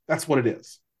runs, that's what it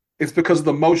is. It's because of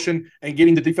the motion and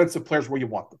getting the defensive players where you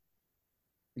want them.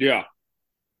 Yeah.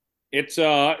 It's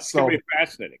going to be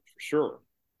fascinating for sure.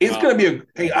 It's going to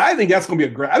be I think that's going to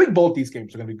be I think both these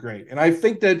games are going to be great. And I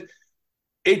think that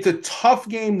it's a tough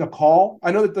game to call.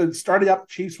 I know that the started out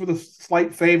the Chiefs were the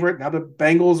slight favorite. Now the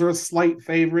Bengals are a slight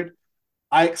favorite.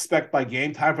 I expect by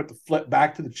game time for it to flip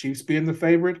back to the Chiefs being the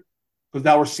favorite because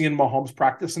now we're seeing Mahomes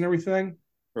practice and everything.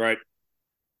 Right.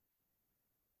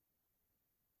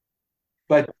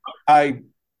 But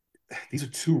these are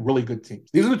two really good teams.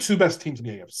 These are the two best teams in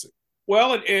the AFC.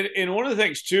 Well, and one of the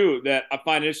things, too, that I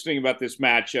find interesting about this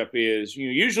matchup is,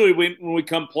 usually when we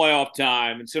come playoff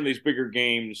time and some of these bigger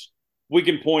games, we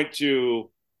can point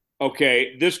to,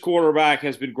 okay, this quarterback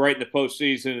has been great in the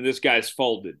postseason and this guy's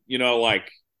folded. Like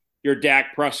your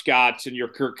Dak Prescotts and your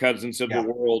Kirk Cousins of the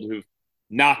world who've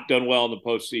not done well in the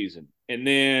postseason. And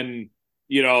then,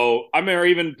 I remember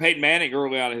even Peyton Manning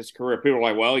early on in his career, people were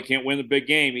like, well, he can't win the big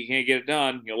game. He can't get it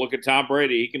done. Look at Tom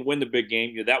Brady. He can win the big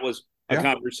game. That was a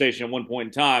conversation at one point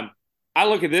in time. I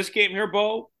look at this game here,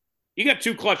 Bo. You got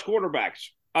two clutch quarterbacks.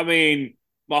 I mean,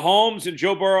 Mahomes and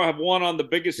Joe Burrow have won on the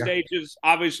biggest stages.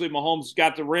 Obviously, Mahomes has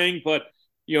got the ring, but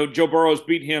Joe Burrow's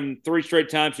beat him 3 straight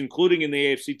times, including in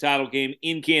the AFC title game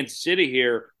in Kansas City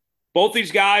here. Both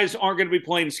these guys aren't going to be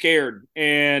playing scared,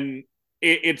 and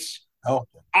it's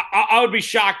I would be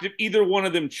shocked if either one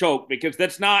of them choked because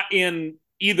that's not in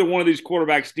either one of these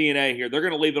quarterbacks' DNA here. They're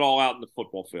going to leave it all out in the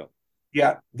football field.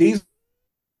 Yeah, these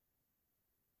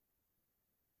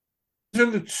are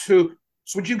the two.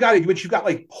 So what you got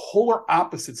like polar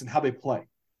opposites in how they play.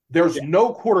 There's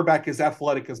no quarterback as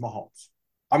athletic as Mahomes.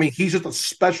 I mean, he's just a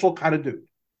special kind of dude.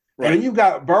 Right. And then you've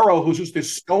got Burrow, who's just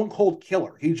this stone cold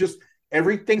killer.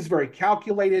 Everything's very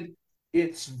calculated.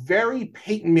 It's very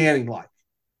Peyton Manning-like.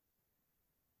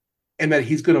 And that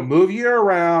he's going to move you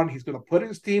around. He's going to put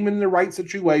his team in the right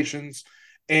situations,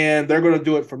 and they're going to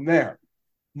do it from there.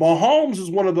 Mahomes is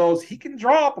one of those, he can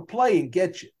draw up a play and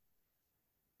get you.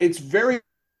 It's very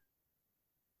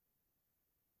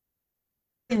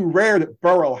rare that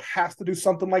Burrow has to do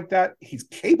something like that. He's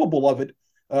capable of it.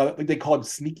 They call him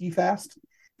sneaky fast.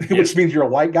 which means you're a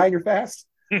white guy and you're fast.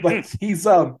 But he's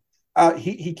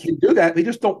he can do that. They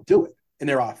just don't do it in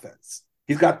their offense.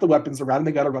 He's got the weapons around him.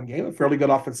 They got a run game, a fairly good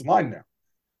offensive line now.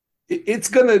 It's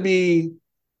going to be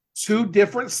two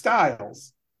different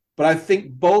styles, but I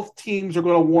think both teams are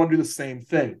going to want to do the same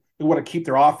thing. They want to keep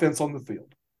their offense on the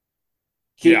field.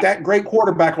 Keep that great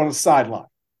quarterback on the sideline.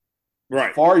 Right.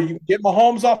 As far as you get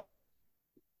Mahomes off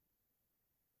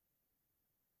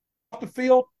the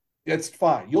field, it's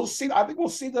fine. You'll see. I think we'll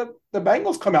see the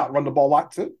Bengals come out and run the ball a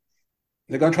lot too.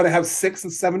 They're going to try to have 6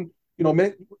 and 7,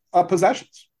 minute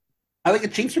possessions. I think the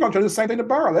Chiefs are going to try to do the same thing to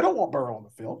Burrow. They don't want Burrow on the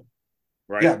field.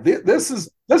 Right. Yeah, this is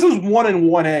 1 and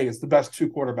 1A is the best two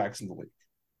quarterbacks in the league.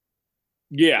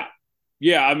 Yeah.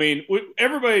 Yeah. I mean,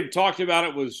 everybody talked about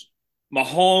it was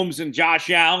Mahomes and Josh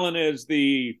Allen as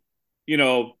the,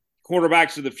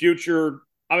 quarterbacks of the future.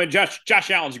 I mean,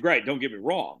 Josh Allen's great. Don't get me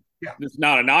wrong. Yeah. It's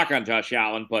not a knock on Josh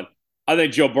Allen, but I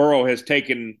think Joe Burrow has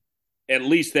taken at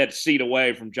least that seat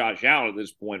away from Josh Allen at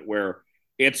this point, where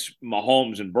it's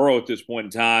Mahomes and Burrow at this point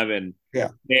in time.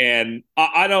 And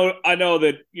I know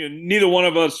that neither one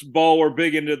of us, Bo, are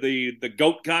big into the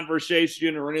GOAT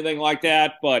conversation or anything like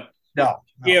that. But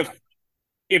if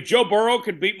Joe Burrow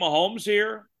could beat Mahomes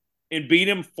here and beat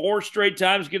him 4 straight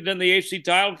times, getting in the AFC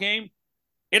title game,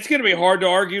 it's going to be hard to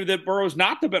argue that Burrow's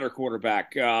not the better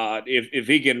quarterback if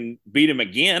he can beat him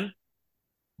again.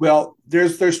 Well,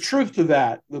 there's truth to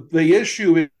that. The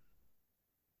issue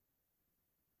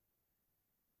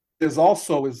is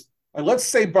also let's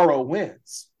say Burrow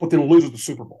wins, but then loses the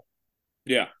Super Bowl.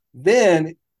 Yeah.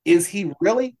 Then is he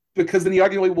really? Because then the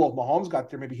argument, well, if Mahomes got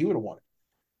there, maybe he would have won it.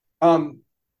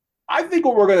 I think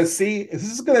what we're going to see is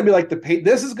this is going to be like the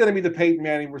Peyton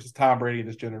Manning versus Tom Brady of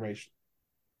this generation,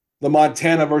 the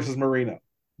Montana versus Marino,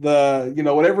 the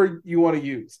whatever you want to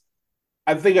use.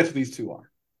 I think that's what these two are.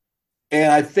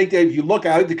 And I think that if you look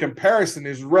at it, the comparison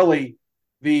is really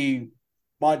the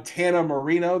Montana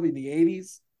Marino in the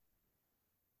 80s.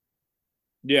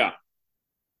 Yeah.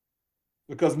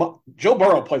 Because Joe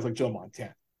Burrow plays like Joe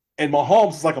Montana. And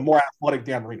Mahomes is like a more athletic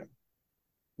Dan Marino.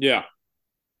 Yeah.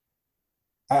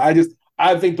 I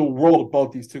think the world of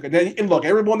both these two. And look,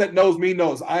 everyone that knows me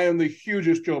knows I am the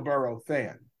hugest Joe Burrow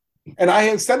fan. And I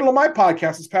had said it on my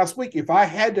podcast this past week. If I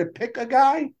had to pick a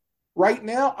guy right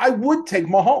now, I would take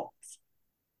Mahomes.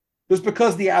 Just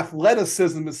because the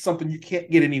athleticism is something you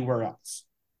can't get anywhere else.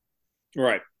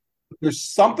 Right. There's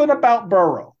something about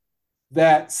Burrow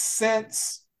that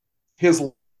since his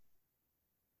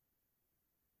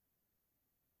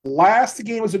last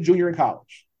game as a junior in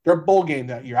college, their bowl game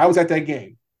that year, I was at that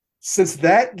game. Since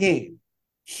that game,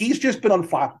 he's just been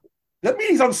unflappable. That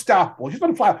means he's unstoppable. He's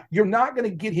just unflappable. You're not going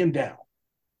to get him down.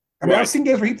 I mean, I've seen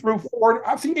games where he threw 4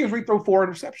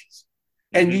 interceptions,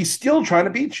 and he's still trying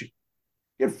to beat you.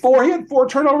 He had 4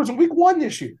 turnovers in week 1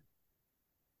 this year.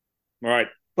 Right.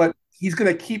 But he's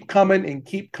going to keep coming and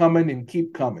keep coming and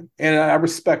keep coming. And I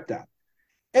respect that.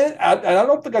 And I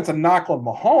don't think that's a knock on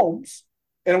Mahomes.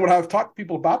 And when I've talked to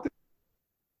people about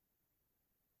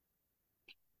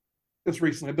this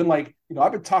recently, I've been like,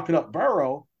 I've been talking up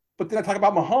Burrow, but then I talk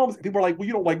about Mahomes, and people are like, well,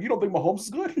 you don't think Mahomes is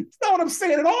good? That's not what I'm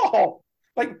saying at all.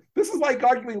 Like, this is like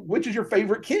arguing which is your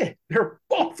favorite kid. They're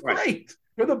both great.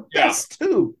 They're the best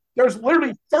two. There's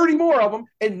literally 30 more of them,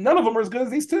 and none of them are as good as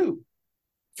these two.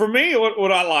 For me,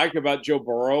 what I like about Joe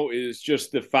Burrow is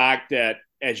just the fact that,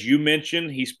 as you mentioned,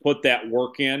 he's put that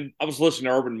work in. I was listening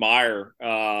to Urban Meyer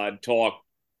talk,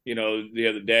 the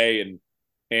other day,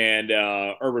 and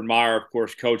Urban Meyer, of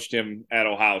course, coached him at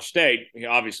Ohio State.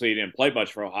 Obviously, he didn't play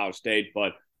much for Ohio State,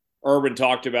 but Urban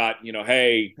talked about,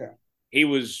 he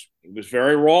was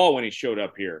very raw when he showed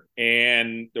up here,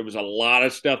 and there was a lot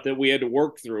of stuff that we had to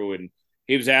work through. And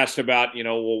he was asked about,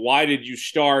 why did you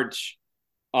start,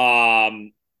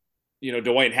 Dwayne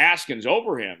Haskins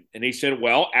over him? And he said,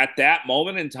 well, at that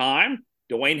moment in time,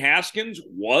 Dwayne Haskins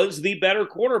was the better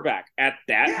quarterback at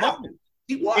that moment.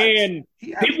 He was. And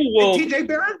people will. TJ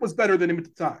Barrett was better than him at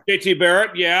the time. JT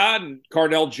Barrett, and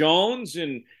Cardell Jones.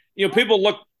 And, people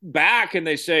look back and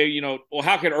they say, well,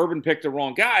 how could Urban pick the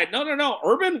wrong guy? No.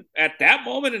 Urban, at that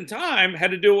moment in time,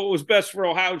 had to do what was best for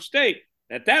Ohio State.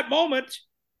 At that moment,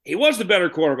 he was the better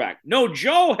quarterback. No,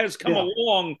 Joe has come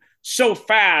along so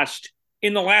fast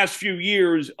in the last few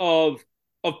years of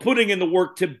putting in the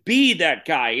work to be that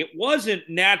guy. It wasn't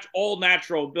all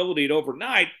natural ability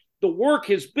overnight. The work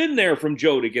has been there from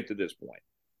Joe to get to this point.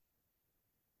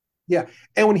 Yeah.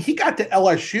 And when he got to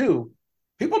LSU,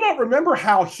 people don't remember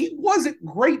how he wasn't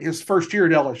great his first year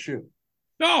at LSU.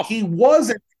 No. He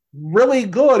wasn't really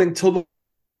good until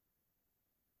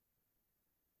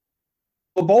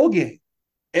the bowl game.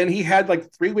 And he had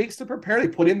like 3 weeks to prepare. They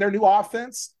put in their new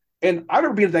offense. And I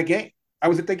remember being at that game. I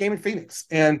was at that game in Phoenix,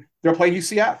 and they're playing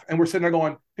UCF, and we're sitting there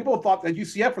going, people thought that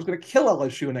UCF was going to kill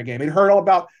LSU in that game. They'd heard all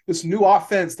about this new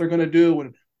offense they're going to do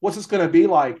and what's this going to be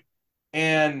like.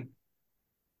 And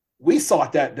we saw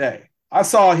it that day. I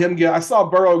saw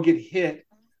Burrow get hit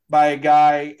by a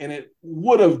guy, and it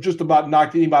would have just about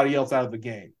knocked anybody else out of the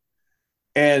game.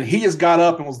 And he just got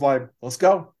up and was like, let's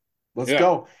go. Let's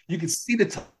go. You can see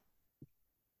the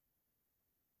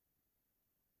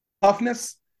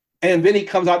toughness. And then he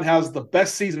comes out and has the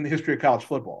best season in the history of college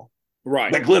football.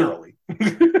 Right. Like literally. I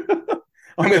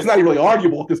mean, it's not really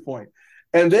arguable at this point.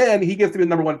 And then he gets to be the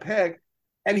number one pick,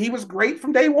 and he was great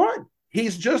from day one.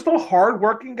 He's just a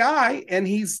hardworking guy, and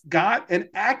he's got an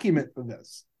acumen for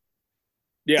this.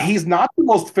 Yeah. He's not the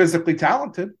most physically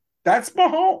talented. That's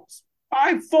Mahomes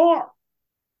by far.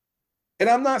 And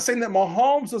I'm not saying that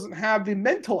Mahomes doesn't have the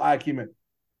mental acumen,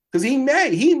 because he may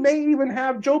even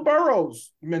have Joe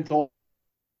Burrow's mental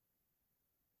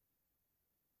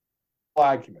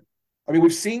acumen. I mean,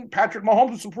 we've seen Patrick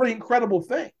Mahomes do some pretty incredible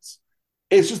things.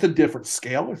 It's just a different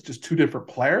scale. It's just two different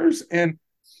players, and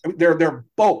they're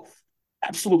both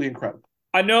absolutely incredible.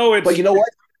 I know it's, but you know what?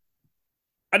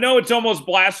 I know it's almost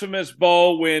blasphemous,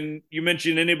 Bo, when you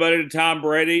mention anybody to Tom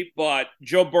Brady, but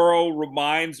Joe Burrow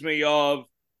reminds me of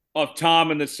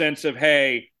Tom in the sense of,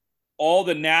 hey, all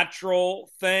the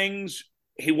natural things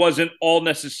he wasn't all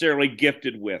necessarily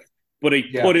gifted with, but he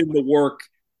put in the work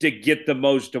to get the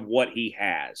most of what he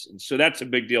has. And so that's a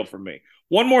big deal for me.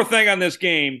 One more thing on this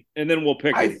game, and then we'll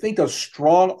pick I think a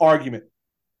strong argument.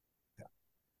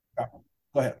 Go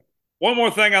ahead. One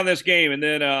more thing on this game, and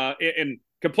then and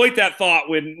complete that thought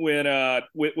with what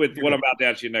I'm about to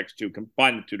ask you next to.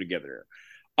 Combine the two together here.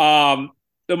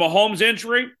 The Mahomes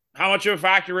injury, how much of a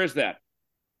factor is that?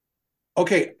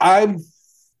 Okay, I'm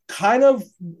kind of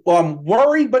I'm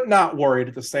worried, but not worried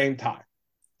at the same time.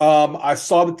 I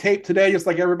saw the tape today, just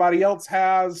like everybody else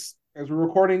has, as we're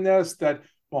recording this, that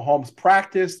Mahomes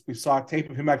practiced. We saw a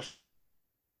tape of him actually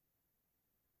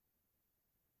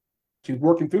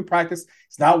working through practice.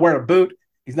 He's not wearing a boot.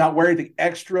 He's not wearing anything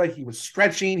extra. He was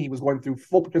stretching. He was going through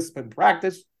full participant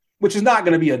practice, which is not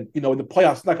going to be in the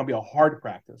playoffs, it's not going to be a hard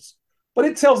practice. But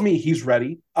it tells me he's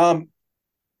ready.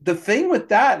 The thing with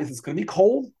that is it's going to be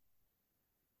cold,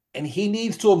 and he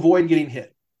needs to avoid getting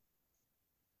hit.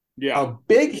 Yeah. A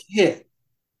big hit,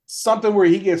 something where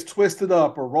he gets twisted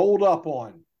up or rolled up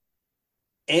on,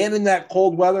 and in that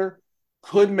cold weather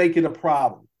could make it a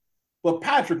problem. But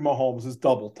Patrick Mahomes is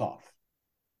double tough.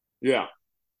 Yeah.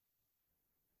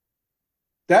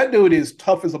 That dude is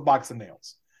tough as a box of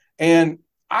nails. And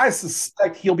I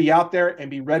suspect he'll be out there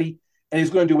and be ready, and he's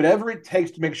going to do whatever it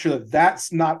takes to make sure that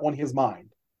that's not on his mind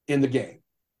in the game.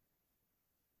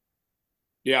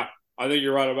 Yeah, I think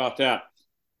you're right about that.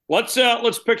 Let's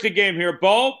pick the game here,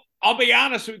 Bo. I'll be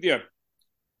honest with you.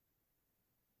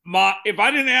 If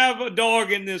I didn't have a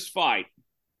dog in this fight,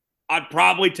 I'd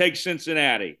probably take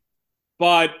Cincinnati.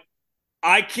 But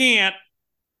I can't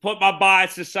put my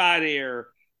bias aside here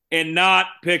and not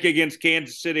pick against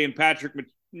Kansas City and Patrick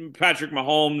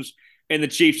Mahomes and the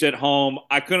Chiefs at home.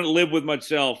 I couldn't live with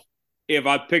myself if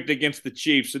I picked against the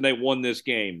Chiefs and they won this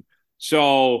game.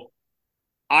 So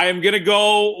I am going to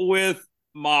go with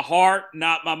my heart,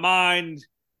 not my mind.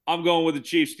 I'm going with the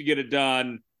Chiefs to get it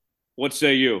done. What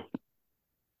say you?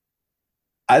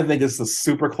 I think it's a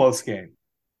super close game.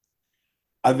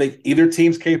 I think either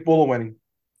team's capable of winning.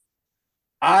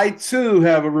 I too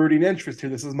have a rooting interest here.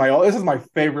 This is my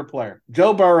favorite player.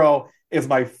 Joe Burrow is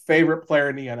my favorite player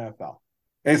in the NFL.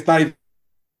 And it's not even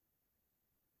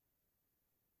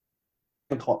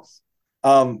close.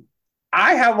 I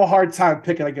have a hard time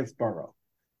picking against Burrow.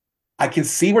 I can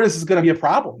see where this is going to be a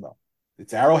problem, though.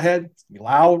 It's Arrowhead. It's going to be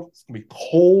loud. It's going to be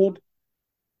cold.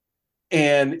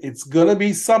 And it's going to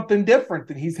be something different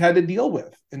than he's had to deal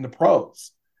with in the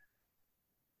pros.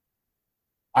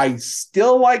 I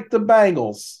still like the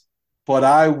Bengals, but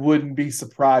I wouldn't be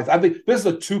surprised. I think this is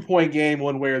a 2-point game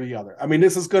one way or the other. I mean,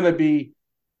 this is going to be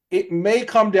 – it may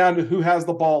come down to who has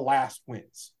the ball last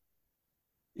wins,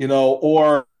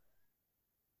 or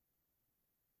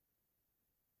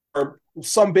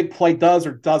some big play does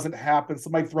or doesn't happen.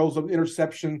 Somebody throws an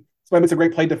interception. Somebody makes a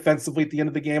great play defensively at the end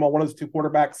of the game on one of those two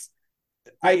quarterbacks.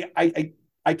 I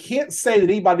can't say that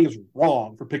anybody is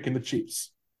wrong for picking the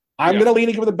Chiefs. I'm going to lean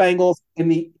against the Bengals. In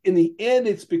the end,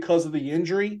 it's because of the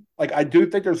injury. Like, I do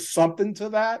think there's something to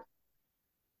that.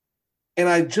 And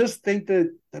I just think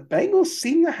that the Bengals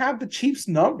seem to have the Chiefs'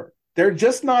 number. They're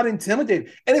just not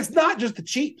intimidated. And it's not just the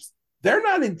Chiefs. They're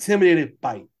not intimidated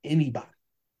by anybody.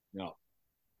 No.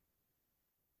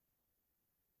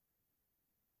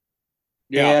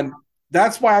 Yeah. And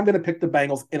That's why I'm going to pick the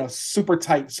Bengals in a super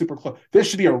tight, super close. This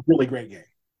should be a really great game.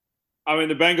 I mean,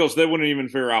 the Bengals, they wouldn't even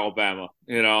fear Alabama.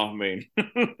 I mean,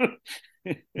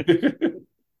 they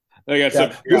got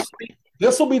some.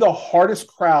 This will be the hardest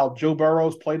crowd Joe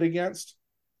Burrow's played against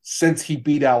since he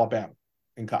beat Alabama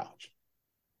in college.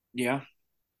 Yeah.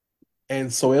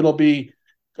 And so it'll be,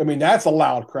 I mean, that's a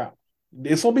loud crowd.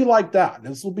 This will be like that.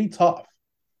 This will be tough.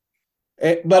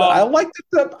 But I like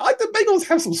the Bengals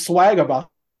have some swag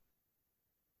about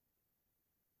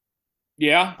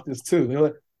this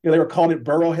too. They were calling it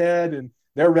Burrowhead, and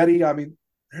they're ready. I mean,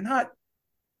 they're not.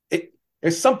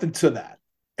 There's something to that,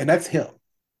 and that's him.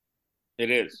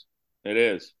 It is.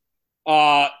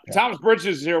 Thomas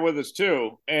Bridges is here with us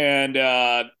too, and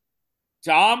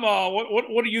Tom,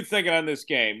 what are you thinking on this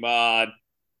game?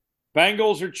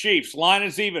 Bengals or Chiefs? Line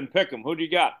is even. Pick them. Who do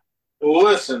you got?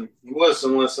 Listen.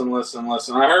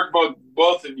 I heard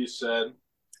both of you said,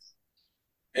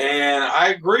 and I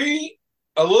agree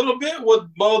a little bit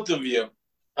with both of you.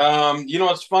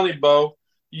 It's funny, Bo.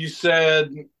 You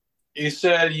said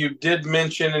you did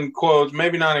mention in quotes,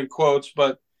 maybe not in quotes,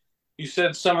 but you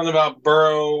said something about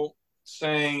Burrow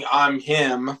saying "I'm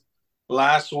him."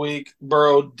 Last week,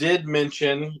 Burrow did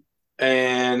mention,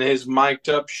 and his mic'd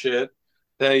up shit,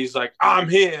 that he's like, "I'm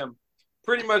him."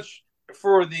 Pretty much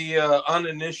for the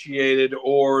uninitiated,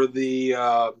 or the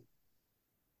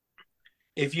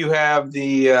if you have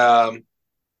the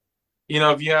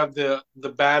if you have the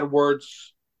bad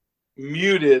words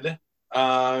muted,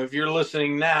 if you're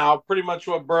listening now, pretty much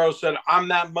what Burrow said, "I'm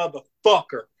that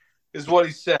motherfucker," is what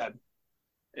he said.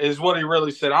 Is what he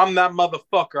really said. "I'm that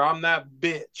motherfucker. I'm that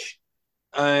bitch."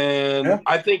 And yeah.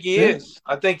 I think he is.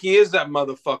 I think he is that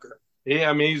motherfucker. Yeah,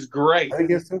 I mean, he's great. I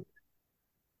guess so.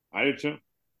 I do too.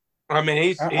 I mean,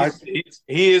 he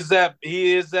is that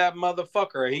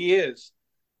motherfucker. He is.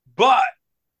 But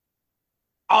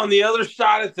on the other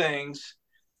side of things,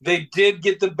 they did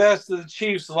get the best of the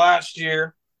Chiefs last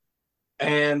year,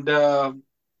 and this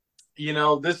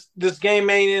game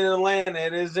ain't in Atlanta.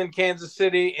 It is in Kansas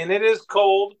City, and it is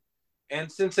cold, and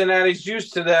Cincinnati's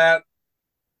used to that.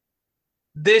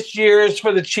 This year is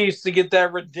for the Chiefs to get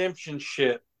that redemption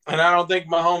shit, and I don't think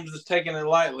Mahomes is taking it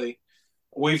lightly.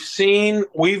 We've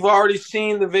already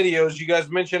seen the videos. You guys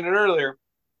mentioned it earlier.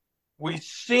 We've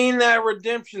seen that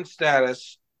redemption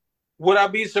status. Would I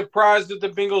be surprised if the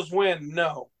Bengals win?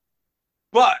 No.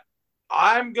 But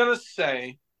I'm going to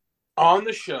say on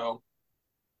the show,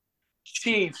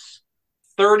 Chiefs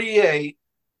 38,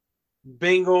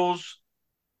 Bengals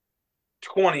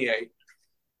 28.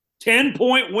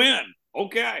 10-point win.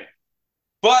 Okay.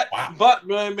 But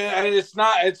man, it's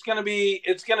not. It's gonna be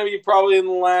probably in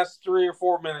the last 3 or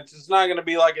 4 minutes. It's not gonna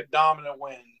be like a dominant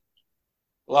win.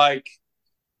 Like,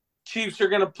 Chiefs are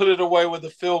gonna put it away with a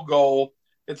field goal.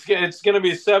 It's gonna be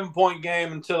a 7-point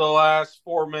game until the last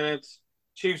 4 minutes.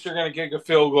 Chiefs are gonna kick a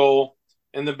field goal,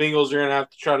 and the Bengals are gonna have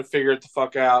to try to figure it the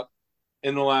fuck out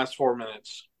in the last 4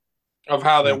 minutes of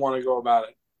how they want to go about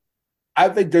it. I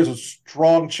think there's a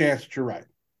strong chance that you're right.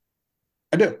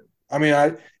 I do. I mean,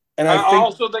 I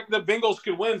also think the Bengals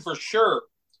could win for sure.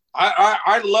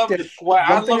 I love the swag.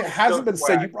 One thing that hasn't been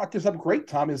said, you brought this up great,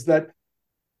 Tom, is that,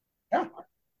 yeah.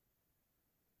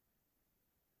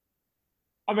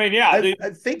 I mean, yeah.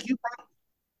 I think you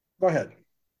 – go ahead.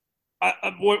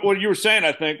 What you were saying,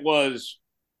 I think, was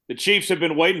the Chiefs have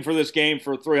been waiting for this game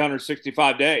for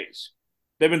 365 days.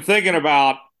 They've been thinking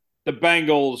about the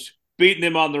Bengals beating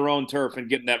them on their own turf and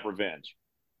getting that revenge.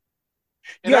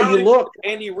 And yeah, you look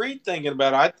Andy Reid thinking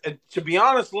about it. To be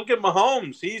honest, look at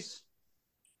Mahomes.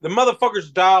 The motherfucker's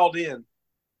dialed in.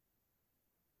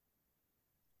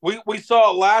 We saw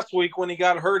it last week when he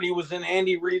got hurt. He was in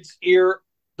Andy Reid's ear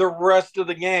the rest of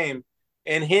the game,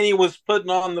 and Henne was putting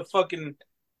on the fucking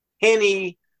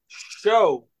Henne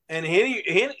show. And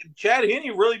Chad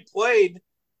Henne really played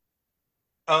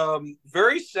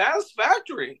very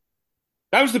satisfactory.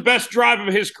 That was the best drive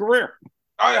of his career.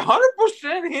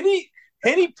 100%.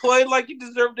 Henne played like he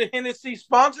deserved a Hennessy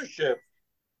sponsorship.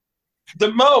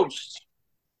 The most.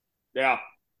 Yeah.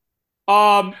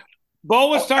 Bo,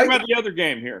 let's talk about the other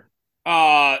game here.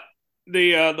 The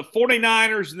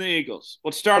 49ers and the Eagles.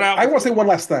 Let's start out. I want to say one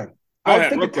last thing. I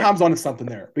think that Tom's onto something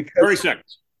there. Because 30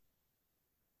 seconds.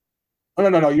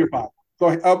 No, you're fine. Go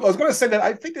ahead. I was going to say that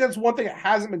I think that's one thing that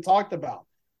hasn't been talked about.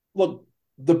 Look,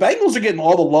 the Bengals are getting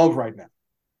all the love right now.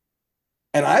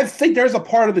 And I think there's a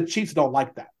part of the Chiefs that don't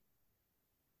like that.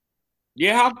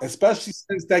 Yeah. Especially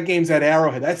since that game's at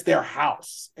Arrowhead. That's their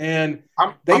house. And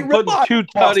I'm putting two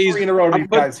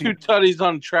tutties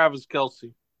on Travis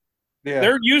Kelce. Yeah.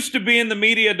 They're used to being the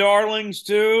media darlings,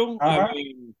 too. I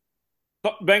mean,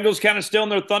 Bengals kind of still in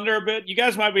their thunder a bit. You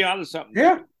guys might be onto something.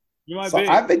 Yeah. You might So be.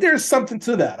 I think there's something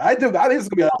to that. I do. I think it's going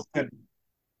to be outstanding.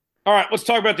 All right, let's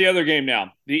talk about the other game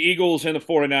now. The Eagles and the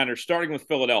 49ers, starting with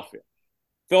Philadelphia.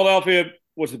 Philadelphia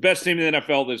was the best team in the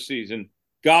NFL this season.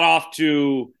 Got off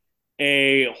to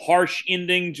a harsh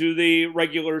ending to the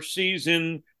regular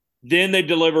season. Then they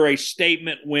deliver a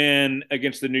statement win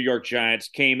against the New York Giants.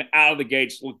 Came out of the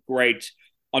gates, looked great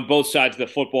on both sides of the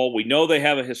football. We know they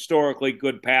have a historically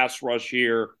good pass rush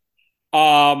here.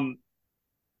 When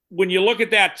you look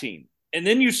at that team, and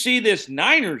then you see this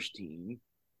Niners team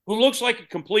who looks like a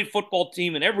complete football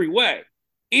team in every way.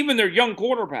 Even their young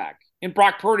quarterback, and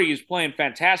Brock Purdy is playing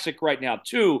fantastic right now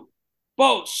too.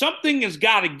 But something has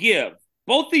got to give.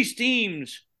 Both these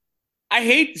teams, I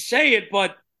hate to say it,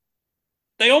 but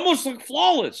they almost look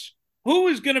flawless. Who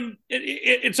is going to –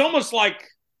 it's almost like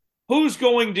who's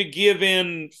going to give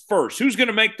in first? Who's going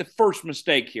to make the first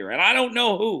mistake here? And I don't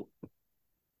know who.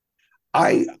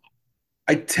 I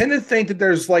tend to think that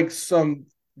there's like some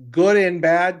good and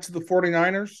bad to the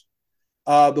 49ers.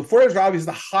 The 49ers are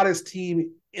obviously the hottest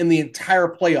team in the entire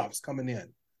playoffs coming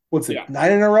in. What's it,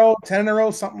 9 in a row, 10 in a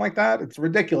row, something like that? It's a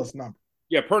ridiculous number.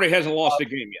 Yeah, Purdy hasn't lost a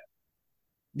game yet.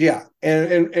 Yeah,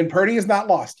 and Purdy is not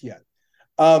lost yet.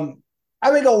 I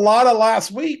think a lot of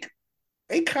last week,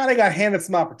 they kind of got handed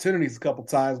some opportunities a couple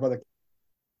times by the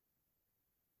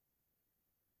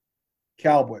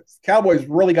Cowboys. Cowboys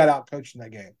really got out coached in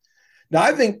that game. Now,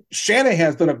 I think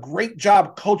Shanahan's done a great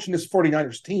job coaching this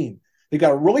 49ers team. They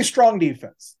got a really strong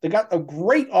defense. They got a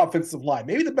great offensive line,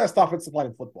 maybe the best offensive line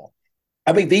in football.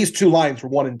 I think these two lines were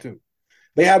 1 and 2.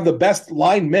 They have the best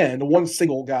linemen, one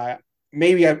single guy,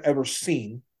 maybe I've ever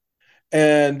seen.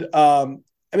 And, I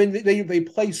mean, they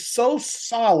play so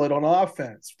solid on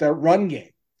offense, that run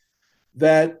game,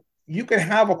 that you can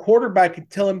have a quarterback and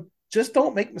tell him, just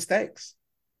don't make mistakes.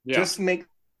 Yeah. Just make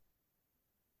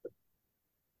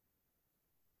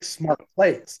smart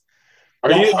plays.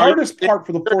 The hardest part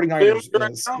for the 49ers is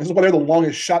this is why they're the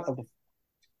longest shot of the.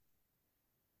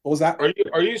 What was that?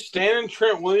 Are you standing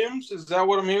Trent Williams? Is that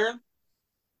what I'm hearing?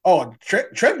 Oh,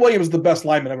 Trent Williams is the best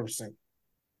lineman I've ever seen.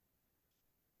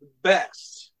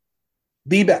 Best.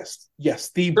 The best. Yes,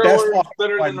 the Trent best. Williams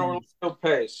better than Orlando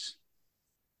Pace.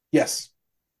 Yes.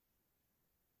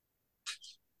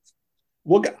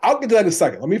 I'll get to that in a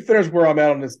second. Let me finish where I'm at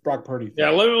on this Brock Purdy thing. Yeah,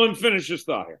 let me finish this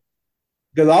thought here.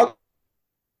 Because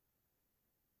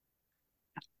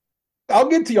I'll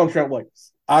get to you on Trent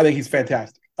Williams. I think he's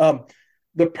fantastic.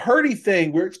 The Purdy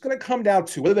thing, where it's going to come down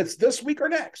to, whether it's this week or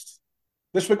next,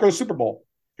 this week or the Super Bowl,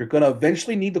 you're going to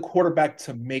eventually need the quarterback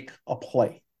to make a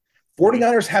play.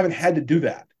 49ers haven't had to do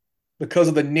that because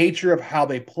of the nature of how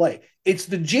they play. It's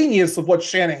the genius of what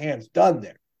Shanahan's done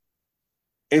there,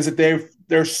 is that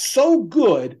they're so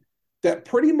good that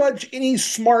pretty much any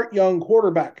smart young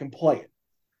quarterback can play it.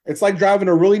 It's like driving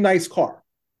a really nice car.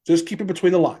 Just keep it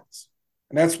between the lines.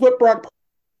 And that's what Brock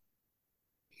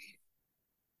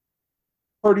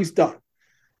Purdy's done.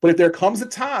 But if there comes a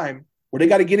time where they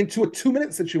got to get into a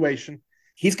 2-minute situation,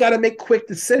 he's got to make quick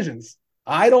decisions.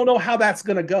 I don't know how that's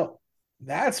going to go.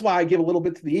 That's why I give a little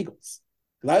bit to the Eagles.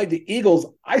 Because I think the Eagles,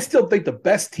 I still think the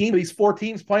best team of these 4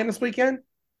 teams playing this weekend,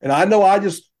 and I know I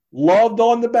just loved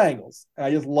on the Bengals, and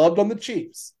I just loved on the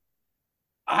Chiefs.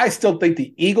 I still think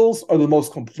the Eagles are the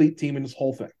most complete team in this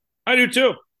whole thing. I do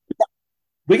too.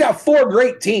 We got 4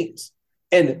 great teams,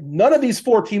 and none of these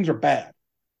 4 teams are bad.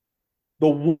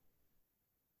 The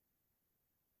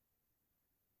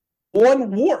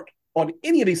one wart on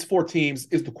any of these 4 teams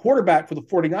is the quarterback for the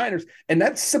 49ers, and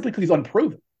that's simply because he's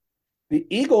unproven. The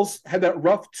Eagles had that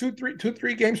rough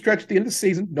 2-3 game stretch at the end of the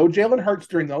season. No Jalen Hurts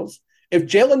during those. If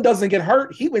Jalen doesn't get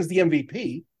hurt, he wins the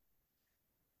MVP.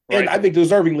 Right. And I think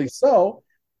deservingly so.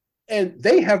 And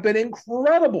they have been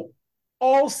incredible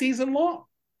all season long.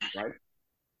 Right.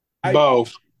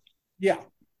 Both. Yeah.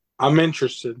 I'm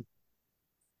interested.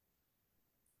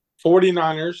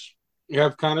 49ers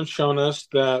have kind of shown us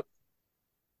that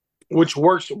which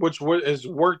has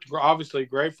worked obviously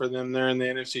great for them there in the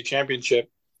NFC Championship.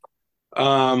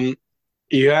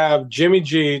 You have Jimmy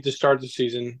G to start the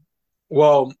season.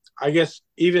 Well, I guess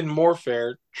even more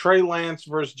fair, Trey Lance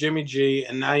versus Jimmy G,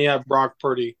 and now you have Brock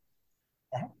Purdy.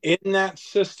 In that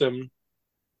system,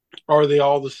 are they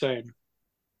all the same?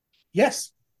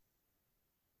 Yes.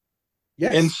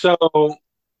 Yes. And so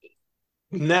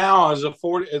now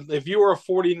if you were a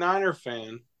 49er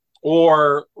fan,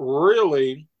 or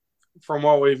really from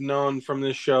what we've known from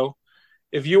this show,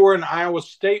 if you were an Iowa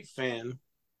State fan,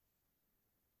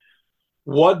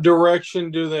 what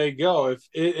direction do they go?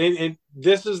 If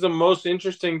this is the most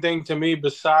interesting thing to me,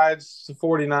 besides the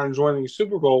 49ers winning the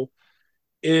Super Bowl,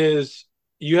 is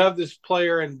you have this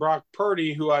player in Brock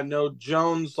Purdy who I know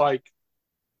Jones like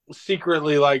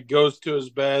secretly like goes to his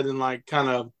bed and like kind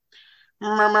of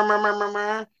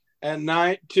at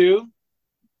night too.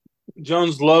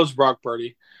 Jones loves Brock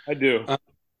Purdy. I do.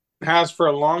 Has for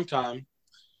a long time.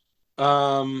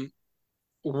 How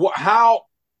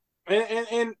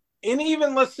and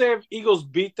even let's say if Eagles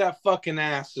beat that fucking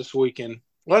ass this weekend.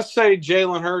 Let's say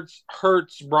Jalen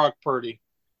hurts Brock Purdy.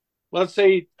 Let's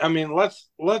say, I mean, let's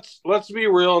be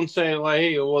real and say like,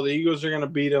 hey, well, the Eagles are going to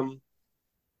beat him.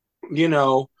 You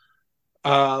know,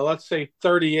 let's say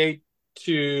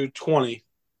 38-20,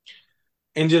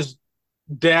 and just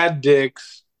dad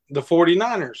dicks the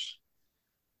 49ers.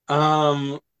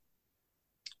 And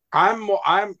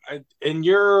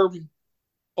you're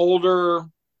older,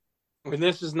 and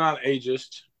this is not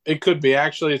ageist. It could be.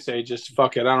 Actually, it's ageist.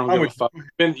 Fuck it. I don't give a fuck.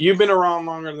 You've been around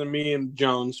longer than me and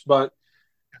Jones, but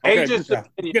okay, just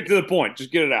get to the point.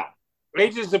 Just get it out.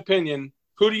 Ageist opinion.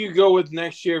 Who do you go with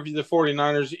next year if you're the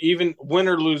 49ers, even win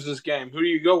or lose this game? Who do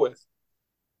you go with?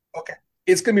 Okay.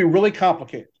 It's going to be really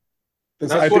complicated.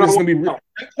 I think it's going to be a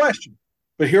great question.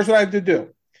 But here's what I have to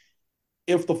do.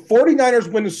 If the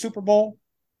 49ers win the Super Bowl,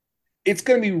 it's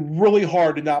going to be really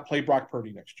hard to not play Brock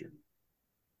Purdy next year.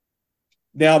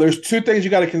 Now, there's two things you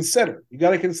got to consider. You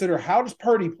got to consider, how does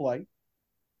Purdy play?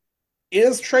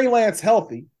 Is Trey Lance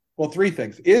healthy? Well, three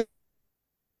things. Is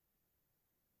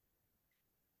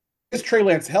Trey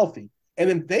Lance healthy? And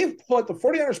then the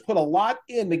 49ers put a lot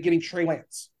into getting Trey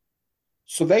Lance.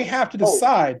 So they have to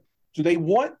decide, do they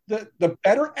want the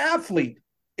better athlete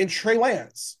in Trey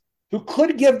Lance, who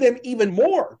could give them even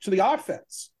more to the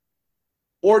offense?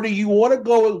 Or do you want to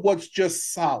go with what's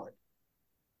just solid?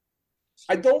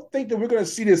 I don't think that we're going to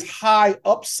see this high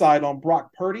upside on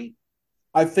Brock Purdy.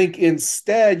 I think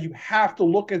instead you have to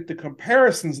look at the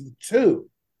comparisons of the two,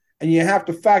 and you have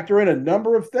to factor in a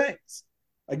number of things.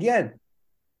 Again,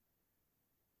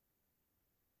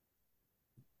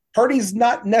 Purdy's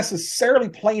not necessarily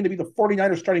playing to be the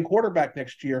 49ers starting quarterback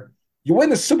next year. You win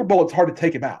the Super Bowl, it's hard to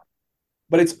take him out.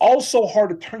 But it's also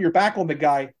hard to turn your back on the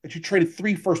guy that you traded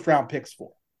 3 first-round picks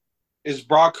for. Is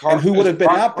Brock Hart, and who would have been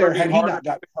out there had he not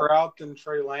got out than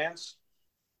Trey Lance?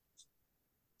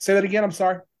 Say that again. I'm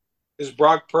sorry. Is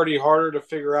Brock Purdy harder to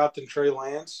figure out than Trey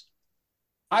Lance?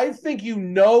 I think you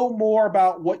know more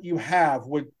about what you have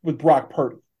with Brock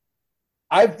Purdy.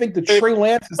 I think the Trey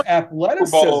Lance's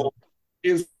athleticism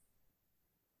is.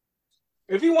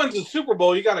 If he wins the Super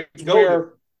Bowl, you got to go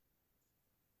there.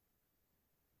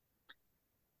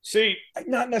 See,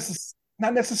 not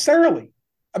necessarily.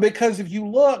 Because if you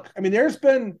look, I mean, there's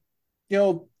been,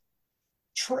 Brock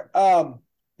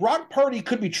Purdy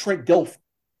could be Trent Dilfer.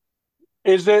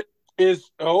 That's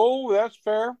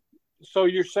fair. So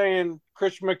you're saying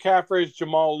Christian McCaffrey is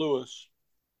Jamal Lewis?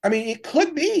 I mean, it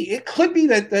could be. It could be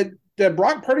that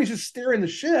Brock Purdy's just steering the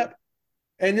ship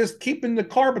and just keeping the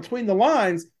car between the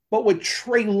lines. But with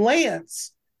Trey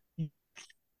Lance,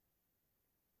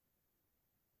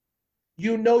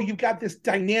 you've got this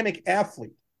dynamic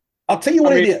athlete. I'll tell you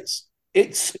what it is.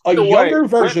 It's a younger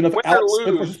version of Alex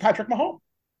Smith versus Patrick Mahomes.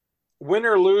 Win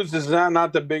or lose, is that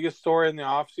not the biggest story in the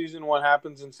offseason, what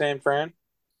happens in San Fran?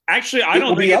 Actually, I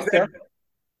don't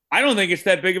think it's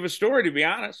that big of a story, to be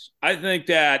honest. I think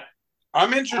that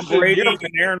I'm interested. Brady and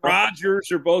Aaron Rodgers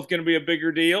are both going to be a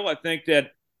bigger deal. I think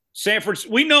that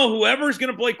we know whoever's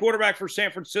going to play quarterback for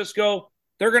San Francisco,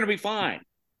 they're going to be fine.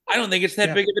 I don't think it's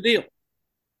that big of a deal.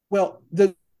 Well,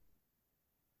 the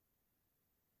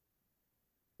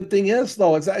thing is,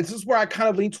 though, this is where I kind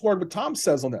of lean toward what Tom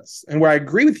says on this, and where I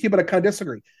agree with you, but I kind of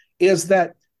disagree, is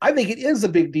that I think it is a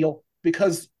big deal,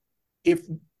 because if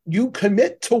you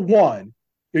commit to one,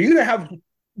 you either have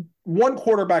one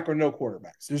quarterback or no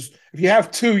quarterbacks. If you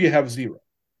have two, you have zero.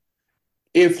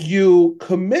 If you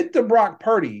commit to Brock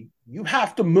Purdy, you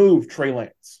have to move Trey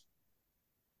Lance.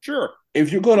 Sure.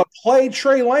 If you're going to play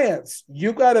Trey Lance,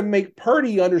 you got to make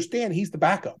Purdy understand he's the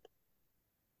backup.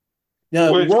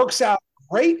 Now, it works out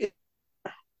great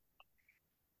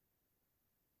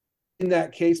in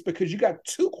that case because you got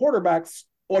 2 quarterbacks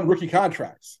on rookie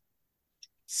contracts.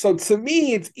 So to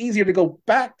me, it's easier to go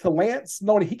back to Lance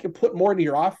knowing he can put more into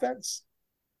your offense.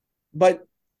 But,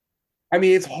 I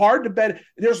mean, it's hard to bet.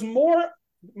 There's more,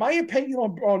 my opinion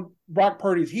on Brock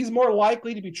Purdy is he's more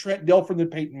likely to be Trent Dilfer than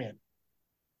Peyton Manning.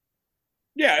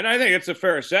 Yeah, and I think it's a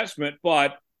fair assessment,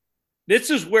 but this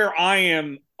is where I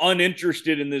am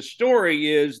uninterested in this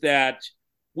story, is that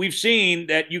we've seen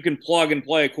that you can plug and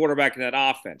play a quarterback in that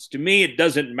offense. To me, it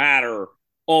doesn't matter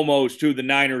almost who the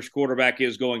Niners quarterback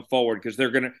is going forward, because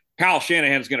Kyle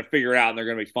Shanahan's going to figure it out and they're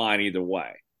going to be fine either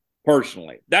way,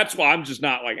 personally. That's why I'm just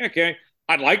not like, okay,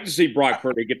 I'd like to see Brock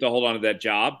Purdy get to hold on to that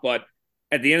job, but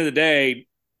at the end of the day,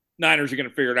 Niners are going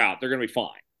to figure it out. They're going to be fine.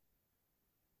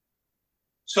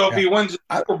 So if he wins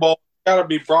the Super Bowl, it's got to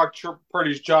be Brock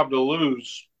Purdy's job to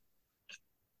lose.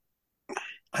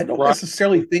 I don't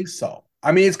necessarily think so.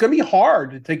 I mean, it's going to be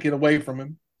hard to take it away from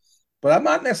him, but I'm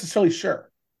not necessarily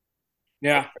sure.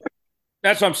 Yeah,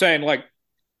 that's what I'm saying. Like,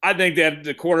 I think that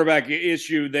the quarterback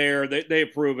issue there, they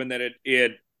have proven that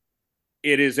it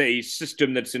is a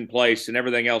system that's in place, and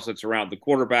everything else that's around the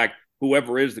quarterback,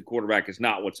 whoever is the quarterback, is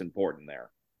not what's important there.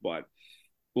 But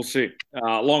we'll see.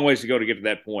 A long ways to go to get to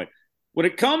that point. When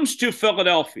it comes to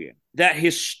Philadelphia, that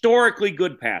historically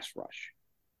good pass rush,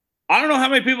 I don't know how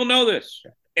many people know this,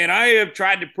 and I have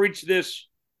tried to preach this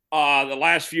the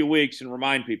last few weeks and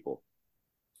remind people.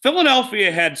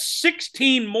 Philadelphia had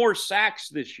 16 more sacks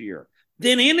this year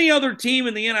than any other team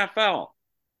in the NFL.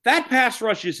 That pass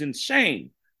rush is insane.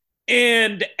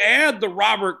 And add the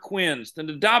Robert Quinns, the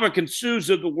Ndamukong Suhs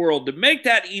of the world to make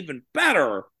that even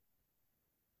better.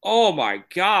 Oh, my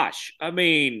gosh. I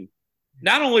mean,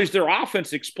 not only is their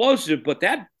offense explosive, but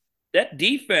that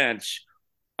defense,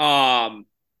 they are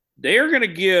going to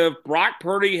give Brock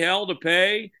Purdy hell to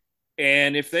pay.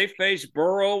 And if they face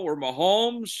Burrow or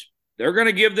Mahomes, they're going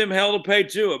to give them hell to pay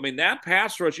too. I mean, that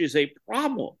pass rush is a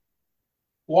problem.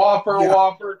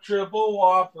 Whopper, triple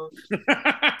Whopper.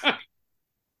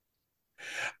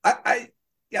 I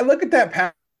look at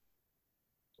that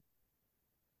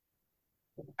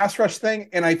pass rush thing,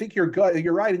 and I think you're good.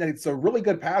 You're right in that it's a really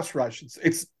good pass rush.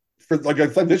 It's for, like I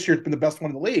said, this year it's been the best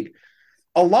one in the league.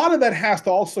 A lot of that has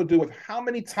to also do with how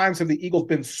many times have the Eagles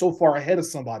been so far ahead of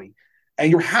somebody,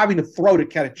 and you're having to throw to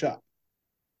catch up.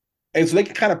 And so they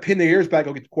can kind of pin their ears back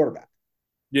and go get the quarterback.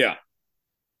 Yeah.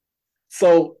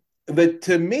 So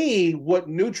to me, what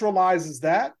neutralizes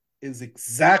that is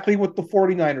exactly what the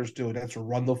 49ers do. That's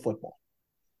run the football.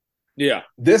 Yeah.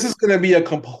 This is going to be a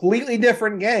completely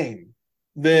different game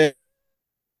than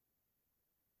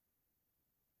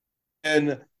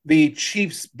the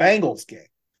Chiefs-Bengals game.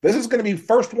 This is going to be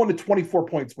first 1 to 24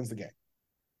 points wins the game.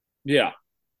 Yeah.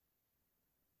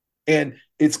 And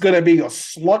it's going to be a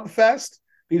slugfest.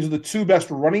 These are the two best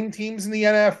running teams in the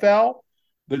NFL.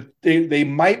 They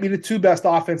might be the two best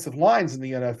offensive lines in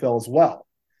the NFL as well.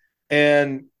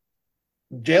 And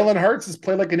Jalen Hurts has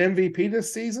played like an MVP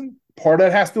this season. Part of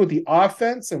that has to do with the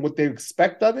offense and what they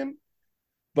expect of him.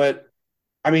 But,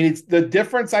 I mean, it's the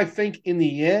difference, I think, in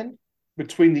the end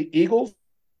between the Eagles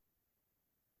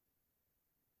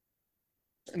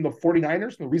and the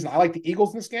 49ers. And the reason I like the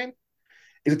Eagles in this game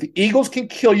is that the Eagles can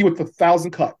kill you with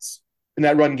 1,000 cuts in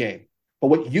that run game. But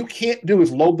what you can't do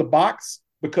is load the box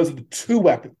because of the two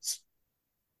weapons.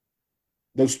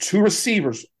 Those two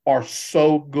receivers are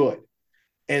so good.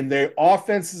 And their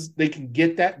offenses, they can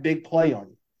get that big play on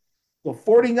you. The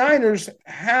 49ers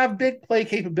have big play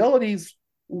capabilities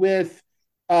with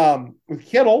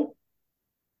Kittle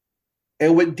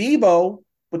and with Debo,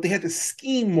 but they had to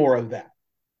scheme more of that.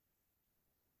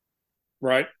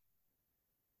 Right.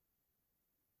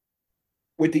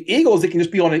 With the Eagles, it can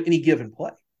just be on any given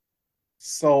play.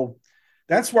 So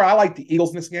that's where I like the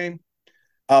Eagles in this game.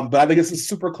 But I think this is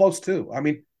super close too. I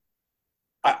mean,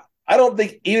 I don't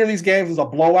think either of these games is a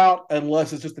blowout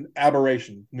unless it's just an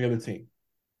aberration from the other team.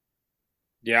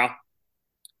 Yeah.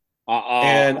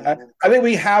 And I think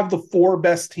we have the four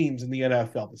best teams in the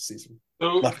NFL this season.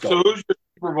 So who's your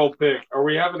Super Bowl pick? Are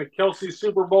we having a Kelsey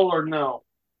Super Bowl or no?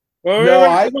 Well,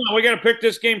 no, we got to pick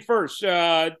this game first.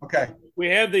 Okay. We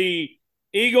have the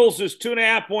Eagles as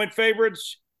 2.5-point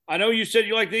favorites. I know you said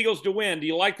you like the Eagles to win. Do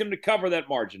you like them to cover that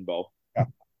margin, Bo? Yeah.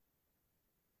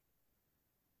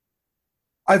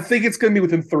 I think it's going to be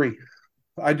within 3.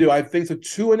 I do. I think so.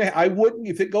 2.5. I wouldn't,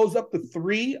 if it goes up to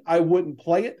 3, I wouldn't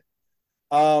play it.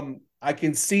 I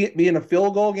can see it being a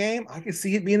field goal game. I can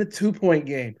see it being a 2-point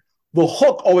game. The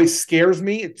hook always scares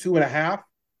me at 2.5.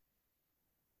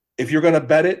 If you're going to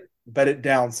bet it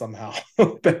down somehow.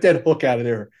 Bet that hook out of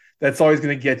there. That's always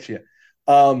going to get you.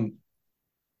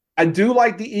 I do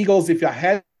like the Eagles. If I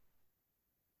had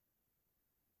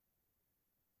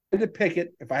to pick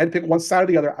it, if I had to pick one side or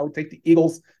the other, I would take the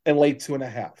Eagles and lay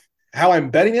 2.5. How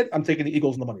I'm betting it, I'm taking the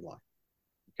Eagles in the money line.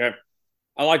 Okay.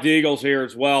 I like the Eagles here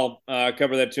as well.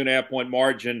 Cover that 2.5-point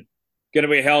margin. Going to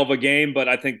be a hell of a game, but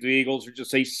I think the Eagles are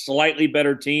just a slightly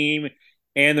better team,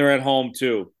 and they're at home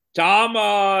too.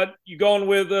 Tom, you going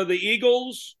with the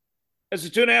Eagles as a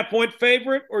 2.5-point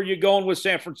favorite, or are you going with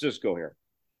San Francisco here?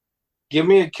 Give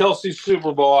me a Kelsey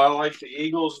Super Bowl. I like the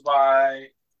Eagles by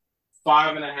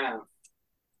 5.5.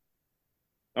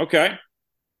 Okay.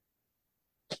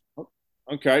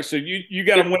 Okay, so you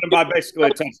got them winning by basically a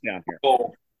touchdown here.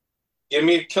 Give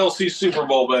me a Kelsey Super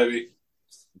Bowl, baby.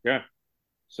 Okay.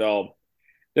 So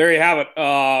there you have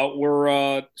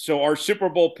it. So our Super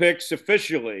Bowl picks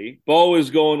officially. Bo is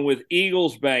going with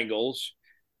Eagles Bengals,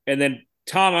 and then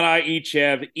Tom and I each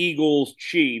have Eagles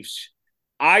Chiefs.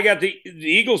 I got the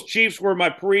Eagles Chiefs were my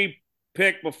pre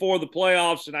pick before the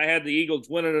playoffs, and I had the Eagles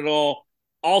winning it all.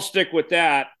 I'll stick with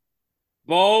that.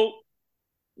 Bo,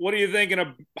 what are you thinking of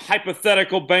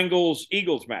hypothetical Bengals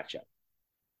Eagles matchup?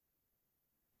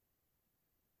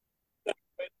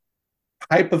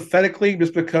 Hypothetically,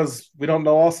 just because we don't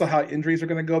know also how injuries are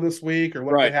going to go this week or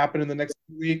what Right. could happen in the next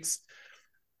few weeks,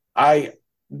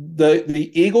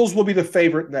 the Eagles will be the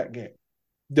favorite in that game.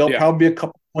 They'll probably be a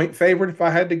couple point favorite if I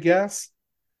had to guess.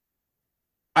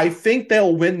 I think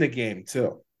they'll win the game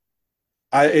too.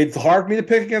 It's hard for me to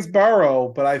pick against Burrow,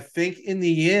 but I think in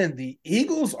the end, the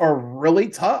Eagles are really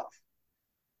tough.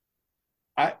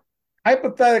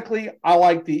 Hypothetically, I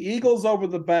like the Eagles over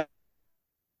the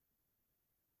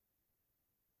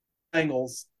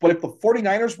Bengals, but if the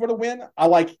 49ers were to win, I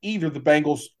like either the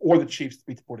Bengals or the Chiefs to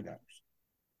beat the 49ers.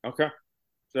 Okay.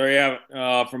 So there you have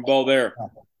it from Bo there.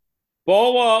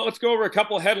 Bo, let's go over a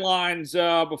couple of headlines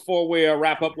before we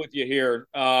wrap up with you here.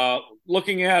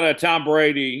 Looking at Tom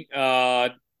Brady,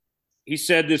 he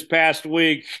said this past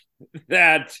week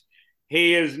that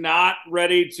he is not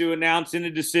ready to announce any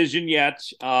decision yet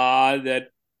that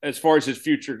as far as his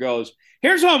future goes.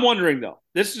 Here's what I'm wondering, though.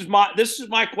 This is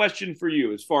my question for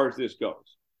you as far as this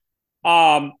goes.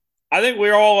 I think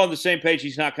we're all on the same page.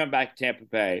 He's not coming back to Tampa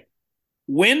Bay.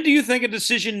 When do you think a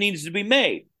decision needs to be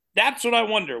made? That's what I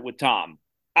wonder with Tom.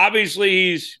 Obviously,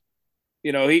 he's,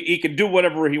 he can do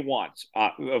whatever he wants,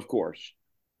 of course.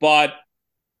 But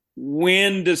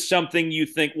when does something you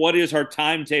think, what is our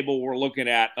timetable we're looking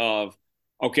at of,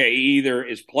 okay, he either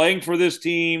is playing for this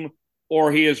team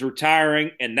or he is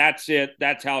retiring, and that's it.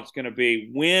 That's how it's going to be.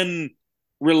 When,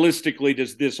 realistically,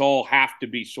 does this all have to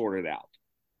be sorted out?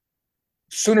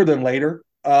 Sooner than later.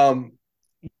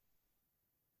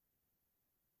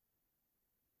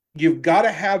 You've got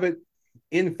to have it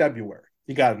in February.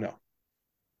 You got to know.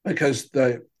 Because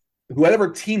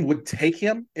whoever team would take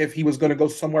him if he was going to go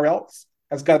somewhere else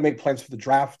has got to make plans for the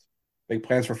draft, make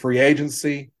plans for free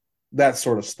agency, that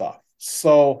sort of stuff.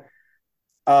 So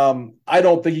I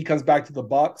don't think he comes back to the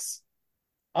Bucs.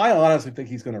 I honestly think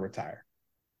he's going to retire.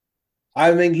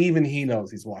 I think even he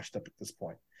knows he's washed up at this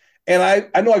point. And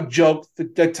I know I've joked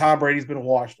that Tom Brady's been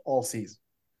washed all season.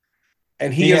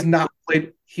 And he has not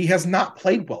played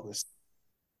well this season.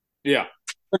 Yeah.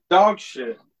 Dog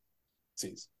shit.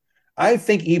 Season. I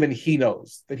think even he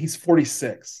knows that he's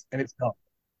 46 and it's done.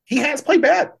 He has played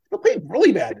bad. He played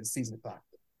really bad in season 5.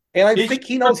 And I think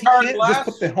he knows he can't just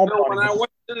put the helmet on. When I went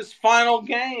to this final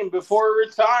game before he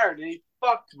retired, he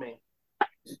fucked me.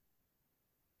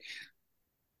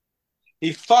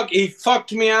 He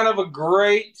fucked me out of a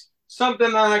great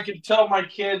something that I could tell my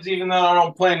kids, even though I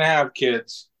don't plan to have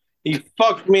kids. He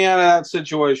fucked me out of that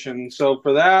situation. So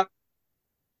for that,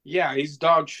 yeah, he's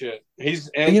dog shit. He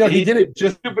did it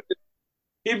just stupid.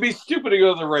 He'd be stupid to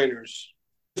go to the Raiders.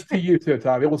 Just to you too,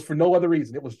 Tom. It was for no other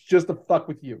reason. It was just to fuck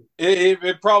with you.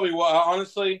 It probably was.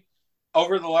 Honestly,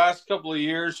 over the last couple of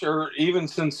years, or even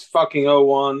since fucking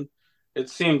 01,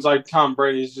 it seems like Tom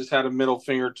Brady's just had a middle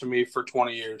finger to me for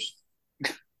 20 years.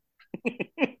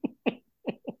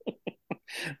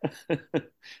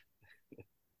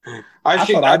 I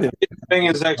should bring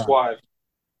his ex-wife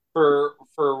for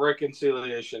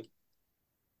reconciliation.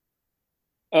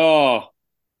 Oh,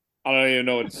 I don't even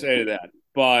know what to say to that.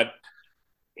 But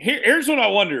here's what I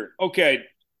wonder. Okay,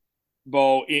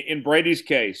 Bo, in Brady's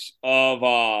case of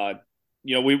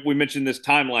we mentioned this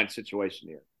timeline situation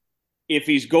here. If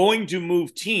he's going to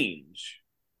move teams,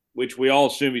 which we all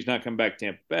assume he's not coming back to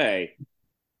Tampa Bay,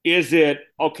 is it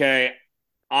okay?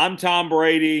 I'm Tom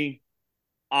Brady.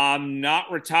 I'm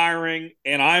not retiring,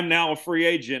 and I'm now a free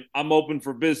agent. I'm open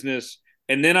for business,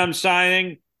 and then I'm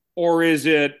signing? Or is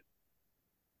it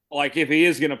like if he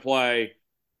is going to play,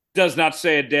 does not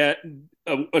say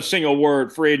a single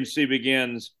word, free agency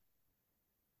begins,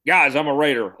 guys, I'm a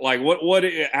Raider. Like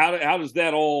how does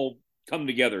that all come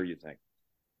together, you think?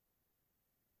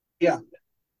 Yeah.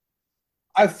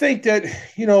 I think that,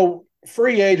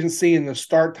 free agency and the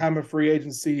start time of free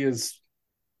agency is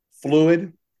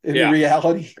fluid in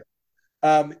reality.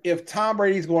 If Tom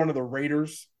Brady's going to the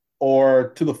Raiders or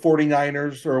to the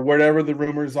 49ers or whatever the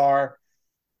rumors are,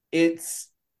 he's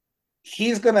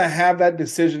going to have that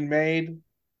decision made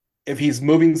if he's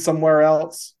moving somewhere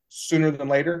else sooner than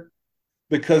later.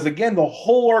 Because, again, the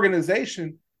whole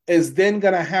organization is then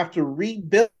going to have to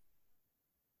rebuild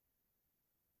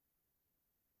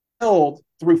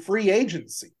through free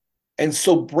agency. And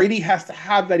so Brady has to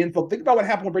have that info. Think about what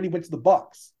happened when Brady went to the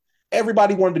Bucs.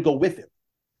 Everybody wanted to go with him.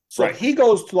 So if he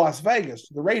goes to Las Vegas,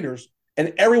 to the Raiders,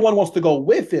 and everyone wants to go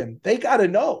with him, they got to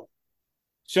know.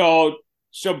 So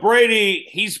Brady,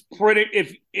 he's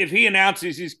pretty. If he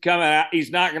announces he's coming out,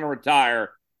 he's not going to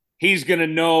retire. He's going to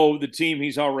know the team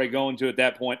he's already going to at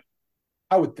that point.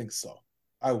 I would think so.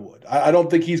 I would. I don't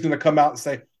think he's going to come out and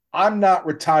say, "I'm not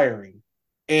retiring,"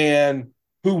 and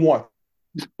who wants?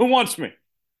 Who wants me?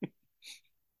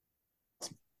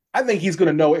 I think he's going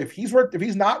to know if he's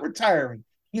not retiring,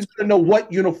 he's going to know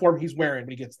what uniform he's wearing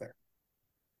when he gets there.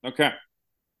 Okay,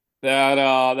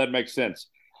 that makes sense.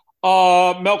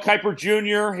 Mel Kiper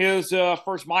Jr., his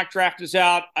first mock draft is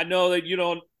out. I know that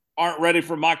you aren't ready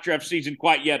for mock draft season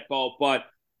quite yet, Bo, but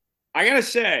I gotta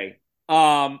say,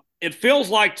 it feels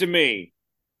like to me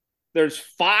there's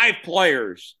 5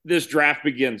 players this draft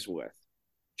begins with: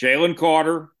 Jalen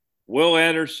Carter, Will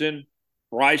Anderson,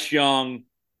 Bryce Young,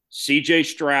 C.J.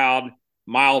 Stroud,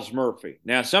 Miles Murphy.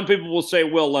 Now, some people will say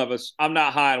Will Levis. I'm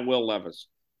not high on Will Levis,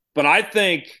 but I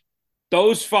think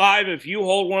those 5, if you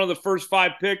hold one of the first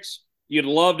 5 picks, you'd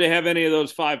love to have any of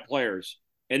those 5 players.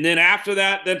 And then after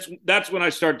that, that's when I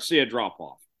start to see a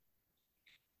drop-off.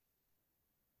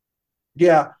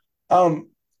 Yeah.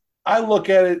 I look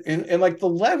at it and like the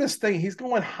Levis thing, he's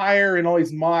going higher in all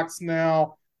these mocks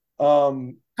now.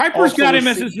 Kiper's got him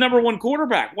as his number 1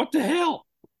 quarterback. What the hell?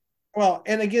 Well,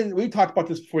 and again, we talked about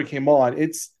this before he came on.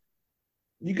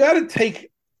 You got to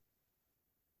take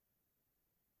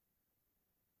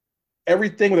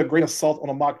everything with a grain of salt on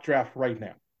a mock draft right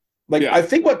now. I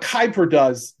think what Kiper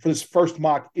does for this first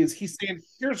mock is he's saying,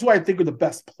 here's who I think are the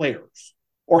best players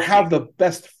or have the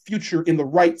best future in the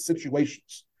right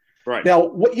situations. Right. Now,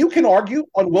 what you can argue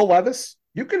on Will Levis,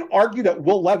 you can argue that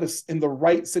Will Levis in the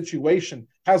right situation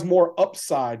has more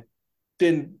upside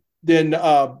than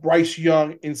Bryce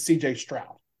Young and C.J.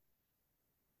 Stroud.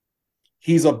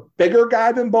 He's a bigger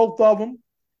guy than both of them.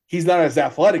 He's not as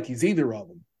athletic as either of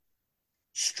them.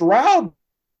 Stroud,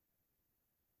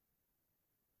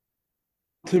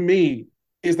 to me,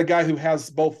 is the guy who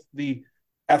has both the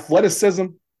athleticism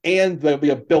and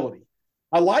the ability.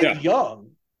 I like Young.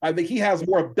 I think he has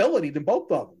more ability than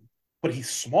both of them, but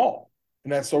he's small.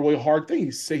 And that's a really hard thing.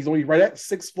 He's only right at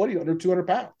 6 foot, he's under 200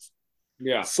 pounds.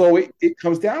 Yeah. So it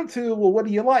comes down to, well, what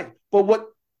do you like? But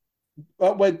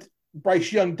what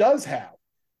Bryce Young does have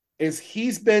is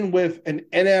he's been with an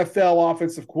NFL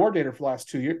offensive coordinator for the last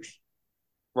 2 years.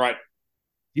 Right.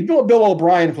 You've been with Bill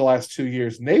O'Brien for the last 2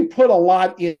 years, and they put a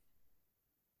lot in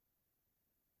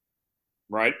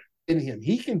him.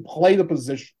 He can play the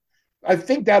position. I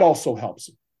think that also helps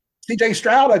him. C.J.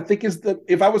 Stroud, I think,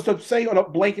 if I was to say on a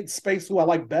blanket space who I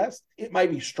like best, it might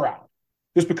be Stroud,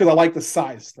 just because I like the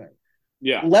size thing.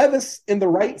 Yeah. Levis in the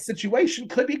right situation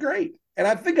could be great. And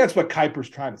I think that's what Kiper's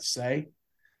trying to say.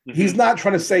 Mm-hmm. He's not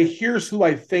trying to say, here's who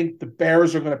I think the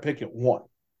Bears are going to pick at 1.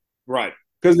 Right.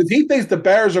 Because if he thinks the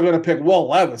Bears are going to pick Will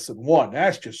Levis at 1,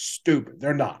 that's just stupid.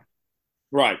 They're not.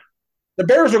 Right. The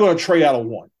Bears are going to trade out of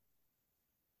 1.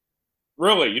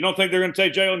 Really? You don't think they're going to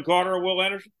take Jalen Carter or Will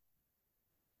Anderson?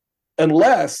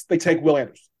 Unless they take Will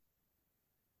Anderson.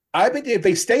 I think if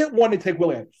they stay at 1, they take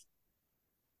Will Anderson.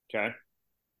 Okay.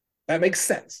 That makes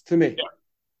sense to me. Yeah.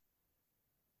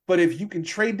 But if you can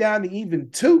trade down to even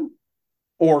 2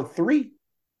 or 3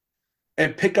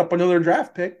 and pick up another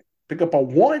draft pick, pick up a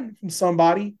 1 from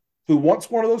somebody who wants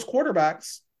one of those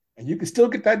quarterbacks, and you can still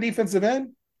get that defensive end,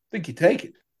 I think you take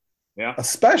it. Yeah.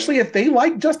 Especially if they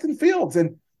like Justin Fields.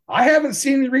 And I haven't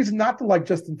seen any reason not to like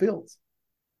Justin Fields.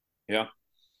 Yeah.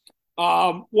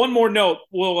 One more note.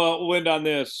 We'll end on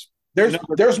this.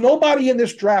 There's nobody in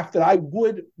this draft that I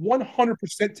would 100%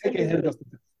 take ahead of Justin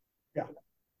Fields. Yeah.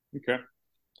 Okay.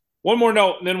 One more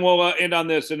note, and then we'll end on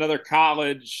this. Another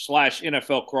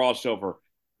college/NFL crossover.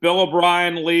 Bill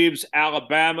O'Brien leaves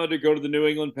Alabama to go to the New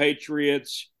England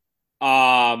Patriots. We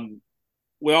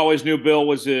always knew Bill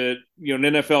was an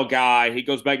NFL guy. He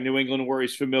goes back to New England where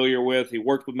he's familiar with. He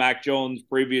worked with Mac Jones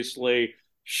previously.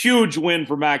 Huge win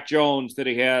for Mac Jones that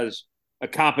he has a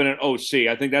competent OC.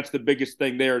 I think that's the biggest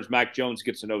thing there is Mac Jones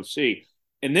gets an OC.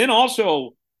 And then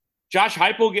also Josh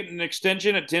Heupel getting an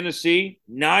extension at Tennessee,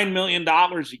 $9 million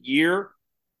a year.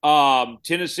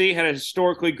 Tennessee had a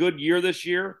historically good year this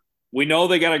year. We know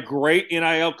they got a great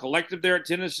NIL collective there at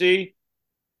Tennessee.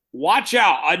 Watch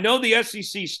out. I know the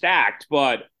SEC stacked,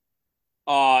 but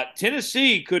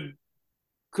Tennessee could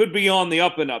be on the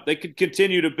up and up. They could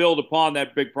continue to build upon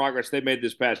that big progress they made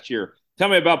this past year. Tell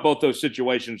me about both those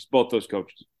situations, both those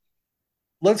coaches.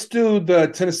 Let's do the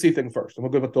Tennessee thing first, and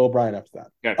we'll go with Bill O'Brien after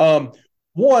that. Okay.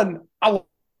 One,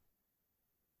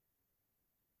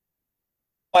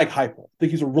 like Heupel. I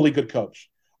think he's a really good coach.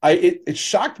 It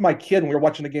shocked my kid when we were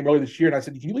watching the game earlier this year, and I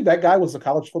said, "Can you believe that guy was a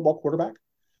college football quarterback?"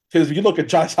 Because if you look at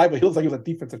Josh Heupel, he looks like he was a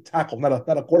defensive tackle, not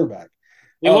a quarterback.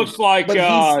 He looks like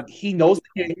but he knows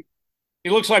the game. He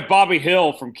looks like Bobby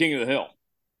Hill from King of the Hill.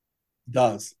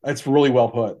 Does. That's really well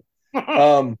put.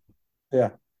 Yeah.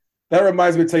 That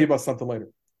reminds me to tell you about something later.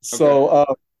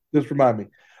 So just remind me.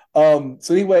 So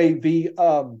anyway, the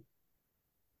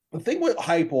thing with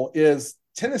Heupel is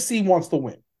Tennessee wants to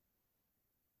win.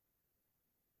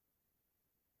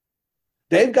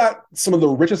 They've got some of the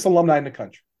richest alumni in the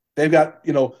country. They've got,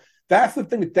 that's the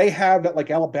thing that they have that like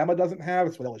Alabama doesn't have.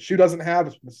 It's what LSU doesn't have.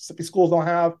 It's what Mississippi schools don't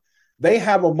have. They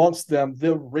have amongst them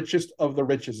the richest of the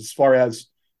richest as far as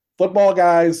football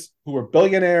guys who are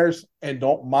billionaires and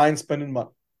don't mind spending money.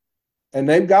 And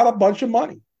they've got a bunch of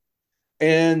money.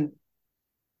 And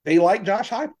they like Josh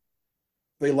Heupel.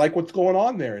 They like what's going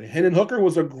on there. And Hendon Hooker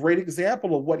was a great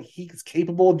example of what he's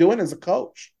capable of doing as a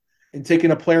coach and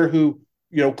taking a player who,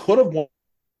 could have won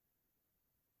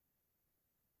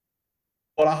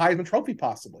a Heisman Trophy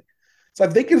possibly. So I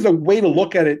think there's a way to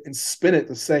look at it and spin it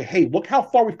to say, hey, look how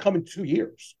far we've come in 2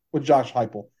 years with Josh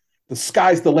Heupel. The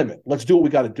sky's the limit. Let's do what we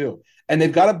got to do. And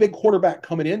they've got a big quarterback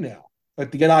coming in now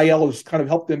that the NIL has kind of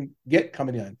helped them get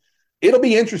coming in. It'll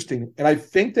be interesting. And I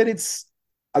think it's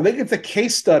a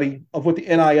case study of what the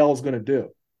NIL is going to do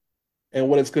and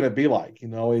what it's going to be like,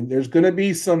 and there's going to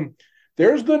be some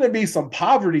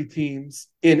poverty teams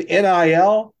in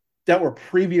NIL that were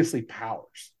previously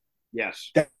powers.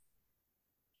 Yes.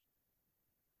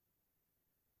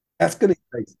 That's going to be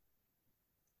crazy.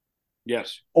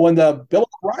 Yes. On the Bill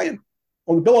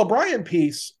O'Brien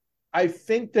piece, I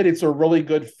think that it's a really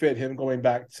good fit, him going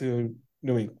back to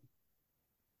New England.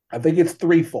 I think it's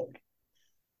threefold.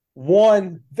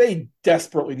 One, they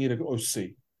desperately need an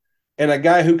OC and a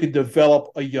guy who can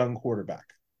develop a young quarterback.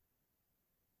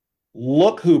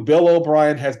 Look who Bill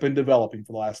O'Brien has been developing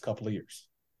for the last couple of years.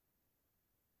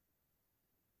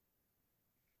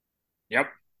 Yep.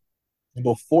 And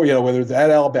before, whether it's at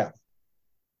Alabama.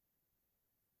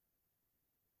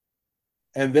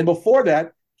 And then before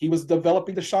that, he was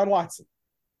developing Deshaun Watson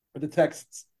for the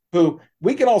Texans, who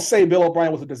we can all say Bill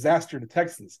O'Brien was a disaster in the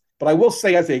Texans. But I will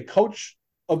say as a coach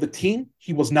of the team,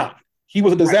 he was not. He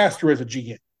was a disaster as a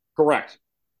GM. Correct.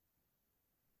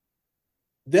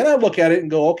 Then I look at it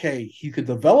and go, okay, he's a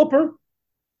developer.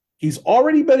 He's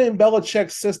already been in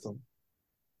Belichick's system.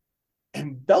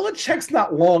 And Belichick's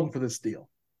not long for this deal.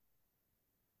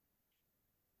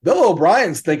 Bill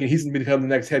O'Brien's thinking he's going to become the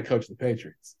next head coach of the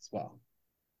Patriots as well.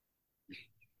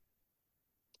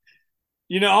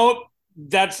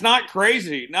 That's not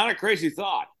crazy. Not a crazy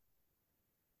thought.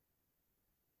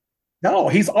 No,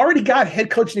 he's already got head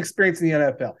coaching experience in the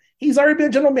NFL. He's already been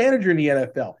a general manager in the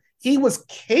NFL. He was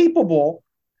capable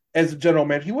as a general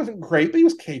manager. He wasn't great, but he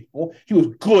was capable. He was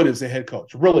good as a head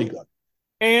coach, really good.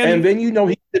 And then he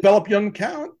developed young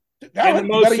talent. And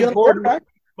the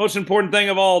most important thing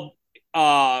of all,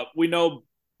 we know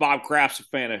Bob Kraft's a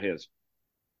fan of his.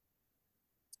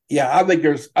 Yeah, I think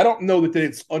I don't know that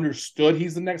it's understood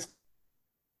he's the next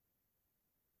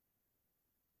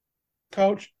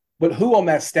coach, but who on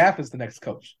that staff is the next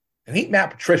coach? And ain't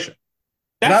Matt Patricia.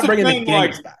 That's not bringing the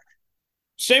games back.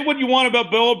 Say what you want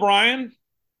about Bill O'Brien.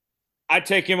 I'd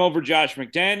take him over Josh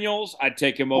McDaniels. I'd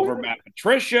take him over Matt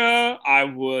Patricia. I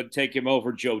would take him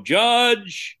over Joe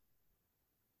Judge.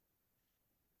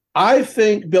 I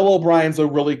think Bill O'Brien's a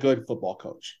really good football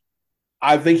coach.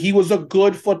 I think he was a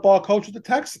good football coach with the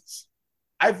Texans.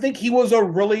 I think he was a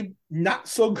really not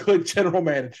so good general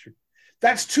manager.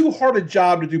 That's too hard a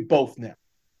job to do both now.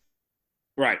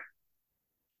 Right.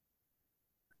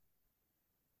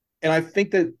 And I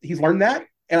think that he's learned that.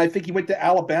 And I think he went to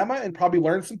Alabama and probably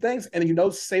learned some things. And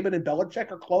Saban and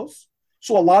Belichick are close.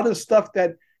 So a lot of the stuff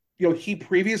that, he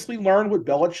previously learned with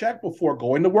Belichick before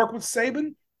going to work with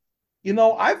Saban,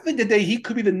 I think today he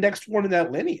could be the next one in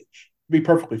that lineage, to be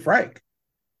perfectly frank.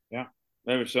 Yeah,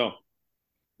 maybe so.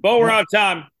 Bo, we're out of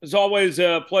time. It's always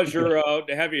a pleasure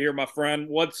to have you here, my friend.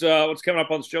 What's coming up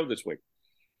on the show this week?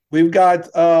 We've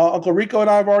got Uncle Rico and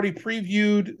I have already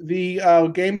previewed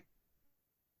the game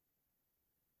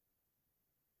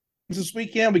this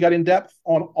weekend. We got in depth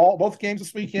on both games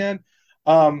this weekend.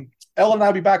 Ellen and I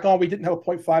will be back on. We didn't have a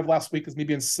 0.5 last week because me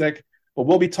being sick, but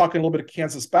we'll be talking a little bit of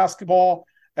Kansas basketball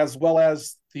as well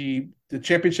as the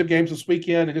championship games this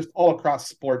weekend and just all across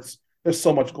sports. There's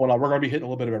so much going on. We're going to be hitting a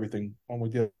little bit of everything when we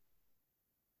do.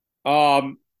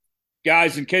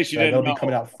 Guys, in case you didn't know, that'll be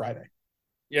coming out Friday.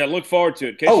 Yeah, look forward to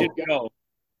it. In case you didn't know,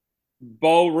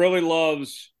 Bo really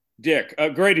loves Dick,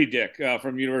 Grady Dick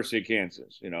from University of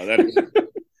Kansas. That is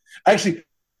actually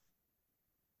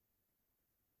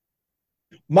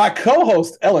My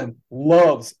co-host, Ellen,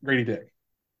 loves Grady Dick.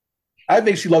 I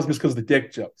think she loves me because of the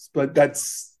dick jokes, but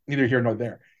that's neither here nor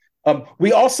there.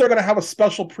 We also are going to have a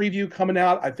special preview coming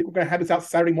out. I think we're going to have this out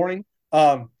Saturday morning.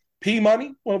 P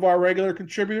Money, one of our regular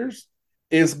contributors,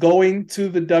 is going to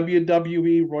the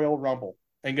WWE Royal Rumble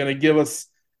and going to give us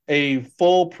a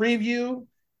full preview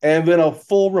and then a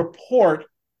full report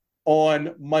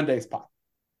on Monday's pod.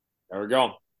 There we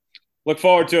go. Look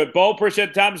forward to it. Bo,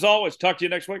 appreciate the time as always. Talk to you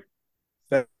next week.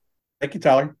 Thank you,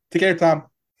 Tyler. Take care, Tom.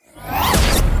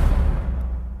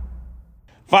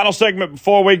 Final segment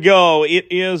before we go. It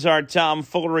is our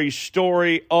tomfoolery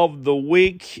story of the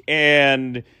week,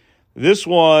 and this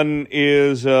one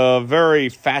is very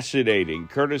fascinating,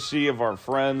 courtesy of our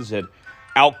friends at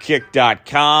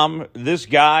Outkick.com. This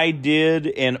guy did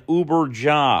an Uber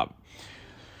job.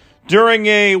 During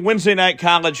a Wednesday night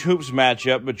college hoops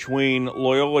matchup between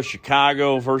Loyola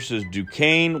Chicago versus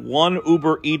Duquesne, one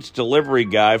Uber Eats delivery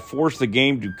guy forced the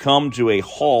game to come to a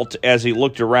halt as he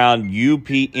looked around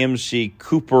UPMC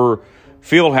Cooper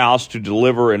Fieldhouse to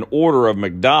deliver an order of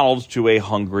McDonald's to a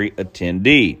hungry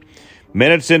attendee.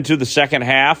 Minutes into the second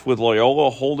half, with Loyola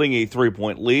holding a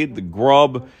 3-point lead, the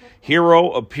Grub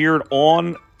hero appeared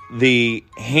on the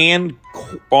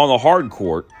hard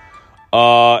court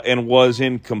and was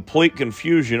in complete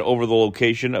confusion over the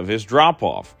location of his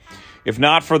drop-off. If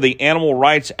not for the animal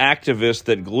rights activists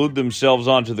that glued themselves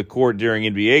onto the court during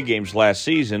NBA games last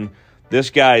season, this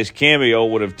guy's cameo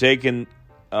would have taken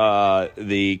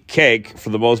the cake for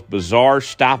the most bizarre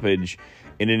stoppage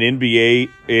in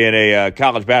a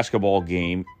college basketball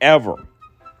game ever.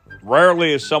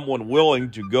 Rarely is someone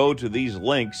willing to go to these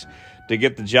lengths to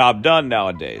get the job done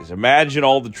nowadays. Imagine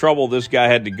all the trouble this guy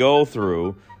had to go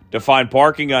through to find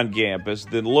parking on campus,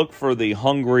 then look for the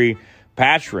hungry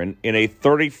patron in a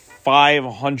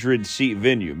 3,500-seat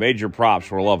venue. Major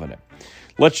props. We're loving it.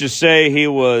 Let's just say he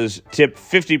was tipped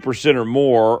 50% or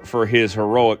more for his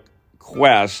heroic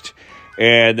quest,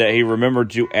 and that he remembered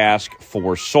to ask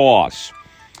for sauce.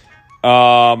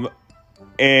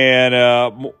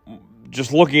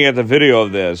 Just looking at the video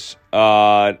of this,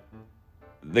 the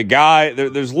guy,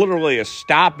 there's literally a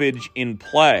stoppage in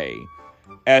play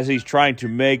as he's trying to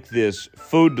make this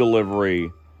food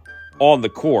delivery on the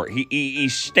court.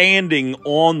 He's standing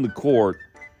on the court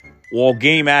while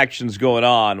game action's going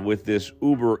on with this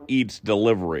Uber Eats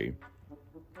delivery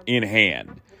in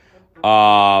hand.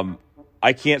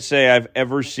 I can't say I've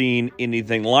ever seen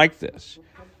anything like this.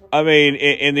 I mean,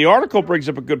 and the article brings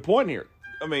up a good point here.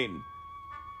 I mean,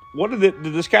 did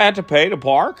this guy have to pay to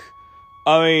park?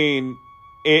 I mean,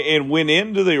 and went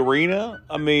into the arena?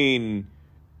 I mean,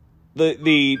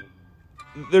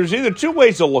 there's either two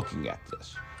ways of looking at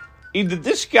this. Either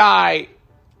this guy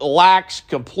lacks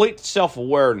complete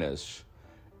self-awareness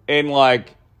and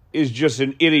is just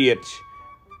an idiot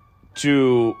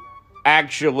to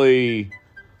actually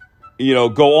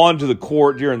go onto the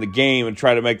court during the game and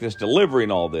try to make this delivery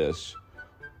and all this.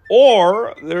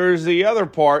 Or there's the other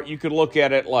part. You could look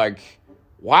at it like,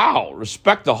 wow,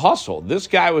 respect the hustle. This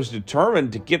guy was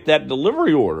determined to get that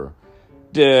delivery order.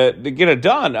 To get it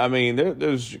done. I mean,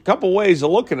 there's a couple ways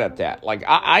of looking at that.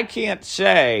 I can't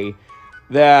say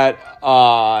that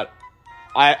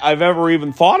I've ever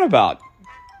even thought about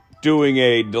doing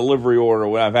a delivery order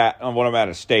when I'm at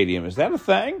a stadium. Is that a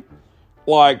thing?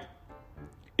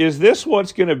 Is this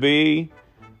what's going to be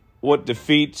what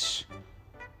defeats,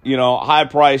 high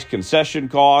price concession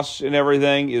costs and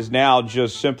everything? Is now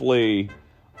just simply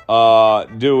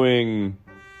doing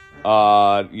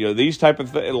these type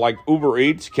of things like Uber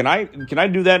Eats? Can I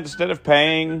do that instead of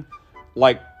paying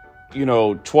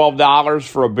 $12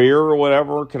 for a beer or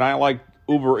whatever? Can I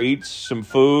Uber Eats some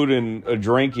food and a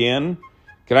drink in?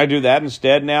 Can I do that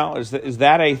instead now? Is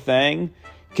that a thing?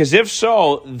 Because if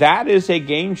so, that is a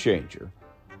game changer.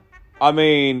 I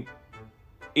mean,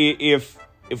 if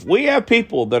we have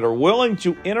people that are willing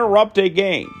to interrupt a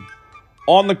game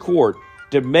on the court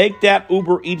to make that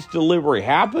Uber Eats delivery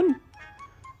happen,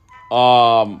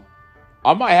 I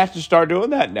might have to start doing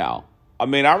that now. I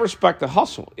mean, I respect the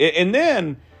hustle. And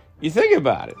then you think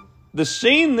about it. The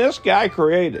scene this guy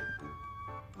created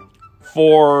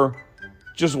for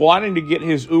just wanting to get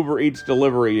his Uber Eats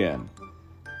delivery in.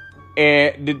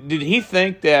 And did he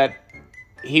think that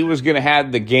he was going to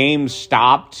have the game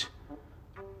stopped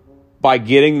by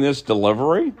getting this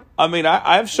delivery? I mean,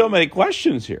 I have so many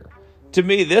questions here. To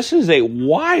me, this is a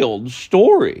wild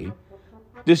story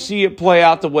to see it play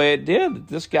out the way it did.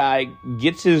 This guy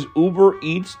gets his Uber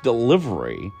Eats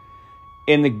delivery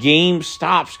and the game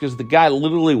stops because the guy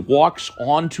literally walks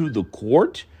onto the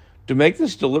court to make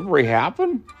this delivery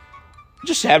happen.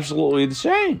 Just absolutely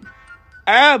insane.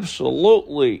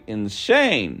 absolutely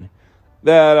insane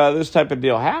that this type of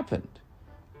deal happened.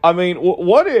 I mean,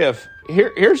 what if,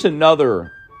 here's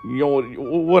another, we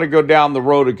want to go down the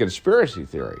road of conspiracy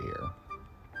theory here.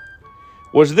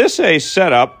 Was this a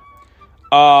setup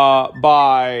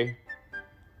by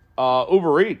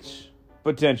Uber Eats,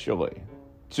 potentially,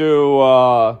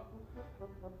 to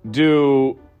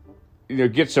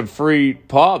get some free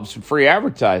pubs, some free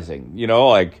advertising?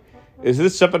 Is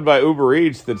this something by Uber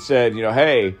Eats that said,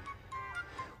 hey,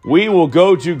 we will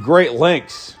go to great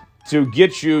lengths to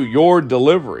get you your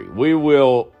delivery. We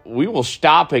will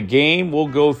stop a game. We'll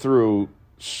go through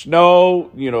snow,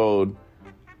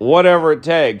 whatever it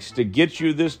takes to get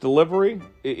you this delivery.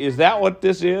 Is that what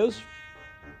this is?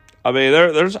 I mean,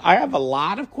 I have a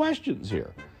lot of questions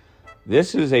here.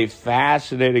 This is a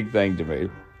fascinating thing to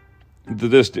me that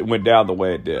this went down the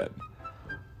way it did.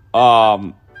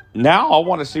 Now I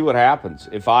want to see what happens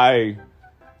if I'm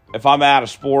at a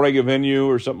sporting venue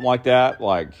or something like that.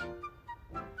 Like,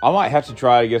 I might have to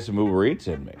try to get some Uber Eats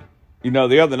in me.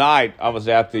 The other night I was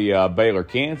at the Baylor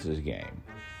Kansas game,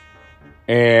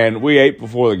 and we ate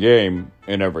before the game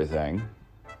and everything.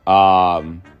 But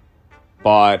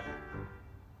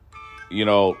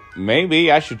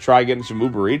maybe I should try getting some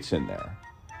Uber Eats in there.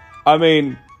 I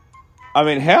mean,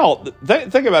 hell,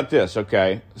 think about this.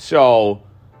 Okay, so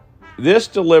this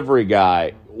delivery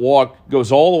guy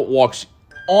walks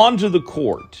onto the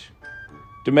court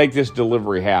to make this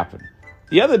delivery happen.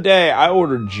 The other day, I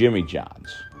ordered Jimmy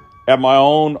John's at my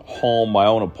own home, my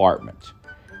own apartment.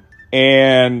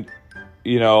 And,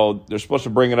 they're supposed to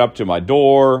bring it up to my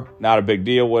door. Not a big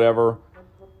deal, whatever.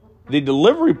 The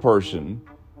delivery person,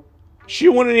 she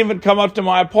wouldn't even come up to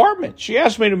my apartment. She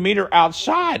asked me to meet her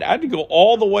outside. I had to go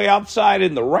all the way outside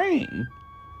in the rain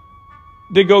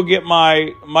to go get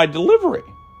my delivery.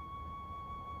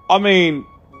 I mean,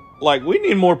 we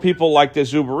need more people like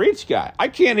this Uber Eats guy. I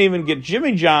can't even get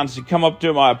Jimmy John's to come up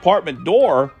to my apartment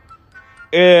door,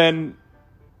 and,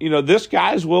 this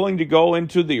guy's willing to go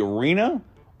into the arena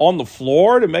on the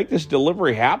floor to make this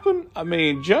delivery happen? I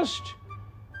mean, just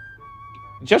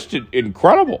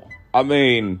incredible. I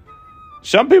mean,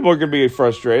 some people are going to be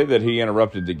frustrated that he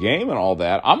interrupted the game and all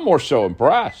that. I'm more so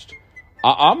impressed.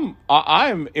 I'm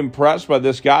impressed by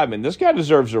this guy. I mean, this guy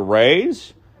deserves a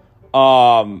raise.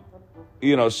 Something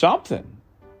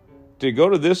to go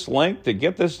to this length to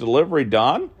get this delivery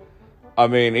done. I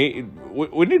mean,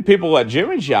 we need people at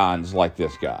Jimmy John's like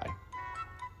this guy.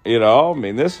 I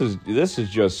mean, this is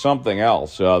just something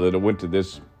else that it went to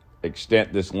this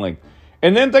extent, this length.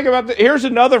 And then think about here's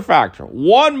another factor.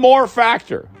 One more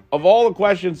factor of all the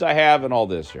questions I have in all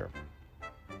this here.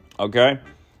 Okay?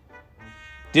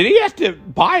 Did he have to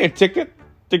buy a ticket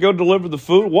to go deliver the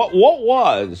food? What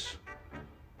was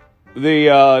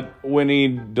when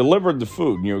he delivered the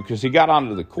food, because he got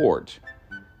onto the court?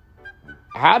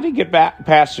 How did he get back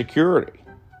past security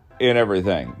and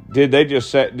everything? Did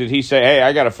he say, hey,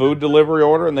 I got a food delivery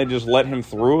order, and they just let him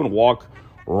through and walk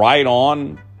right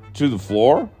on to the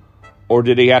floor? Or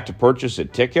did he have to purchase a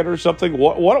ticket or something?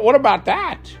 What about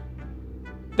that?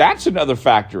 That's another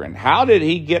factor in. How did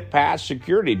he get past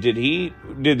security? Did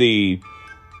the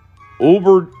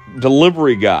Uber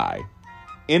delivery guy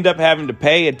end up having to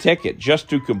pay a ticket just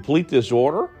to complete this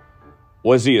order?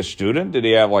 Was he a student? Did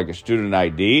he have a student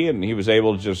ID and he was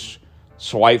able to just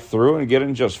swipe through and get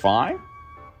in just fine?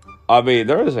 I mean,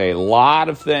 there is a lot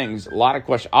of things, a lot of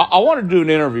questions. I want to do an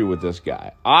interview with this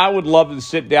guy. I would love to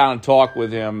sit down and talk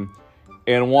with him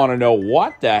and want to know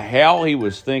what the hell he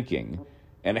was thinking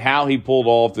and how he pulled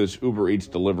off this Uber Eats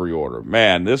delivery order.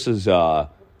 Man, this is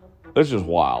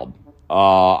wild.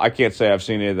 I can't say I've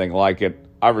seen anything like it.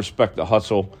 I respect the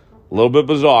hustle. A little bit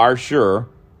bizarre, sure.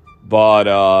 But,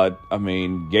 I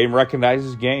mean, game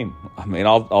recognizes game. I mean,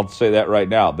 I'll say that right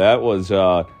now. That was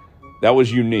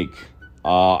unique.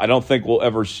 I don't think we'll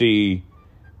ever see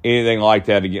anything like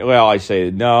that again. Well, I say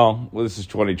no. Well, this is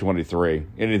 2023.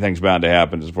 Anything's bound to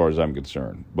happen as far as I'm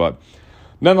concerned. But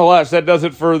nonetheless, that does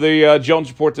it for the Jones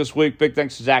Report this week. Big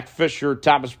thanks to Zach Fisher,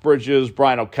 Thomas Bridges,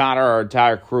 Brian O'Connor, our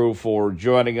entire crew for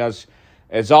joining us.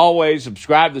 As always,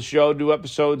 subscribe to the show. New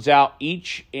episodes out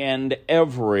each and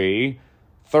every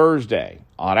Thursday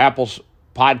on Apple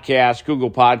Podcasts,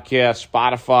 Google Podcasts,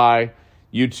 Spotify,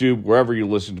 YouTube, wherever you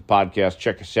listen to podcasts.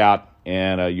 Check us out,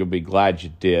 and you'll be glad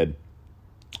you did.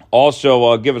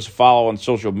 Also, give us a follow on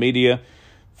social media,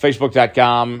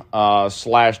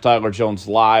 Facebook.com/Tyler Jones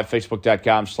Live,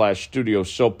 Facebook.com/Studio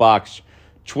Soapbox,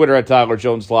 Twitter at Tyler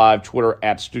Jones Live, Twitter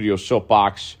at Studio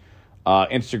Soapbox,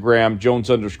 Instagram,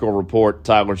 Jones_Report,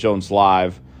 Tyler Jones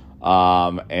Live,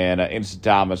 and Instant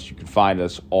Thomas. You can find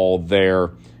us all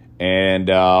there. And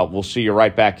we'll see you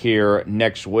right back here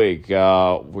next week. We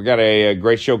got a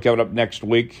great show coming up next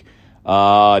week.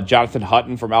 Jonathan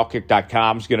Hutton from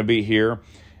Outkick.com is going to be here.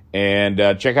 And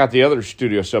check out the other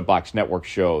Studio Soapbox Network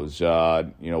shows.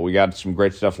 We got some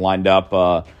great stuff lined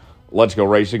up. Let's Go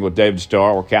Racing with David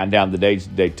Starr. We're counting down the days to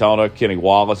Daytona. Kenny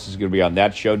Wallace is going to be on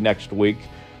that show next week.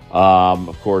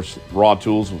 Of course, Raw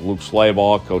Tools with Luke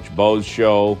Slabaugh, Coach Bo's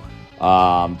show.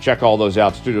 Check all those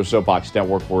out, Studio Soapbox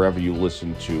Network, wherever you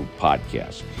listen to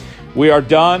podcasts. We are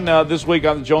done this week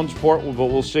on the Jones Report, but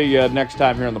we'll see you next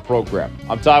time here on the program.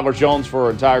 I'm Tyler Jones for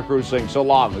our entire crew saying so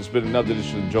long. It's been another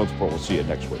edition of the Jones Report. We'll see you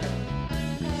next week.